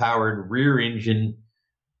Volkswagen powered rear engine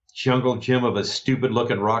jungle gym of a stupid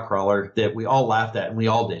looking rock crawler that we all laughed at, and we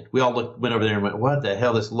all did. We all went over there and went, "What the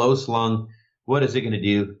hell? This low slung. What is it going to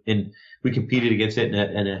do?" And we competed against it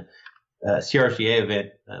in a CRCA event,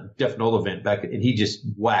 Jeff Knoll event back, and he just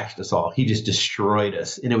waxed us all. He just destroyed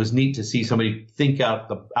us, and it was neat to see somebody think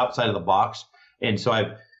outside of the box. And so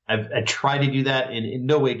I try to do that in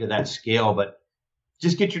no way to that scale, but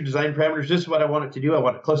just get your design parameters. This is what I want it to do. I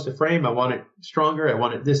want it close to frame. I want it stronger. I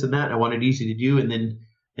want it this and that. I want it easy to do, and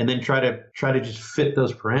then try to just fit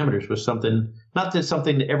those parameters with something, not that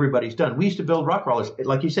something that everybody's done. We used to build rock crawlers.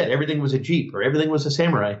 Like you said, everything was a Jeep or everything was a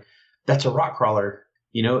Samurai. That's a rock crawler.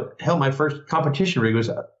 Hell, my first competition rig was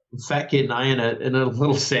a fat kid and I in a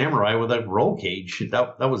little Samurai with a roll cage.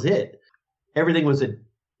 That was it. Everything was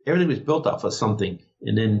built off of something.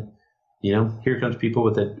 And then, here comes people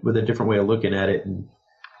with a different way of looking at it. And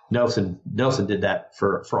Nelson did that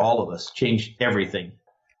for all of us, changed everything.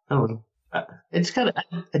 I don't know. It's kind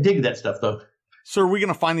of, I dig that stuff though. So are we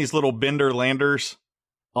going to find these little Bender landers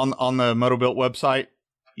on the MotoBuilt website?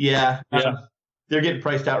 Yeah. They're getting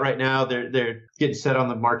priced out right now. They're getting set on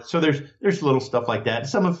the market. So there's little stuff like that.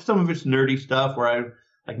 Some of it's nerdy stuff where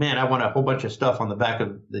I want a whole bunch of stuff on the back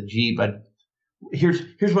of the Jeep.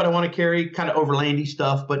 Here's what I want to carry, kind of overlandy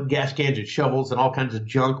stuff, but gas cans and shovels and all kinds of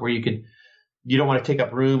junk where you don't want to take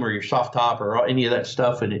up room or your soft top or any of that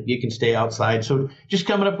stuff, and you can stay outside. So just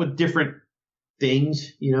coming up with different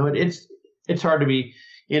things, it's hard to be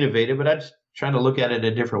innovative, but I'm just trying to look at it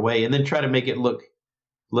a different way and then try to make it look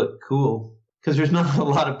cool. Because there's not a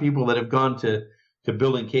lot of people that have gone to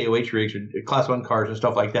building KOH rigs or Class 1 cars and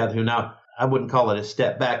stuff like that who now, I wouldn't call it a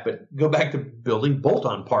step back, but go back to building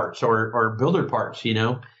bolt-on parts or builder parts,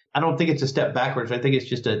 I don't think it's a step backwards. I think it's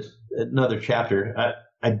just another chapter.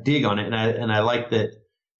 I dig on it, and I like that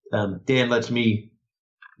Dan lets me,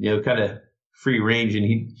 kind of free range,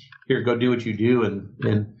 and here, go do what you do,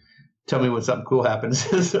 and tell me when something cool happens.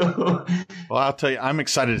 So, well, I'll tell you, I'm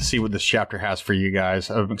excited to see what this chapter has for you guys.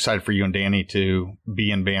 I'm excited for you and Danny to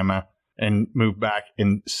be in Bama and move back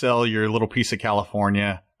and sell your little piece of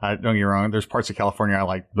California. Don't get me wrong, there's parts of California I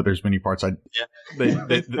like, but there's many parts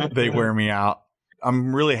they wear me out.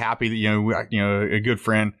 I'm really happy that a good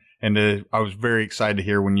friend, and I was very excited to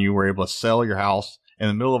hear when you were able to sell your house in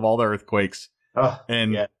the middle of all the earthquakes,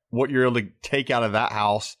 what you're able to take out of that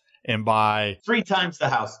house and buy three times the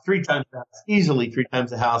house, easily 3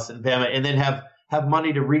 times the house in Bama, and then have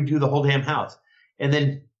money to redo the whole damn house, and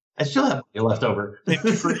then I still have money left over.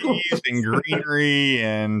 Trees and greenery,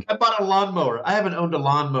 and I bought a lawnmower. I haven't owned a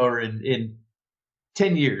lawnmower in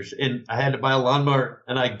 10 years, and I had to buy a lawnmower,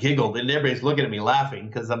 and I giggled, and everybody's looking at me laughing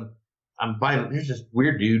because I'm buying. There's this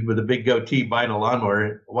weird dude with a big goatee buying a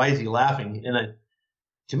lawnmower. Why is he laughing? And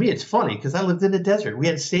to me, it's funny because I lived in the desert. We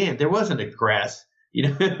had sand. There wasn't a grass.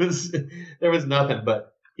 There was nothing.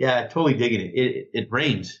 But yeah, totally digging it. It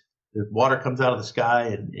rains. The water comes out of the sky,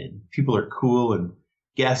 and people are cool, and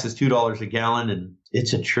gas is $2 a gallon, and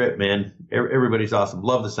it's a trip, man. Everybody's awesome.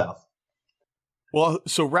 Love the South. Well,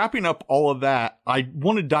 so wrapping up all of that, I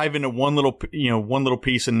want to dive into one little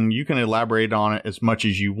piece, and you can elaborate on it as much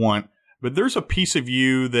as you want. But there's a piece of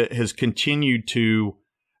you that has continued to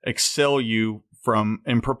excel you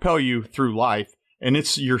and propel you through life, and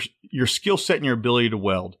it's your skill set and your ability to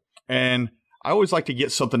weld. And I always like to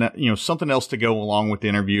get something else to go along with the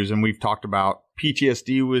interviews. And we've talked about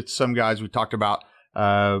PTSD with some guys. We've talked about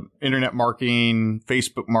internet marketing,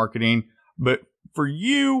 Facebook marketing. But for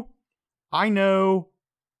you, I know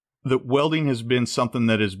that welding has been something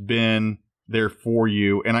that has been there for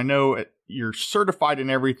you. And I know you're certified in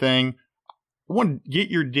everything. I want to get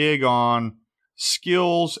your dig on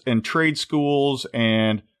skills and trade schools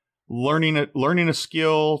and learning a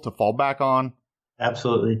skill to fall back on.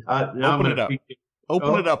 Absolutely.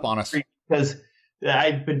 Open it up on us. Because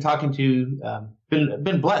I've been talking to,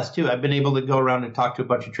 been blessed too. I've been able to go around and talk to a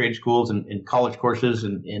bunch of trade schools and college courses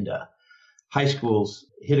and high schools,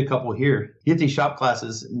 hit a couple here, hit these shop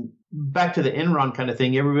classes. Back to the Enron kind of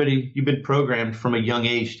thing. Everybody, you've been programmed from a young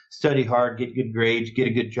age, study hard, get good grades, get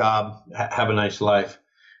a good job, have a nice life.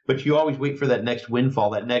 But you always wait for that next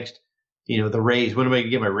windfall, that next, the raise. When am I going to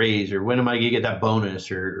get my raise? Or when am I going to get that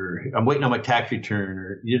bonus? Or I'm waiting on my tax return.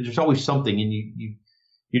 Or there's always something, and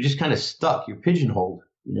you're just kind of stuck. You're pigeonholed.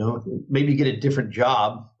 Maybe get a different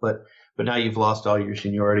job, but but now you've lost all your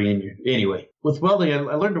seniority. Anyway, with welding, I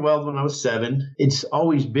learned to weld when I was 7. It's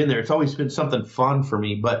always been there. It's always been something fun for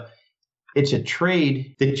me, but it's a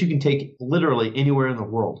trade that you can take literally anywhere in the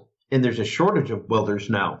world. And there's a shortage of welders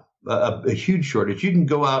now, a huge shortage. You can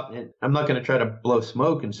go out, and I'm not going to try to blow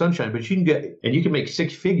smoke and sunshine, but you can make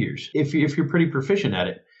 6 figures if you're pretty proficient at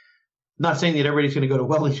it. Not saying that everybody's going to go to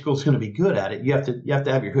welding school is going to be good at it. You have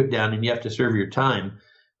to have your hood down and you have to serve your time.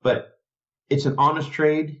 But it's an honest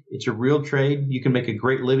trade. It's a real trade. You can make a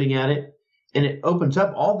great living at it. And it opens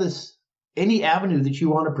up any avenue that you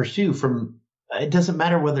want to pursue it doesn't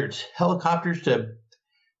matter whether it's helicopters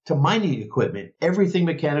to mining equipment. Everything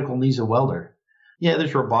mechanical needs a welder. Yeah,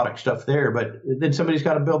 there's robotic stuff there, but then somebody's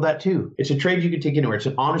got to build that too. It's a trade you can take anywhere. It's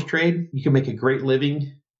an honest trade. You can make a great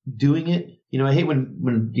living doing it. I hate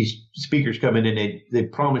when these speakers come in and they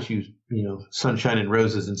promise you, sunshine and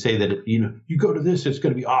roses and say that, you go to this, it's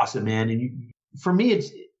going to be awesome, man. And for me,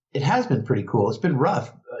 it has been pretty cool. It's been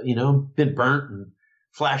rough, been burnt and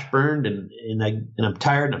flash burned and I'm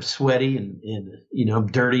tired and I'm sweaty and I'm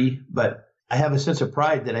dirty, but I have a sense of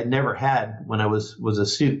pride that I never had when I was a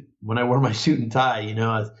suit. When I wore my suit and tie, it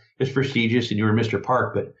was prestigious and you were Mr.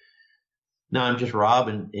 Park, but now I'm just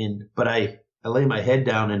Rob but I lay my head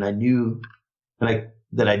down and I knew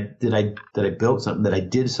that I built something, that I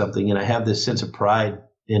did something, and I have this sense of pride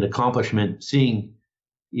and accomplishment. Seeing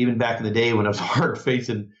even back in the day when I was hard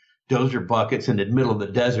facing dozer buckets in the middle of the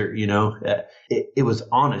desert, it was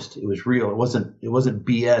honest, it was real, it wasn't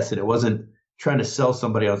BS, and it wasn't trying to sell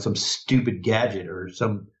somebody on some stupid gadget or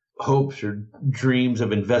some hopes or dreams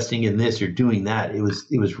of investing in this or doing that. It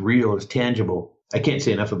was real, it was tangible. I can't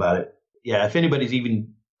say enough about it. Yeah, if anybody's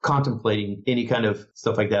even contemplating any kind of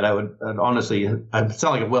stuff like that, I'd honestly, I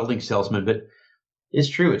sound like a welding salesman, but it's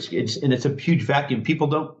true. It's a huge vacuum. People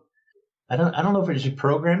don't, I don't know if it's just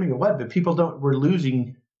programming or what, but people we're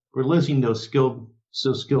losing those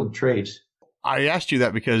skilled trades. I asked you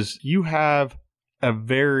that because you have a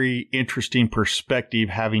very interesting perspective,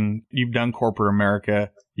 you've done corporate America,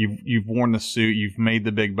 you've worn the suit, you've made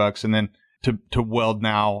the big bucks, and then to weld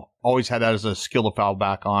now, always had that as a skill to fall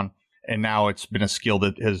back on. And now it's been a skill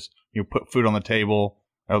that has put food on the table,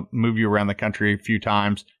 moved you around the country a few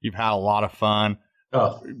times. You've had a lot of fun.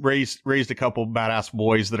 Raised a couple badass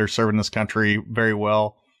boys that are serving this country very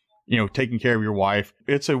well. Taking care of your wife.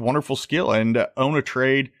 It's a wonderful skill, and to own a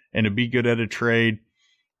trade and to be good at a trade.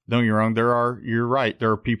 Don't get me wrong. You're right.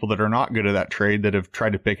 There are people that are not good at that trade that have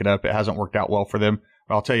tried to pick it up. It hasn't worked out well for them.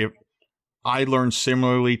 But I'll tell you, I learned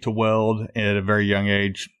similarly to weld at a very young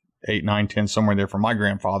age. 8, 9, 10, somewhere there from my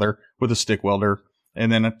grandfather with a stick welder.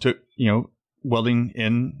 And then I took, welding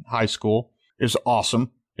in high school. It was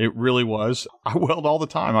awesome. It really was. I weld all the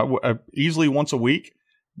time. I easily once a week.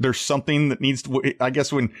 There's something that needs to, I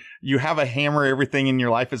guess when you have a hammer, everything in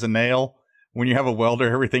your life is a nail. When you have a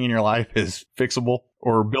welder, everything in your life is fixable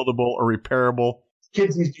or buildable or repairable.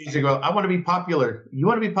 Kids these days go, I want to be popular. You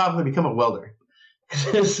want to be popular, become a welder.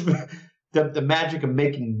 The magic of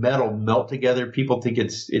making metal melt together, people think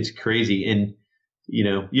it's crazy. And,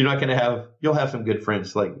 you're not going to you'll have some good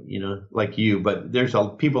friends like you, but there's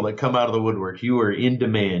people that come out of the woodwork. You are in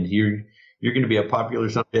demand. You're going to be a popular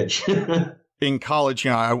son of a bitch. In college,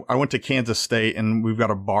 I went to Kansas State, and we've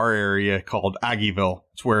got a bar area called Aggieville.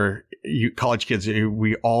 It's where college kids,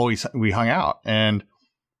 we hung out and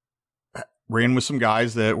ran with some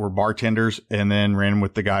guys that were bartenders, and then ran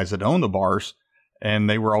with the guys that owned the bars. And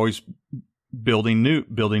they were always building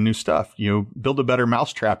new stuff. Build a better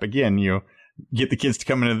mousetrap again. Get the kids to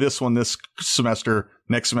come into this one this semester.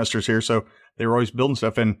 Next semester's here, so they were always building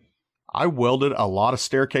stuff. And I welded a lot of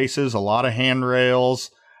staircases, a lot of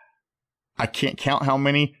handrails. I can't count how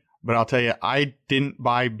many, but I'll tell you, I didn't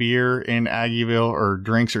buy beer in Aggieville or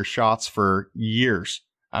drinks or shots for years.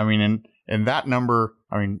 I mean, and that number,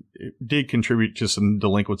 it did contribute to some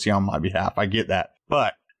delinquency on my behalf. I get that,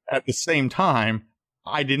 but at the same time,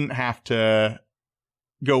 I didn't have to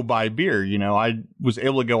go buy beer. I was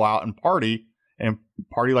able to go out and party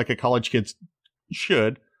like a college kid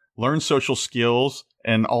should, learn social skills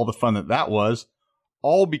and all the fun that was,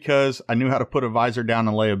 all because I knew how to put a visor down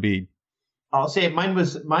and lay a bead. I'll say mine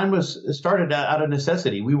was started out of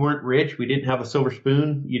necessity. We weren't rich. We didn't have a silver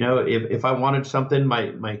spoon. If I wanted something,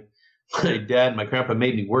 my dad, my grandpa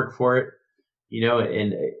made me work for it,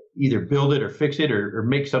 and either build it or fix it or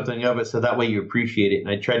make something of it. So that way you appreciate it. And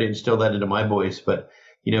I try to instill that into my boys, but,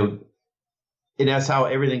 and that's how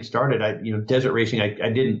everything started. Desert racing,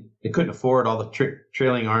 I couldn't afford all the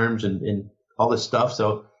trailing arms and all this stuff.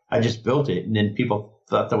 So I just built it, and then people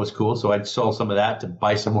thought that was cool. So I'd sell some of that to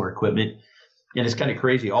buy some more equipment. And it's kind of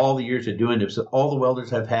crazy. All the years of doing this, all the welders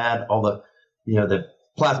have had, all the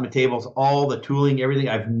plasma tables, all the tooling, everything.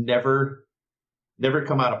 I've never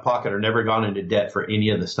come out of pocket or never gone into debt for any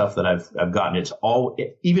of the stuff that I've gotten. It's all,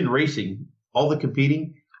 even racing, all the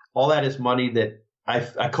competing, all that is money that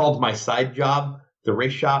I called my side job, the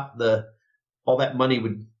race shop. All that money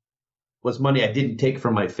was money I didn't take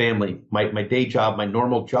from my family. My day job, my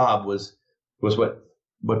normal job was what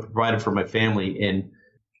provided for my family, and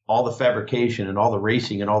all the fabrication and all the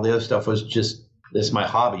racing and all the other stuff was just, it's my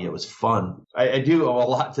hobby. It was fun. I do owe a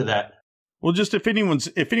lot to that. Well, just if anyone's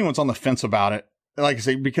on the fence about it, like I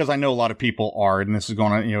say, because I know a lot of people are, and this is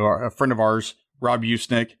going on, a friend of ours, Rob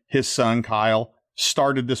Usnick, his son, Kyle,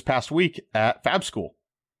 started this past week at Fab School.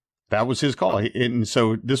 That was his call. And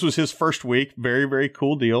so this was his first week. Very, very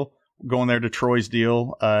cool deal. Going there to Troy's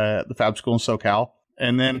deal, the Fab School in SoCal.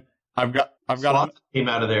 And then I've got came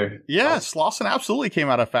out of there. Yeah, Slauson absolutely came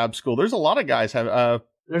out of Fab School. There's a lot of guys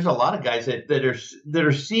there's a lot of guys that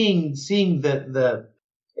are seeing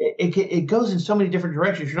it goes in so many different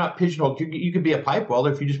directions. You're not pigeonholed. You could be a pipe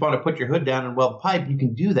welder if you just want to put your hood down and weld pipe. You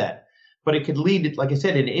can do that, but it could lead, like I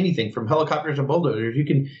said, into anything from helicopters and bulldozers. You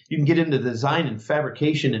can get into design and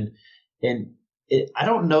fabrication, I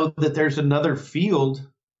don't know that there's another field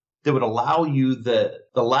that would allow you the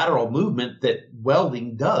lateral movement that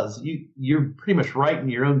welding does. You're pretty much writing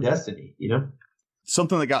your own destiny,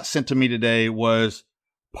 Something that got sent to me today was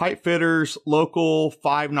Pipe Fitters Local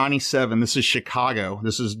 597. This is Chicago.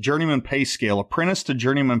 This is journeyman pay scale, apprentice to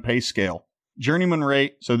journeyman pay scale. Journeyman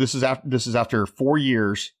rate. So this is after 4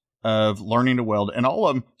 years of learning to weld, and all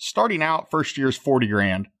of them starting out first year is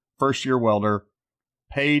 $40,000. First year welder,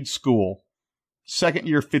 paid school. Second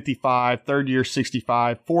year, $55,000, third year,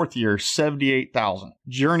 $65,000, fourth year, $78,000.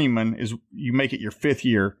 Journeyman is, you make it your fifth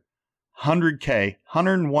year, $100K,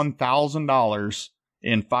 $101,000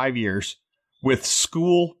 in 5 years with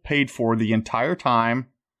school paid for the entire time.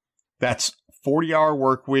 That's 40-hour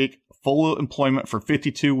work week, full employment for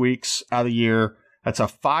 52 weeks out of the year. That's a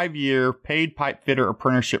 5-year paid pipe fitter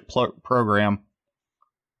apprenticeship program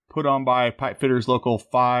put on by Pipe Fitters Local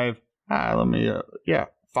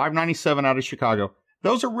 597 out of Chicago.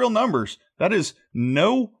 Those are real numbers. That is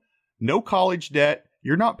no college debt.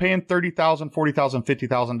 You're not paying $30,000, $40,000,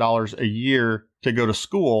 $50,000 a year to go to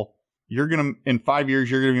school. In 5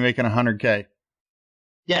 years, you're going to be making $100K.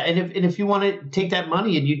 Yeah. And if you want to take that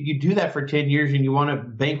money and you do that for 10 years and you want to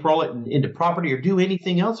bankroll it into property or do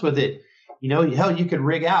anything else with it, hell, you could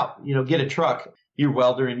rig out, get a truck, your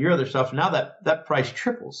welder and your other stuff. Now that price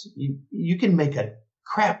triples. You can make a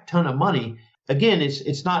crap ton of money. Again,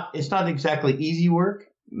 it's not exactly easy work.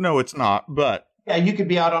 No, it's not. But yeah, you could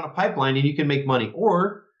be out on a pipeline and you can make money,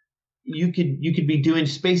 or you could be doing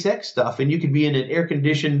SpaceX stuff, and you could be in an air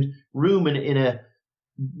conditioned room in a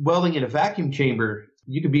welding in a vacuum chamber.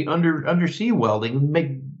 You could be undersea welding and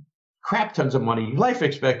make crap tons of money. Your life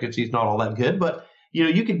expectancy is not all that good, but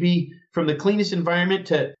you could be from the cleanest environment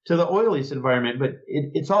to the oiliest environment. But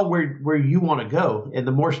it's all where you want to go, and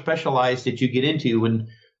the more specialized that you get into, when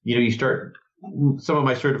you start. Some of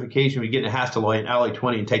my certification, we get into Hastelloy and Alloy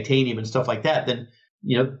 20 and titanium and stuff like that, then,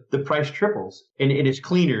 the price triples, and it's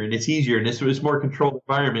cleaner and it's easier and it's more controlled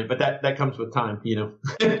environment, but that comes with time,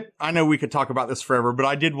 I know we could talk about this forever, but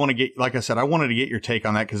I did want to get, like I said, I wanted to get your take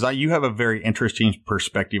on that because you have a very interesting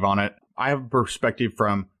perspective on it. I have a perspective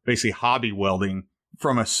from basically hobby welding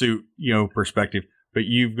from a suit, perspective, but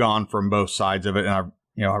you've gone from both sides of it. And I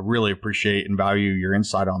really appreciate and value your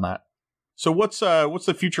insight on that. So what's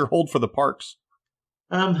the future hold for the parks?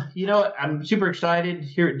 I'm super excited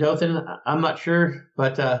here at Dothan. I'm not sure,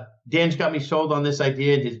 but Dan's got me sold on this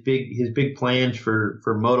idea and his big plans for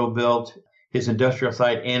Moto-Built, his industrial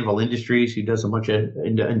side, Anvil Industries, who does a bunch of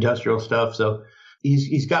industrial stuff. So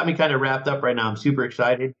he's got me kind of wrapped up right now. I'm super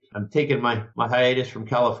excited. I'm taking my hiatus from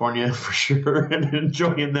California for sure and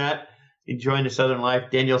enjoying the Southern life.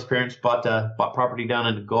 Danielle's parents bought property down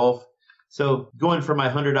in the Gulf. So going for my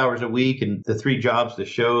 100 hours a week and the 3 jobs, the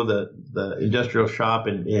show, the industrial shop,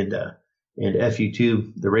 and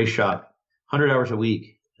FU2, the race shop, 100 hours a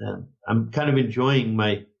week. I'm kind of enjoying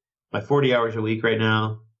my 40 hours a week right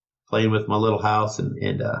now, playing with my little house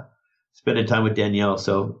and spending time with Danielle.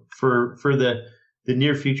 So for the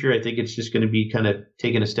near future, I think it's just going to be kind of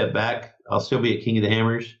taking a step back. I'll still be at King of the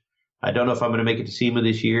Hammers. I don't know if I'm going to make it to SEMA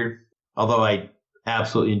this year, although I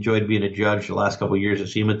absolutely enjoyed being a judge the last couple of years at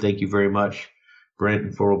SEMA. Thank you very much, Brent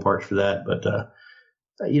and 4 Wheel Parks, for that. But,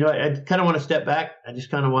 I kind of want to step back. I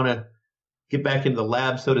just kind of want to get back into the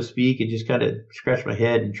lab, so to speak, and just kind of scratch my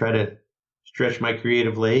head and try to stretch my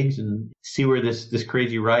creative legs and see where this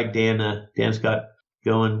crazy ride Dan's got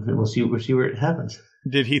going, and we'll see where it happens.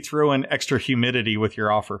 Did he throw in extra humidity with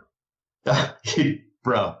your offer?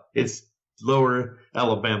 Bro, it's lower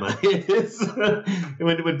Alabama. It's,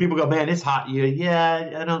 when people go, man, it's hot.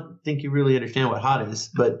 I don't think you really understand what hot is.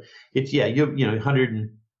 But it's, you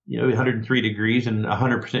 103 degrees and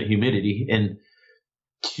 100% humidity. And,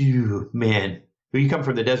 man, when you come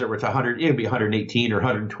from the desert where it's 100, it'll be 118 or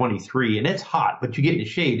 123, and it's hot, but you get in the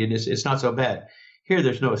shade, and it's not so bad. Here,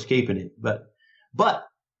 there's no escaping it. But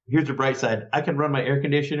here's the bright side. I can run my air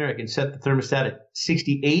conditioner. I can set the thermostat at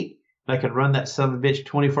 68. I can run that son of a bitch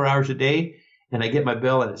 24 hours a day, and I get my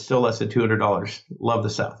bill, and it's still less than $200. Love the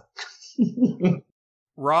South.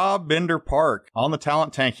 Rob Bender Park on the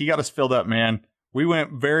Talent Tank. He got us filled up, man. We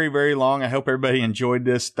went very, very long. I hope everybody enjoyed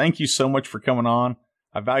this. Thank you so much for coming on.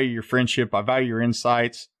 I value your friendship. I value your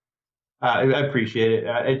insights. I appreciate it.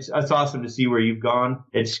 It's awesome to see where you've gone.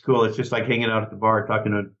 It's cool. It's just like hanging out at the bar,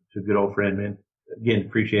 talking to a good old friend, man. Again,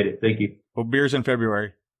 appreciate it. Thank you. Well, beer's in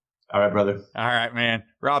February. All right, brother. All right, man.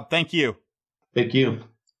 Rob, thank you. Thank you.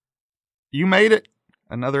 You made it.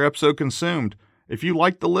 Another episode consumed. If you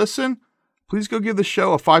like the listen, please go give the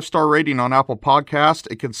show a 5-star rating on Apple Podcast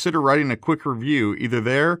and consider writing a quick review either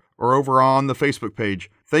there or over on the Facebook page.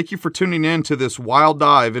 Thank you for tuning in to this wild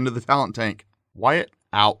dive into the Talent Tank. Wyatt,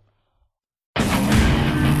 out.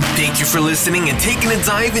 Thank you for listening and taking a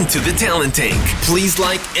dive into the Talent Tank. Please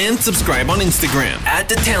like and subscribe on Instagram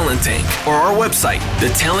 @The Talent Tank or our website,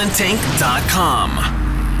 thetalenttank.com.